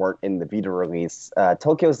just weren't in the Vita release.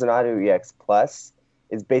 Tokyo Xanadu EX Plus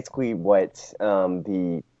is basically what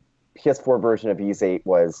the PS4 version of Ys8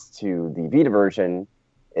 was to the Vita version.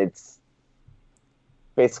 It's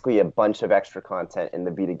basically a bunch of extra content in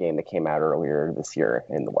the Vita game that came out earlier this year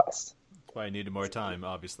in the West. Why I needed more time,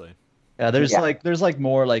 obviously. Yeah, there's Yeah. like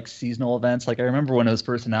more like seasonal events. Like I remember when it was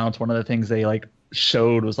first announced, one of the things they like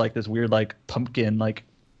showed was like this weird like pumpkin like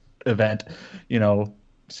event,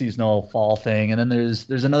 seasonal fall thing. And then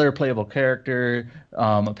there's another playable character.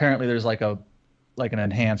 Apparently there's like an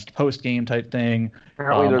enhanced post game type thing.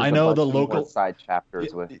 Apparently, there's I a know bunch the of more local side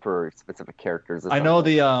chapters for specific characters. I know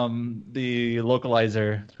the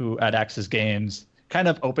localizer who at Axis Games kind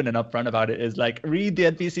of open and upfront about it is like read the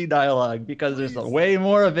NPC dialogue because there's way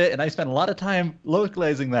more of it, and I spent a lot of time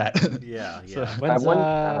localizing that. Yeah. So-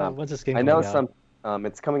 When's this game I know coming out?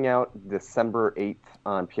 it's coming out December 8th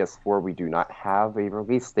on PS4. We do not have a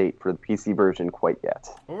release date for the PC version quite yet.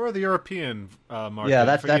 Or the European market. Yeah,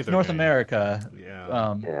 that's for either North game. America.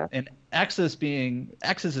 Yeah. Yeah. And Axis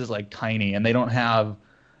is like tiny, and they don't have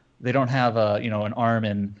an arm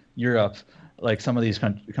in Europe like some of these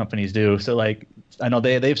companies do. So like I know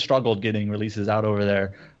they've struggled getting releases out over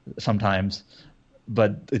there sometimes,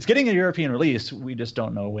 but it's getting a European release. We just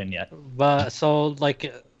don't know when yet. But so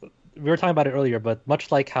like we were talking about it earlier, but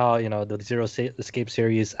much like how the Zero Escape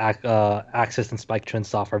series, Axis and Spike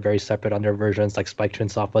Chunsoft are very separate on their versions. Like Spike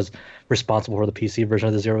Chunsoft was responsible for the PC version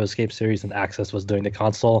of the Zero Escape series, and Axis was doing the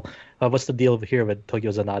console. What's the deal here with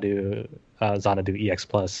Tokyo Xanadu EX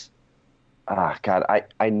Plus? God,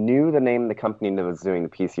 I knew the name of the company that was doing the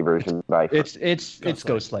PC version, but It's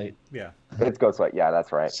Ghostlight. Yeah. it's Ghostlight. Yeah,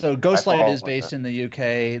 that's right. So Ghostlight is follow based in the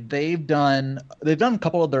UK. They've done a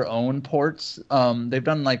couple of their own ports. They've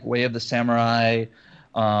done like Way of the Samurai,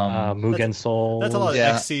 Mugen Soul. That's a lot of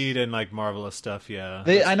Yeah. Exceed and like Marvelous stuff, yeah.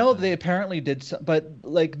 I know they apparently did, but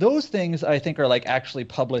like those things I think are like actually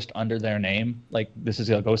published under their name. Like this is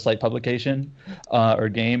a Ghostlight publication or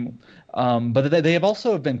game. But they have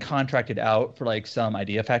also been contracted out for like some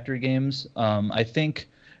Idea Factory games. I think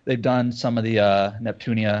they've done some of the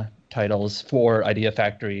Neptunia titles for Idea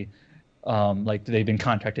Factory. Like they've been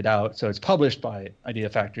contracted out, so it's published by Idea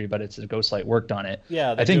Factory, but it's a Ghostlight worked on it.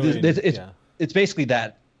 Yeah, I think doing- it's basically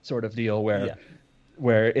that sort of deal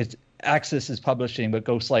where it's Axis is publishing, but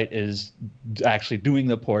Ghostlight is actually doing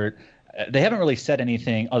the port. They haven't really said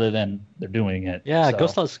anything other than they're doing it. Yeah, so.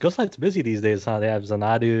 Ghostlight's busy these days, huh? They have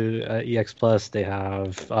Xanadu EX Plus, they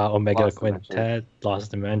have Omega Lost Quintet, Dimension.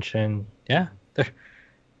 Lost Dimension. Yeah.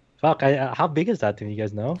 Fuck, how big is that thing? You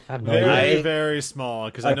guys know? I have no Very, idea. very small.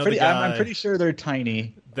 Because I know the guy. I'm pretty sure they're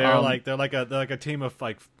tiny. They're like a team of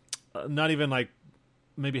like not even like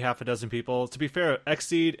maybe half a dozen people. To be fair,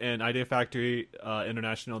 Xseed and Idea Factory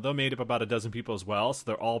International, they made up about a dozen people as well, so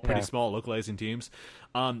they're all pretty small localizing teams.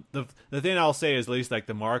 The thing I'll say is, at least like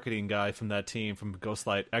the marketing guy from that team from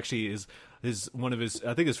Ghostlight actually is one of his,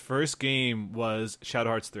 I think his first game was Shadow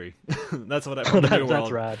Hearts 3. That's what I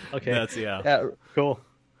That's rad. Okay. Yeah, Cool.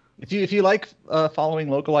 If you like following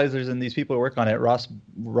localizers and these people who work on it, Ross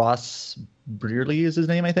Brearley is his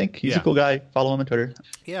name, I think. He's a cool guy. Follow him on Twitter.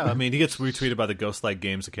 Yeah, I mean, he gets retweeted by the Ghostlight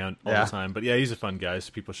Games account all the time. But yeah, he's a fun guy,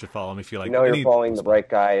 so people should follow him if you like. You know you're following the right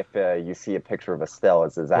guy if you see a picture of Estelle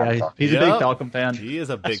as his avatar. He's a big Falcom fan. He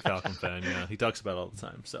is a big Falcom fan, yeah. He talks about it all the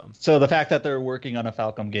time. So the fact that they're working on a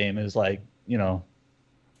Falcom game is like,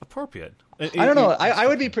 appropriate. I don't know. I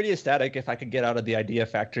would be pretty ecstatic if I could get out of the Idea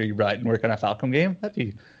Factory rut and work on a Falcom game.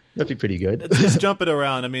 That'd be pretty good. It's jumping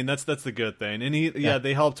around. I mean, that's the good thing. And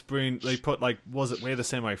they helped they put was it Way of the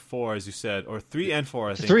Samurai 4, as you said, or 3 and 4,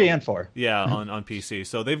 I think. 3 and 4. Yeah, on PC.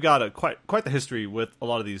 So they've got quite the history with a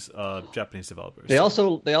lot of these Japanese developers. They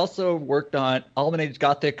also worked on Almond Age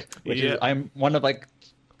Gothic, which is, I'm one of like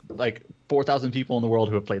 4,000 people in the world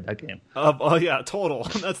who have played that game. Oh yeah, total.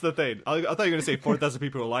 That's the thing. I thought you were going to say 4,000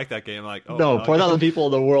 people who like that game. Like, no, 4,000 people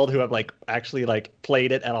in the world who have actually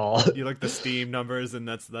played it at all. You look the Steam numbers, and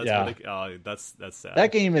that's that's sad.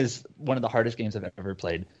 That game is one of the hardest games I've ever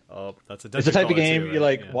played. Oh, that's it's the type of game too,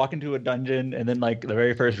 you walk into a dungeon, and then the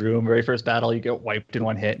very first room, very first battle, you get wiped in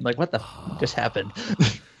one hit. And what the just happened?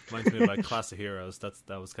 Reminds me of Class of Heroes.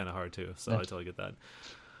 That was kind of hard too. So I totally get that.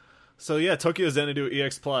 So yeah, Tokyo Xanadu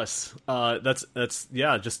EX Plus. That's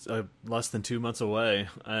just less than 2 months away,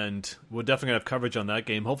 and we're definitely gonna have coverage on that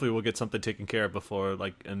game. Hopefully, we'll get something taken care of before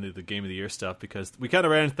end of the Game of the Year stuff, because we kind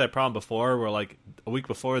of ran into that problem before. Where a week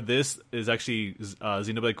before this is actually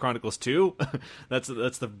Xenoblade Chronicles 2. that's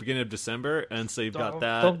the beginning of December, and so you've got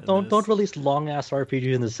that. Don't release long ass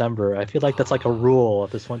RPG in December. I feel like that's like a rule at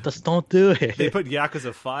this point. Just don't do it. They put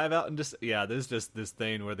Yakuza 5 out in December. Yeah, there's just this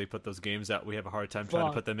thing where they put those games out. We have a hard time trying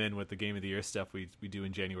to put them in with the Game of the Year stuff we do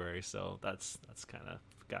in January, so that's kind of,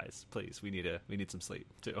 guys, please, we need some sleep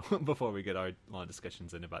too before we get our long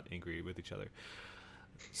discussions in about angry with each other.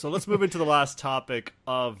 So let's move into the last topic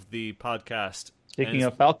of the podcast. Speaking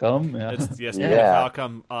of Falcom,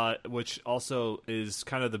 Falcom, which also is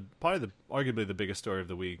kind of arguably the biggest story of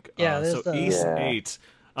the week. So Ys 8.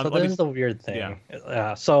 So this is the weird thing.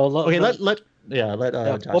 We'll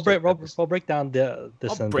break down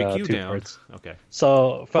this in two parts. Okay.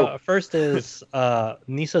 So first is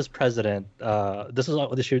NISA's president. This is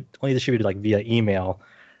only distributed via email.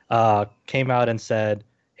 Came out and said,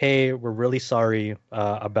 "Hey, we're really sorry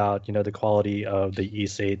about the quality of the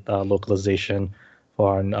Ys 8 localization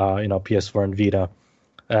on PS4 and Vita,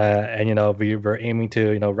 and we were aiming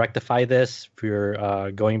to rectify this.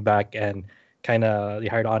 We're going back and they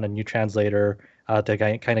hired on a new translator." To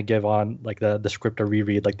kind of give on the script to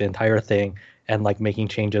reread the entire thing and making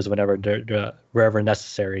changes wherever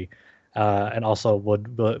necessary, and also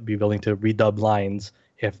would be willing to redub lines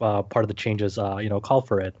if part of the changes call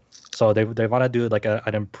for it. So they want to do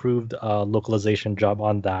an improved localization job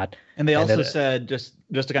on that. And they also said, just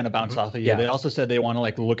to kind of bounce off of you, they also said they want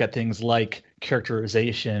to look at things like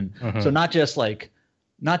characterization. So not just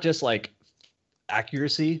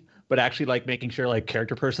accuracy, but actually making sure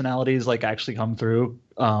character personalities actually come through.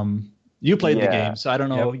 You played the game, so I don't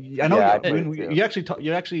know. I know we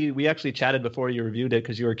actually chatted before you reviewed it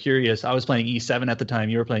because you were curious. I was playing E7 at the time.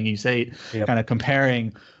 You were playing Ys 8, kind of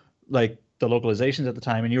comparing the localizations at the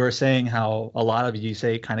time, and you were saying how a lot of Ys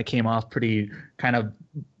 8 kind of came off pretty kind of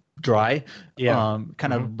dry,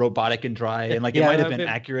 kind of robotic and dry, and it might have been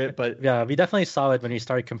accurate, but we definitely saw it when we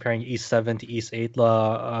started comparing E7 to Ys 8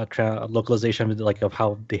 localization of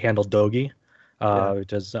how they handled Dogi,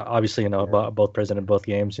 which is obviously both present in both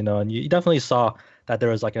games, and you definitely saw that there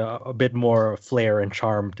was a bit more flair and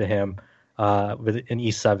charm to him in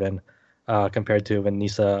E7 compared to when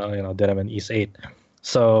Nisa did him in Ys 8.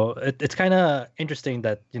 So it's kind of interesting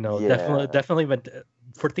that definitely when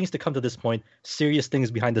for things to come to this point, serious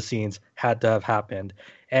things behind the scenes had to have happened.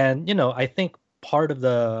 And, I think part of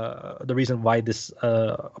the reason why this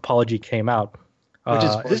apology came out,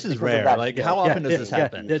 this is rare. How often does this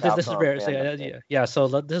happen? This is rare. So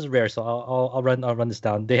this is rare. So I'll run this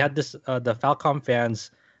down. They had this. The Falcom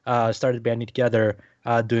fans started banding together,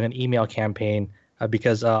 doing an email campaign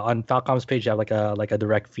because on Falcom's page, you have a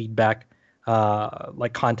direct feedback,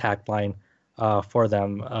 contact line for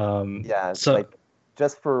them.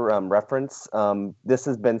 Just for reference, this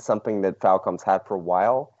has been something that Falcom's had for a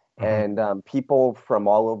while, and people from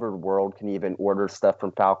all over the world can even order stuff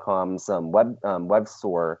from Falcom's web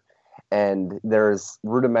store, and there's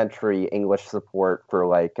rudimentary English support for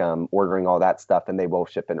like ordering all that stuff, and they will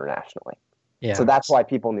ship internationally. Yeah. So that's why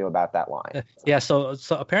people knew about that line. Yeah, so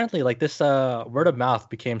apparently, like this word of mouth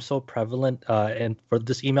became so prevalent, and for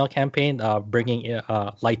this email campaign, bringing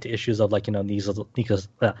light to issues of like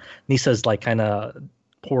NISA's like kind of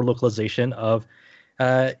poor localization of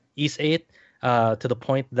Ys 8, to the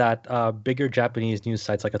point that bigger Japanese news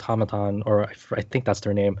sites like Automaton, or I think that's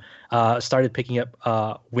their name, started picking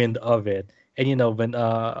up wind of it. And when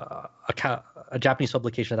a Japanese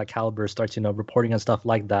publication of that caliber starts reporting on stuff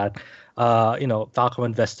like that, Falcom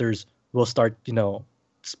investors will start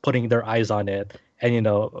putting their eyes on it, and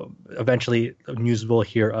eventually news will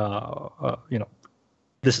hear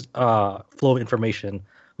this flow of information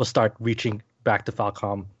will start reaching back to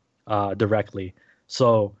Falcom directly.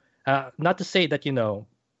 So not to say that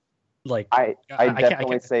I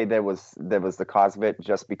definitely say there was the cause of it,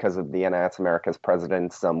 just because of the NIS America's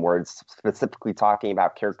president's words specifically talking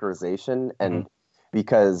about characterization, and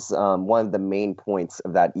because one of the main points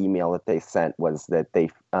of that email that they sent was that they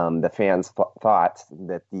the fans thought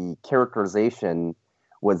that the characterization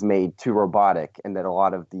was made too robotic, and that a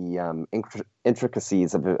lot of the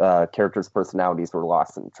intricacies of characters' personalities were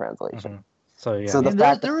lost in translation. So yeah, so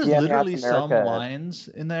there was literally some lines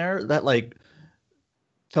in there that like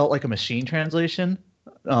felt like a machine translation.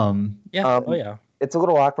 It's a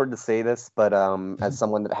little awkward to say this, but as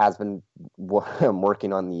someone that has been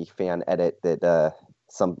working on the fan edit that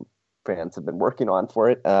some fans have been working on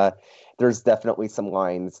for it, there's definitely some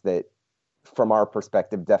lines that, from our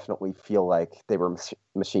perspective, definitely feel like they were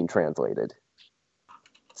machine translated.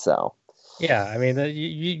 So, yeah, I mean,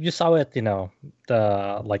 you saw it, the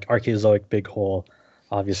like Archaeozoic big hole.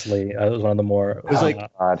 Obviously, it was one of the more. It was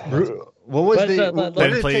what was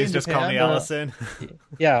then please just call me Allison.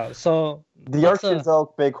 Yeah, so the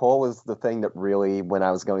Archaeozoic big hole was the thing that really, when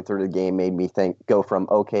I was going through the game, made me go from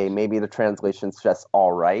okay, maybe the translation's just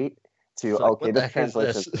all right, to okay, this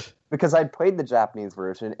translation. Because I'd played the Japanese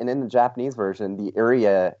version, and in the Japanese version, the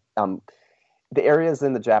areas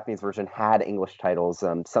in the Japanese version had English titles.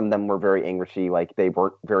 Some of them were very Englishy, like they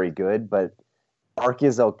weren't very good, but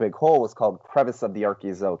Archaeozoic Big Hole was called Crevice of the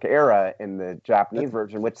Archaeozoic Era in the Japanese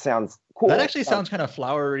version, which sounds cool. That actually sounds kind of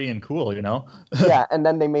flowery and cool, Yeah, and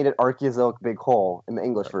then they made it Archaeozoic Big Hole in the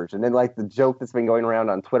English version. And like the joke that's been going around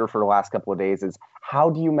on Twitter for the last couple of days is, how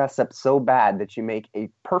do you mess up so bad that you make a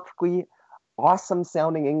perfectly awesome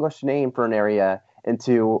sounding English name for an area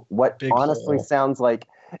into what Big honestly hole. Sounds like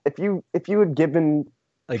if you had given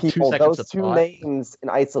like people those two names in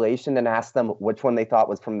isolation and asked them which one they thought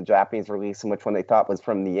was from the Japanese release and which one they thought was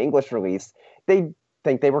from the English release, they'd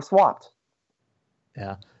think they were swapped.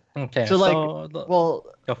 Yeah. Okay. So go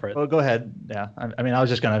for it. Well, go ahead. Yeah. I mean, I was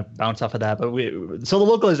just going to bounce off of that, but so the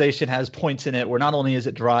localization has points in it where not only is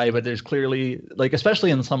it dry, but there's clearly, like,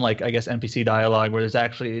 especially in some, like, I guess NPC dialogue where there's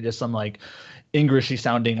actually just some like Englishy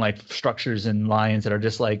sounding like structures and lines that are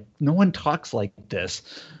just like, no one talks like this.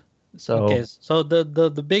 So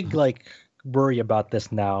the big like worry about this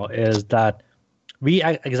now is that we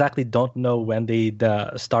exactly don't know when they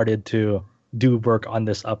started to do work on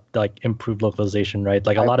this improved localization, right?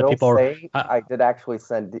 Like a lot of people I did actually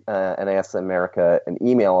send NIS America an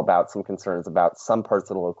email about some concerns about some parts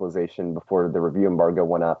of the localization before the review embargo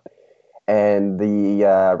went up, and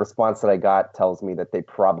the response that I got tells me that they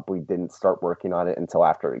probably didn't start working on it until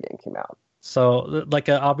after the game came out. So,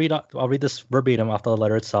 I'll read this verbatim off the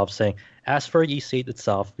letter itself, saying, as for Ys 8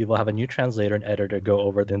 itself, we will have a new translator and editor go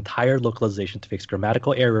over the entire localization to fix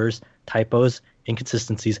grammatical errors, typos,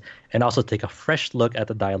 inconsistencies, and also take a fresh look at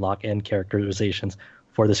the dialogue and characterizations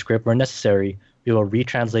for the script where necessary. We will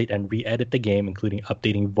retranslate and re-edit the game, including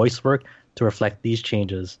updating voice work to reflect these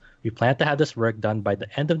changes. We plan to have this work done by the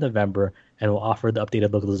end of November, and will offer the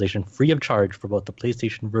updated localization free of charge for both the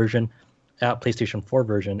PlayStation 4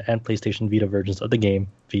 version and PlayStation Vita versions of the game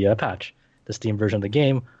via a patch. The Steam version of the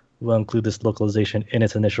game will include this localization in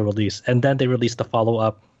its initial release, and then they released the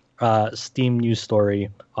follow-up Steam news story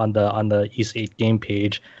on the Ys 8 game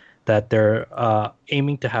page that they're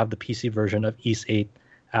aiming to have the PC version of Ys 8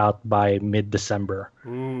 out by mid-December.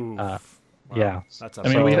 Wow. Yeah,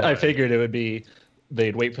 I figured it would be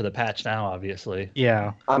they'd wait for the patch now, obviously.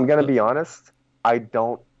 Yeah, I'm gonna be honest. I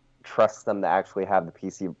don't trust them to actually have the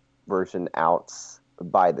PC version out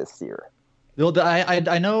by this year. Well,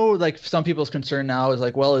 I know, like, some people's concern now is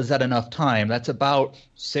like, well, is that enough time? That's about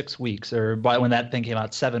 6 weeks, or by when that thing came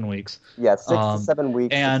out, 7 weeks. Yeah, 6 to 7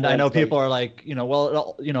 weeks. And I know people are like,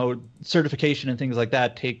 certification and things like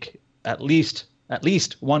that take at least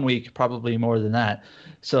 1 week, probably more than that.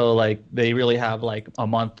 So like they really have like a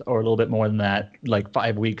month or a little bit more than that, like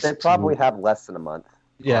 5 weeks. They probably have less than a month.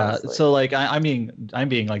 Yeah. honestly. So like I'm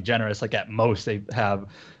being like generous. Like at most they have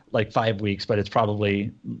like 5 weeks, but it's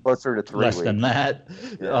probably Closer to 3 less weeks. than that.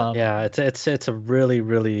 Yeah. Yeah, it's a really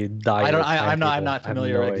really dire. I'm timetable. not I have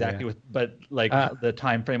familiar no exactly idea. with, but like Uh, the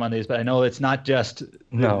time frame on these. But I know it's not just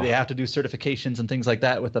No. they have to do certifications and things like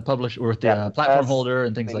that with the publisher, with the Yeah, platform that's- holder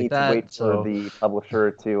and things They like need to that. wait So for the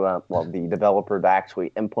publisher to, the developer to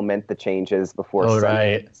actually implement the changes before Oh, sending right.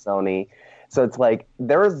 it to Sony. So it's like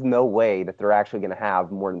there is no way that they're actually going to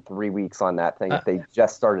have more than 3 weeks on that thing if they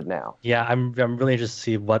just started now. Yeah, I'm really interested to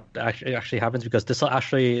see what actually happens because this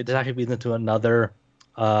actually leads into another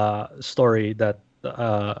story that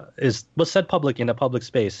was said public in a public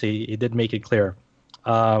space. He did make it clear.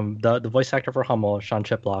 The voice actor for Hummel, Sean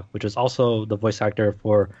Chiplock, which is also the voice actor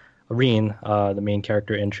for Reen, the main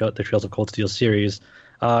character in the Trails of Cold Steel series,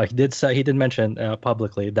 he did mention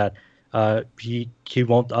publicly that he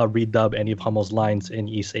won't redub any of Hummel's lines in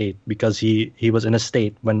Ys 8 because he was in a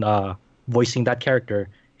state when voicing that character.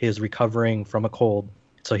 He is recovering from a cold,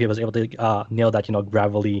 so he was able to nail that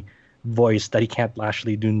gravelly voice that he can't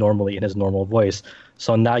actually do normally in his normal voice.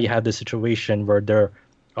 So now you have this situation where there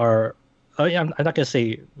are I'm not gonna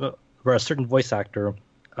say where a certain voice actor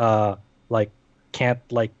like can't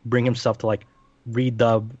like bring himself to like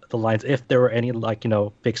redub the lines if there were any like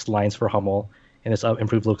fixed lines for Hummel in its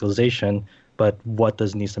improved localization. But what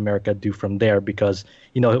does NIS America do from there? Because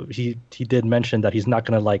he did mention that he's not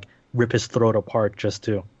gonna like rip his throat apart just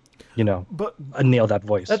to But nail that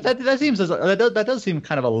voice. that seems that does seem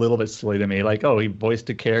kind of a little bit silly to me. Like, oh, he voiced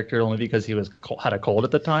a character only because he had a cold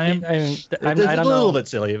at the time. I mean, It's I a don't little know. bit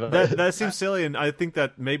silly. But that seems silly, and I think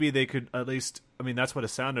that maybe they could at least. I mean, that's what a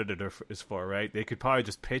sound editor is for, right? They could probably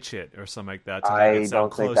just pitch it or something like that. To make I it sound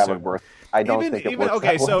don't think closer. that would work. I don't think it works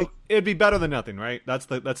okay. that So way. it'd be better than nothing, right? That's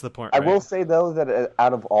the point. I Right? will say though that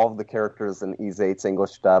out of all of the characters in Ys 8's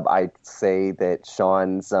English dub, I'd say that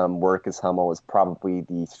Sean's work as Hummel is probably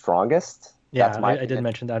the strongest. Yeah, That's my I did opinion.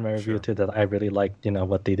 mention that in my review Sure. too. That I really liked,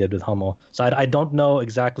 what they did with Hummel. So I don't know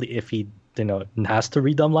exactly if he, has to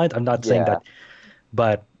redub lines. I'm not saying Yeah. that,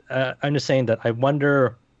 but I'm just saying that I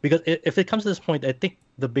wonder because if it comes to this point, I think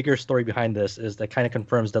the bigger story behind this is that kind of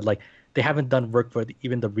confirms that like they haven't done work for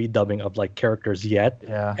even the redubbing of like characters yet,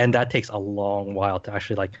 yeah. and that takes a long while to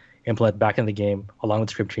actually like implement back in the game along with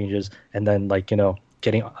script changes, and then like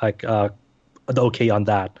getting like the okay on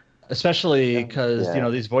that. Especially because Yeah.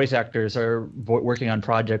 these voice actors are working on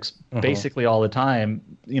projects Mhm. basically all the time.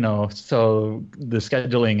 So the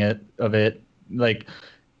scheduling of it, like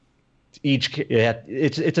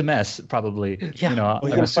it's a mess probably. Yeah. The I'm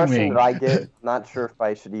impression assuming. that I get, not sure if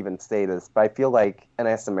I should even say this, but I feel like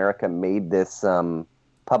NS America made this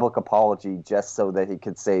public apology just so that he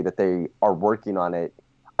could say that they are working on it.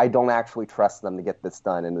 I don't actually trust them to get this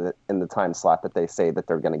done in the time slot that they say that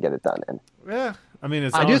they're going to get it done in. Yeah, I mean,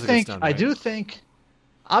 as I long do as it gets think. done I right. do think.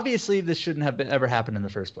 Obviously, this shouldn't have ever happened in the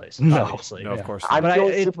first place. No. Obviously. No, of Yeah. course. I'm Not. But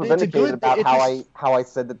feeling it- super it's a vindicated good- about it just- how I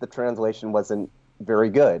said that the translation wasn't very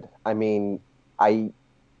good. I mean, I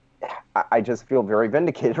just feel very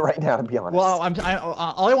vindicated right now, to be honest. Well,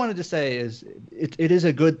 all I wanted to say is it is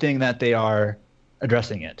a good thing that they are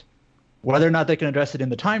addressing it. Whether or not they can address it in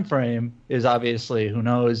the time frame is obviously who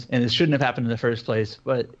knows, and it shouldn't have happened in the first place.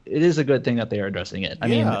 But it is a good thing that they are addressing it. I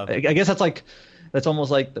mean, Yeah. I guess that's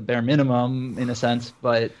almost like the bare minimum in a sense,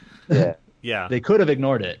 but yeah. Yeah. they could have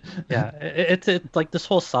ignored it. Yeah, it's like this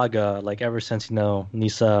whole saga, like ever since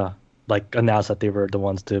Nisa like announced that they were the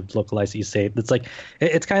ones to localize Ys 8. It's like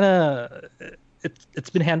it's kind of it's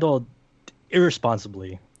been handled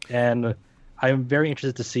irresponsibly, and I'm very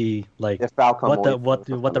interested to see like If Falcom what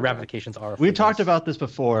only- the ramifications are. We for talked this. about this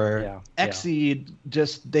before. Yeah, Xseed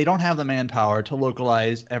they don't have the manpower to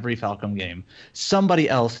localize every Falcom game. Somebody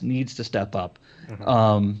else needs to step up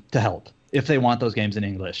to help if they want those games in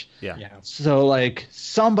English. Yeah. Yeah. So like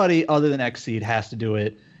somebody other than Xseed has to do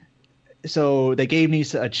it. So they gave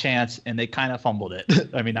Nisa a chance and they kind of fumbled it.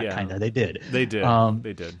 I mean, not Yeah. kind of, they did. They did. Um,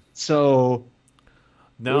 They did. So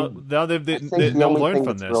Now they've I think they'll the only learn thing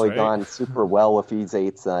from that's this, really right? gone super well with Ys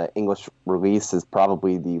 8's English release is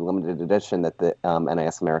probably the limited edition that the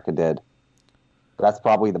NIS America did. That's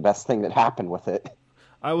probably the best thing that happened with it.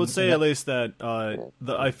 I would say at least that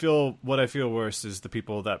I feel worse is the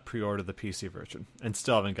people that pre-ordered the PC version and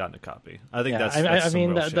still haven't gotten a copy. I think Yeah, that's I some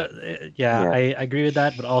mean, real shit. yeah, Yeah. I agree with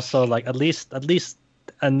that, but also like at least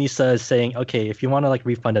Anissa is saying, okay, if you want to like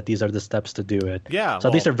refund it, these are the steps to do it. Yeah, So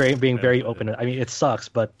at least well, they're being very yeah. open. I mean, it sucks,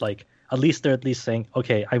 but like at least they're at least saying,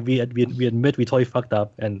 okay, we admit we totally fucked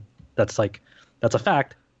up, and that's a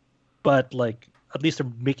fact. But like at least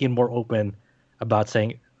they're making it more open about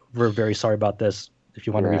saying we're very sorry about this. if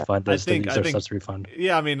you want a Yeah. refund, I there's the think- user subs refund.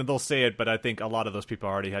 Yeah, I mean, they'll say it, but I think a lot of those people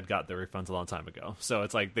already had got their refunds a long time ago. So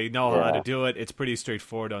it's like they know how to Yeah. do it. It's pretty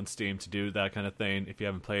straightforward on Steam to do that kind of thing if you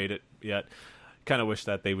haven't played it yet. Kind of wish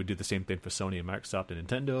that they would do the same thing for Sony and Microsoft and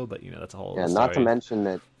Nintendo, but that's a whole Yeah, story. not to mention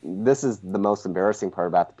that this is the most embarrassing part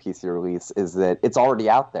about the PC release is that it's already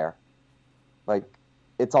out there. Like,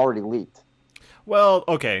 it's already leaked. Well,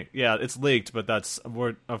 okay, yeah, it's leaked, but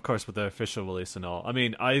we're of course with the official release and all. I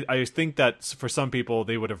mean, I think that for some people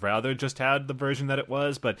they would have rather just had the version that it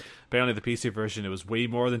was, but apparently the PC version it was way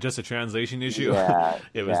more than just a translation issue. Yeah,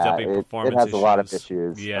 it was yeah, definitely performance it has issues. a lot of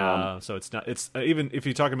issues. Yeah, so it's not. It's even if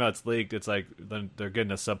you're talking about it's leaked, it's like then they're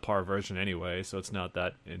getting a subpar version anyway, so it's not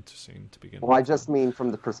that interesting to begin Well, I with. just mean from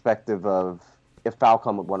the perspective of if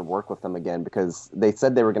Falcom would want to work with them again, because they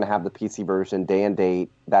said they were going to have the PC version day and date.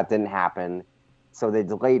 That didn't happen. So they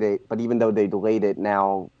delayed it, but even though they delayed it,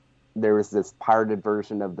 now there is this pirated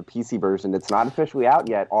version of the PC version that's not officially out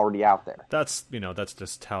yet, already out there. That's that's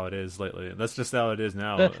just how it is lately. That's just how it is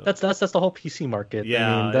now. That's the whole PC market.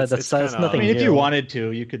 Yeah, I mean, it's that's kinda- nothing I mean, if you new. wanted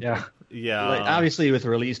to, you could. Yeah. yeah, Like, obviously, with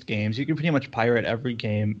released games, you can pretty much pirate every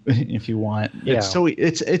game if you want. Yeah.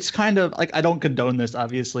 It's kind of like I don't condone this,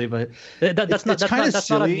 obviously, but That's not kinda on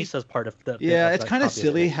silly. Misa's part of the. yeah, of it's the kind of copy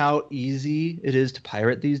silly it. how easy it is to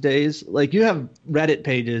pirate these days. Like you have Reddit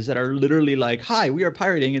pages that are literally like, "Hi, we are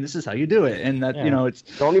pirating, and this is how you do it," and that Yeah. it's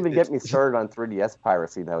Don't even get me started on 3DS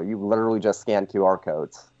piracy, though. You literally just scan QR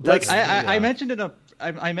codes. like That's- I yeah. mentioned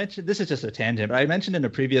I mentioned this is just a tangent, but I mentioned in a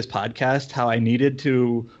previous podcast how I needed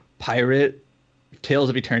to pirate Tales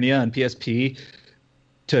of Eternia on PSP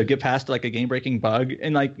to get past like a game-breaking bug,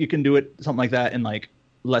 and like you can do it something like that in like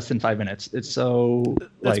less than 5 minutes. It's so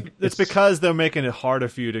like it's because they're making it harder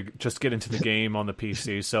for you to just get into the game on the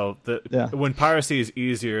PC. So Yeah. when piracy is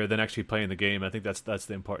easier than actually playing the game, I think that's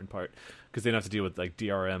the important part because they don't have to deal with like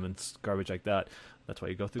DRM and garbage like that. That's why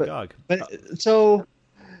you go through GOG. But so,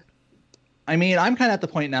 I mean, I'm kind of at the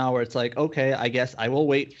point now where it's like, okay, I guess I will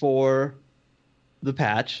wait for the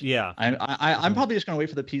patch. Yeah. I'm probably just gonna wait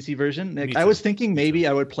for the PC version. Like, Me I too. was thinking maybe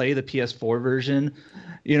I would play the PS4 version,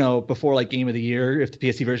 before like Game of the Year if the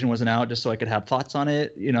PC version wasn't out, just so I could have thoughts on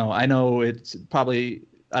it. I know it's probably.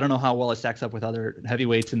 I don't know how well it stacks up with other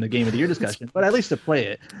heavyweights in the Game of the Year discussion, but at least to play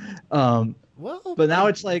it. Well, But now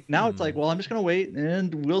it's like, well, I'm just gonna wait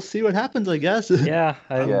and we'll see what happens, I guess. Yeah,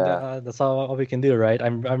 Yeah. that's all we can do, right?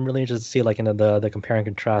 I'm really interested to see like the compare and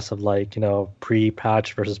contrast of like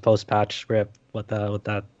pre-patch versus post-patch script. What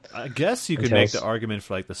that I guess you could make entails. the argument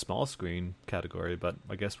for like the small screen category, but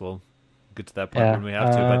I guess we'll get to that part Yeah, when we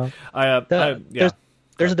have to. But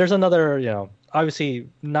the- there's another obviously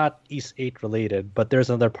not East 8 related, but there's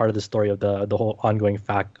another part of the story of the whole ongoing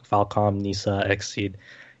Falcom Nisa Xseed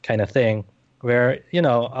kind of thing where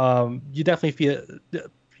you definitely feel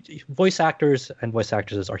voice actors and voice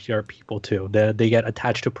actresses are people too. They get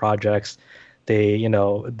attached to projects. They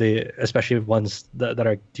especially ones that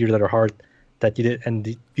are dear to their heart that you did,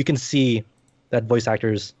 and you can see that voice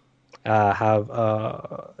actors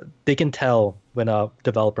they can tell when a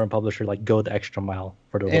developer and publisher like go the extra mile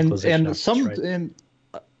for the localization. And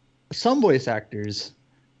some voice actors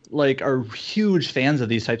like are huge fans of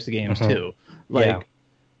these types of games Mhm. too. Like Yeah.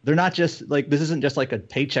 they're not just like, this isn't just like a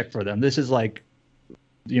paycheck for them. This is like,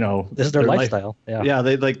 this is their life. lifestyle. Yeah. Yeah,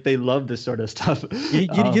 they love this sort of stuff. You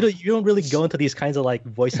don't really go into these kinds of like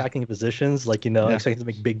voice acting positions like expecting to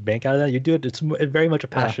make big bank out of that. You do it. It's very much a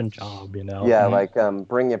passion job. Yeah, like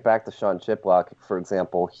bringing it back to Sean Chiplock, for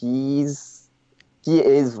example, he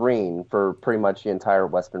is Rain for pretty much the entire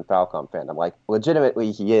Western Falcom fandom. Like,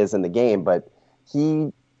 legitimately, he is in the game, but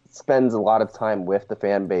he spends a lot of time with the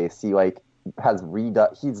fan base. He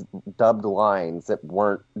he's dubbed lines that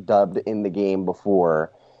weren't dubbed in the game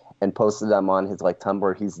before, and posted them on his like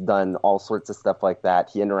Tumblr. He's done all sorts of stuff like that.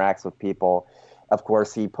 He interacts with people. Of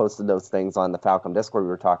course, he posted those things on the Falcom Discord we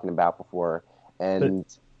were talking about before, and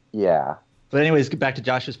yeah. But anyways, get back to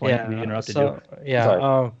Josh's point. We interrupted you.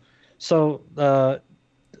 Yeah.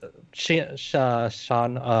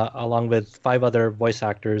 Sean, along with 5 other voice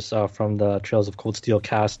actors from the Trails of Cold Steel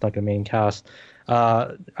cast, like the main cast,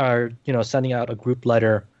 are sending out a group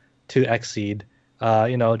letter to Xseed,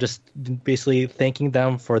 just basically thanking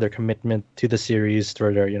them for their commitment to the series,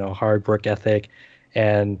 for their hard work ethic,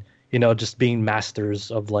 and just being masters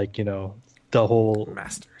of like the whole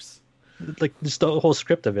masters. Like just the whole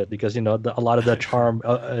script of it, because a lot of the charm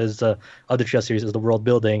is other Trail series is the world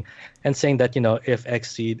building, and saying that if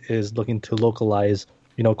Xseed is looking to localize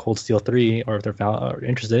Cold Steel 3, or if they're are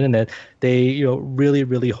interested in it, they really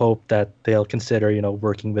really hope that they'll consider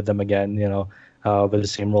working with them again with the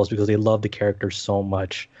same roles, because they love the characters so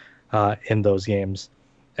much in those games.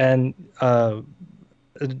 And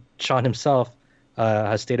Sean himself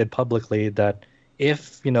has stated publicly that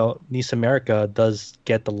if Nice America does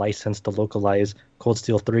get the license to localize Cold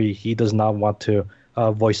Steel 3, he does not want to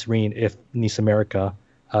voice Reen if Nice America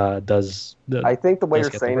does. I think the way does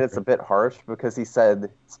you're get the saying work it's a bit harsh because he said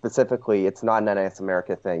specifically it's not an NIS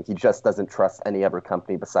America thing. He just doesn't trust any other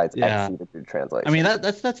company besides Yeah. XC to do translation. I mean,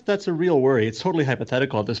 that's a real worry. It's totally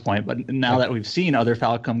hypothetical at this point, but now that we've seen other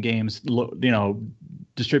Falcom games,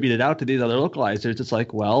 distributed out to these other localizers, it's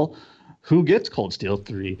like, well, who gets Cold Steel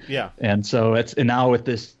 3? Yeah. And so and now with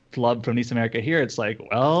this flub from Nice America here, it's like,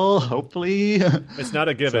 well, hopefully. It's not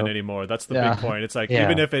a given So- anymore. That's the Yeah. big point. It's like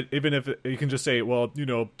Yeah. even if you can just say, well,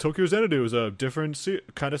 Tokyo Xanadu is a different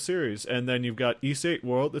kind of series, and then you've got East 8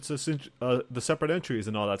 World. It's the separate entries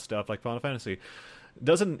and all that stuff like Final Fantasy.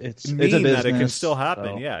 Doesn't It's mean a that it can business, still happen.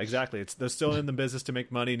 so- Yeah, exactly. They're still in the business to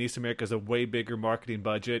make money. East America has a way bigger marketing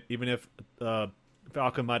budget. Even if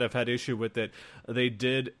Falcon might have had issue with it, they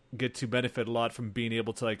did get to benefit a lot from being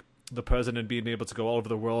able to the president being able to go all over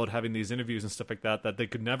the world having these interviews and stuff like that they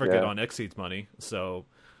could never get Yeah. on Xseed's money. So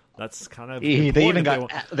that's kind of They even important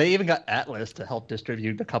if got Atlas to help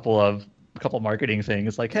distribute a couple marketing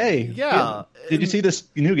things. Like, hey, Yeah. did you see this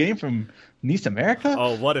new game from Nice America?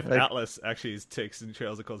 Oh, what if Like- Atlas actually takes in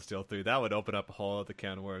Trails of Cold Steel 3? That would open up a whole other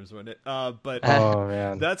can of worms, wouldn't it? But Oh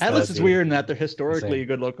man, that's Atlas the- is weird in that they're historically insane. a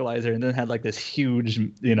good localizer, and then had like this huge,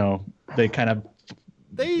 they kind of,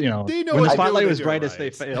 They know when what the to do spotlight when was they do it brightest,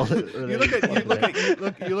 right. they failed.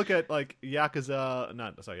 you look at like Yakuza,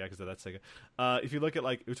 Yakuza, that's Sega. If you look at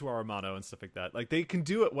like Utuwa Romano and stuff like that, like they can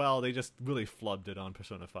do it well. They just really flubbed it on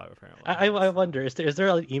Persona 5 apparently. I wonder, is there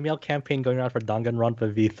an email campaign going on for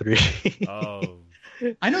Danganronpa V3? Oh,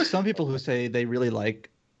 I know some people who say they really like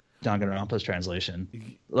Danganronpa's translation.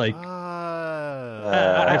 Like,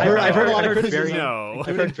 I've heard a lot of very, criticism. No.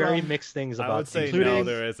 I've heard very From- mixed things I about would say these. no, including-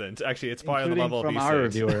 there isn't. Actually, it's probably on the including level of from V6. our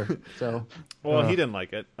reviewer. So, Well, he didn't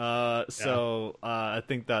like it. I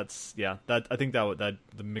think that's I think that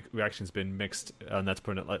the reaction's been mixed, and that's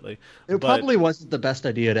putting it lightly. it But- probably wasn't the best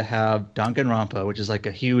idea to have Danganronpa, which is like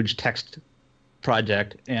a huge text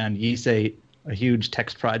project, and Ys-8, a huge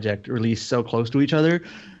text project, released so close to each other.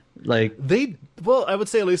 Like, I would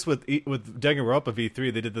say at least with Danganronpa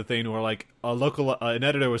V3, they did the thing where like an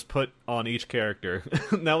editor was put on each character.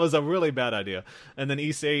 That was a really bad idea. And then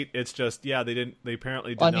Ys-8, it's just they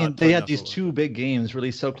apparently did I not. mean, put they had enough these of- two big games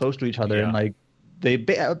released so close to each other, Yeah. and like they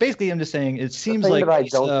basically, I'm just saying, it seems the thing like that I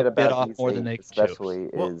Mesa don't get bit about off Ys more 8 than they could especially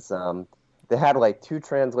chew. is they had like 2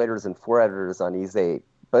 translators and 4 editors on Ys-8.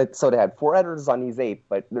 But so they had 4 editors on Ys-8,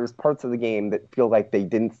 but there's parts of the game that feel like they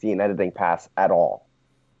didn't see an editing pass at all.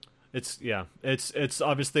 It's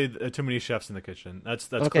obviously too many chefs in the kitchen. That's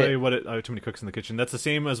Okay. clearly what too many cooks in the kitchen. That's the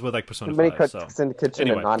same as with like Persona Too many 5. cooks So in the kitchen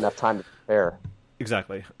anyway. and not enough time to prepare.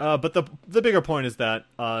 Exactly. But the bigger point is that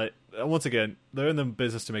once again, they're in the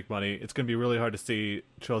business to make money. It's going to be really hard to see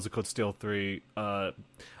Trails of Cold Steel 3.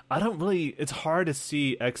 It's hard to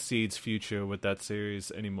see Xseed's future with that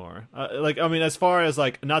series anymore. As far as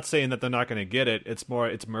like, not saying that they're not going to get it, it's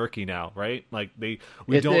murky now, right? Like we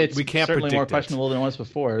It's can't certainly predict more it. questionable than it was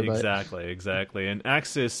before. But Exactly. And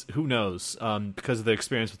Axis, who knows? Because of the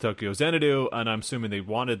experience with Tokyo Xanadu, and I'm assuming they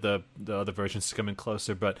wanted the other versions to come in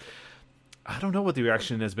closer, but I don't know what the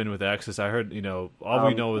reaction has been with Axis. I heard, all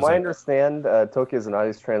we know is I understand Tokyo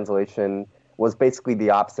Xanadu's translation was basically the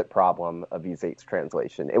opposite problem of Ys-8's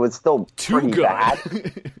translation. It was still too pretty good. bad.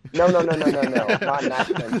 No, not in that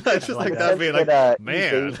sense. That's just like The that sense being like, that,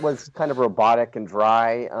 man. Ys-8 was kind of robotic and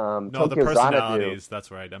dry. No, the Tokyo personalities.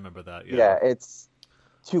 That's right. I remember that. Yeah, it's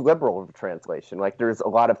too liberal of a translation. Like, there's a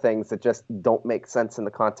lot of things that just don't make sense in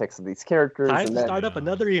the context of these characters. Time and to then, start up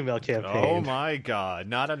another email campaign. Oh my God!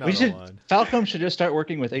 Not another one. Falcom should just start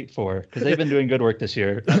working with 8.4 because they've been doing good work this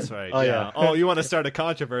year. That's right. Oh, yeah. yeah. Oh, you want to start a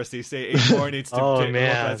controversy? Say 8.4 needs to Oh, take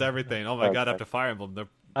man. localize everything. Oh my God! After Fire Emblem, they're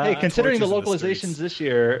Hey, considering the torches in the localizations streets. this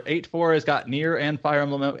year, 8.4 has got Nier and Fire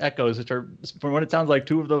Emblem Echoes, which are, from what it sounds like,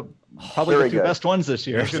 two of the probably Very the two good. best ones this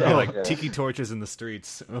year. There's gonna So. be like Yeah. tiki torches in the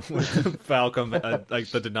streets with Falcom, like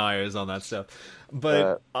the deniers on that stuff.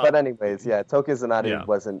 But anyways, yeah, Tokyo Xanadu yeah.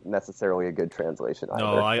 wasn't necessarily a good translation either.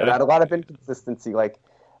 No, It had a lot of inconsistency. Like,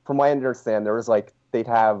 from what I understand, there was like they'd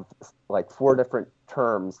have like 4 different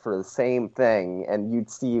terms for the same thing, and you'd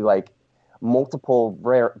see like multiple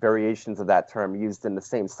variations of that term used in the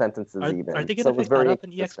same sentences. Even Are they so going it to was fix that very up in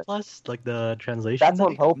EX inconsistent. Plus, like the translation? That's what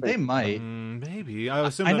I'm hoping. They might. maybe I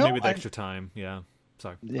assume I that know maybe the I- extra time. Yeah.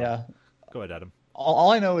 Sorry. Yeah. Go ahead, Adam. All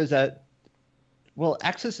I know is that, well,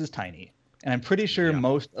 Axis is tiny. and I'm pretty sure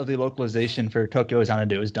most of the localization for Tokyo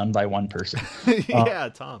Xanadu is done by one person. Yeah,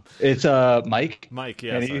 Tom. It's Mike. Mike,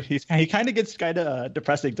 yeah. And he kind of gets kind of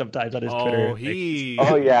depressing sometimes on his Twitter.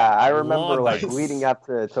 Oh yeah, I remember like nice. leading up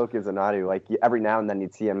to Tokyo Xanadu, like every now and then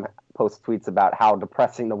you'd see him post tweets about how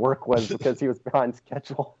depressing the work was because he was behind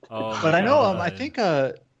schedule. But I know I think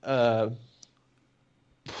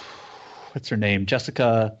what's her name?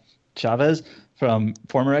 Jessica Chavez from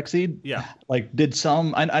former Xseed. Yeah. Like did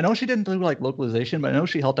some I know she didn't do like localization, but I know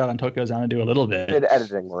she helped out on Tokyo Xanadu a little bit. Did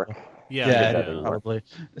editing work. Yeah, probably.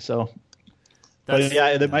 So but yeah,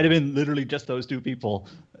 it might have been literally just those two people.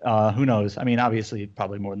 Who knows? I mean, obviously,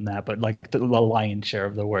 probably more than that, but like the lion's share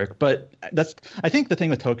of the work. But I think the thing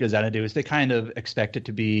with Tokyo Xanadu is they kind of expect it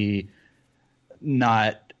to be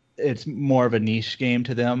it's more of a niche game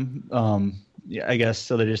to them. Yeah, I guess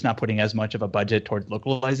so. They're just not putting as much of a budget towards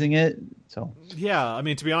localizing it. So yeah, I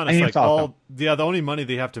mean, to be honest, the only money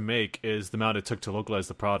they have to make is the amount it took to localize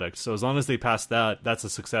the product. So as long as they pass that, that's a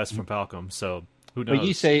success from Falcom. So who knows? But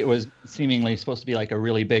you say it was seemingly supposed to be like a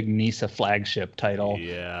really big NISA flagship title.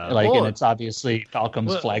 Yeah. And it's obviously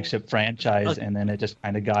Falcom's flagship franchise, and then it just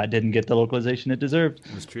kind of didn't get the localization it deserved.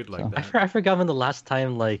 It was treated like that. I forgot when the last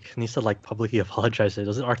time like NISA like publicly apologized.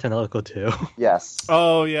 Was it Art Analytical too? Yes.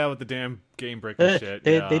 Oh yeah, with the damn game breaking shit.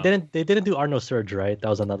 They didn't do Arno Surge, right? That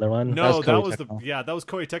was another one. No, that was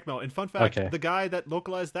Koei Tecmo. And fun fact, the guy that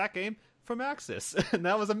localized that game from Axis, and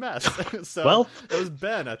that was a mess. So it was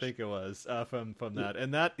Ben, I think it was, from that,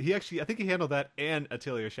 and that I think he handled that and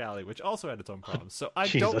Atelier Shally, which also had its own problems. So I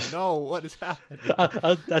don't know what is happening.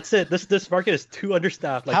 That's it. This market is too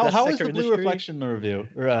understaffed. Like, how was the Blue Reflection review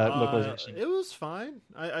or localization? It was fine.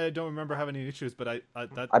 I don't remember having any issues, but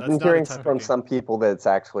I've been hearing from some people that it's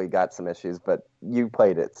actually got some issues, but you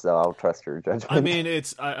played it, so I'll trust your judgment. I mean,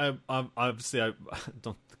 it's obviously I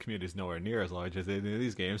don't. The community is nowhere near as large as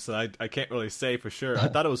these games, so I can't really say for sure. I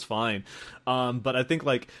thought it was fine, but I think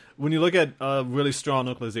like when you look at really strong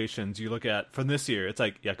localizations, you look at from this year, it's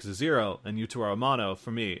like Yakuza 0 and Utuaro Mono for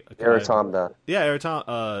me. Automata. Yeah,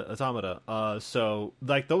 Automata. So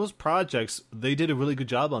like those projects, they did a really good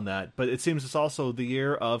job on that, but it seems it's also the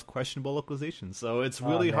year of questionable localization, so it's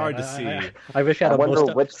really hard to see. I wish I had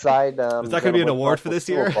which side. Is that going to be an award for this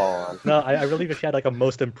year? No, I really wish I had like a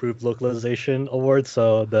most improved localization award,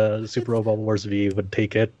 so the Super Robot Wars V would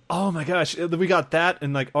take it. Oh my gosh, we got that,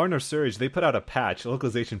 and like Arno Surge, they put out a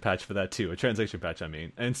localization patch for that too, a translation patch, I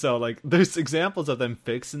mean. And so like there's examples of them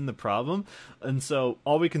fixing the problem, and so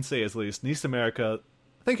all we can say is at least NISA America,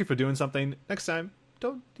 thank you for doing something. Next time,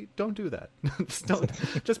 don't do that.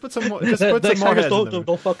 just put some more. Just put some more heads.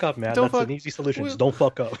 Don't fuck up, man. That's an easy solution. Just don't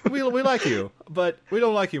fuck up. we like you, but we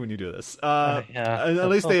don't like you when you do this. And at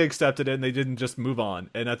least they accepted it and they didn't just move on.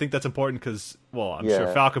 And I think that's important because, well, I'm sure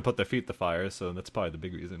Falcom put their feet to the fire, so that's probably the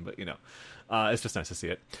big reason. But it's just nice to see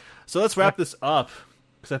it. So let's wrap this up.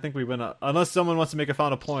 Because I think we've been, unless someone wants to make a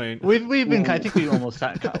final point. We've been. I think we almost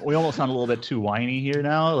sound a little bit too whiny here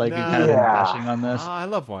now. Like we've kind of been bashing on this. I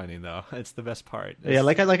love whining though. It's the best part.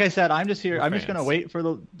 Like I said, I'm just here. I'm just gonna wait for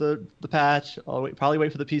the patch. I'll probably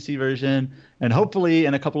wait for the PC version, and hopefully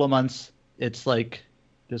in a couple of months, it's like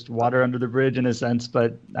just water under the bridge in a sense.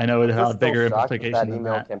 But I know it had a bigger implication that than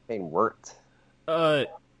email that. campaign worked.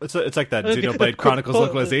 It's like that Xenoblade Chronicles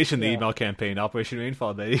localization, the email campaign, Operation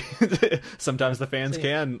Rainfall. Sometimes the fans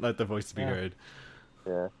can let their voices be heard.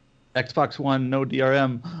 Yeah. Xbox One, no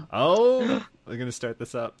DRM. Oh, we're gonna start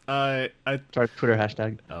this up. Start Twitter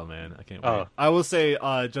hashtag. Oh man, I can't wait. I will say,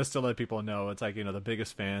 just to let people know, it's like the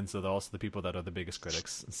biggest fans are also the people that are the biggest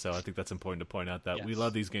critics. So I think that's important to point out that we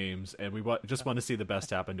love these games and we just want to see the best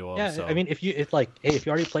happen to them. Yeah, so. I mean, if you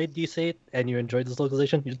already played DC and you enjoyed this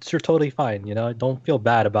localization, you're totally fine. Don't feel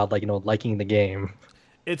bad about liking the game.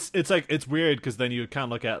 It's weird because then you kind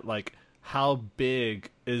of look at like how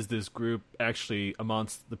big is this group actually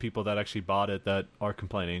amongst the people that actually bought it that are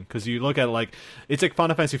complaining? Because you look at it's like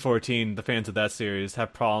Final Fantasy XIV, the fans of that series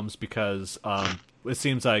have problems because it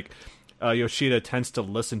seems like Yoshida tends to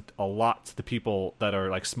listen a lot to the people that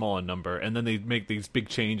are like small in number, and then they make these big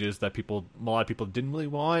changes that a lot of people didn't really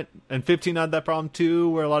want. And 15 had that problem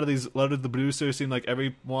too, where a lot of the producers seemed like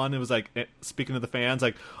everyone, it was like speaking to the fans,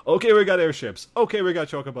 like, okay, we got airships, okay, we got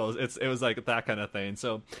chocobos. It was like that kind of thing.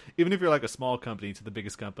 So even if you're like a small company to the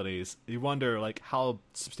biggest companies, you wonder like how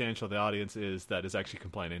substantial the audience is that is actually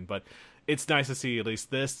complaining. But it's nice to see at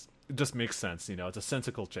least this. It just makes sense, it's a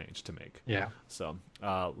sensible change to make. Yeah. So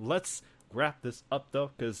let's wrap this up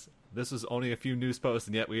though, because this was only a few news posts,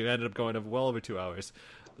 and yet we ended up going well over 2 hours.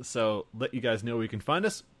 So let you guys know where you can find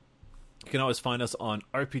us. You can always find us on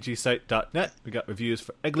rpgsite.net. We got reviews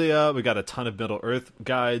for Eglia. We got a ton of Middle Earth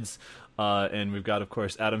guides. And we've got, of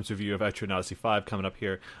course, Adam's review of Etrian Odyssey 5 coming up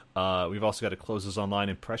here. We've also got a Closes Online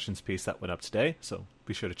impressions piece that went up today, so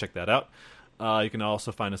be sure to check that out. You can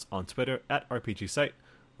also find us on Twitter at RPGSite,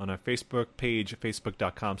 on our Facebook page,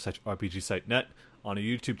 facebook.com/RPGSiteNet, on our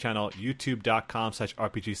YouTube channel,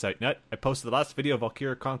 youtube.com/RPGSiteNet. I posted the last video of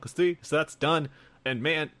Valkyria Chronicles 3, so that's done. And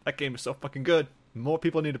man, that game is so fucking good. More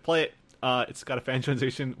people need to play it. It's got a fan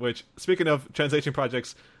translation, which, speaking of translation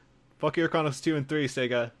projects, Valkyria Chronicles 2 and 3,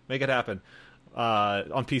 Sega, make it happen.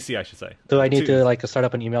 On PC, I should say. Do I need to start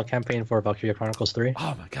up an email campaign for Valkyria Chronicles 3?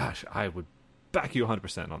 Oh my gosh, I would back you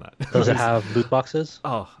 100% on that. Does it have loot boxes?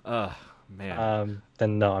 Oh, man.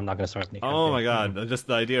 Then no, I'm not going to start up any campaign. Oh my god, just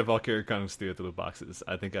the idea of Valkyria Chronicles 3 with the loot boxes,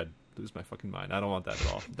 I think I'd lose my fucking mind. I don't want that at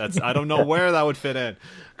all. I don't know where that would fit in,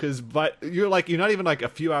 because you're not even like a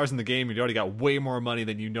few hours in the game and you already got way more money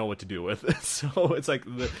than you know what to do with. So it's like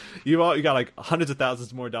you got like hundreds of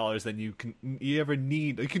thousands more dollars than you ever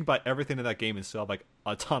need. You can buy everything in that game and still have like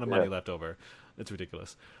a ton of money left over. It's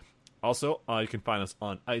ridiculous. Also, you can find us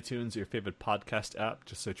on iTunes, your favorite podcast app.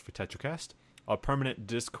 Just search for TetraCast. Our permanent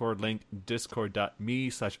Discord link,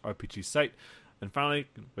 discord.me/RPGsite. And finally,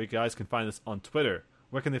 you guys can find us on Twitter.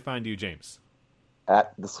 Where can they find you, James?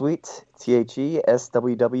 At the Sweet,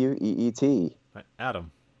 THESWWEET. Right,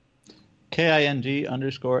 Adam.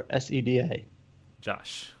 KING_SEDA.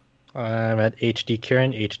 Josh. I'm at HD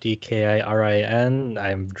Kirin, HDKIRIN.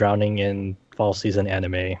 I'm drowning in fall season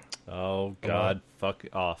anime. Oh, God. Fuck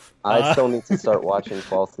off. I still need to start watching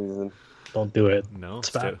fall season. Don't do it. No, it's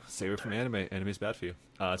bad. Stay away from anime. Anime's bad for you.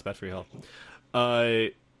 It's bad for your health.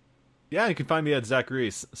 Yeah, you can find me at Zach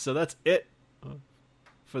Reese. So that's it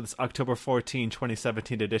for this October 14,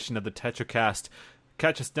 2017 edition of the TetraCast.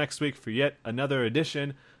 Catch us next week for yet another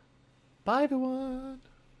edition. Bye, everyone.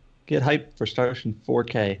 Get hyped for Star Ocean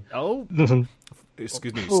 4K. Oh,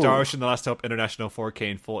 excuse me. Star Ocean: The Last Hope International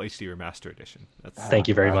 4K and Full HD Remaster Edition. Thank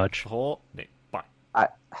you very much. The whole name. Bye.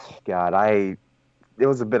 It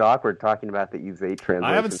was a bit awkward talking about the Eve8 translation.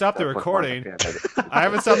 I haven't stopped the recording. I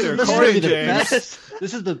haven't stopped the recording, James.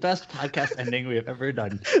 This is the best podcast ending we have ever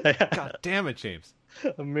done. God damn it, James.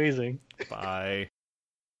 Amazing. Bye.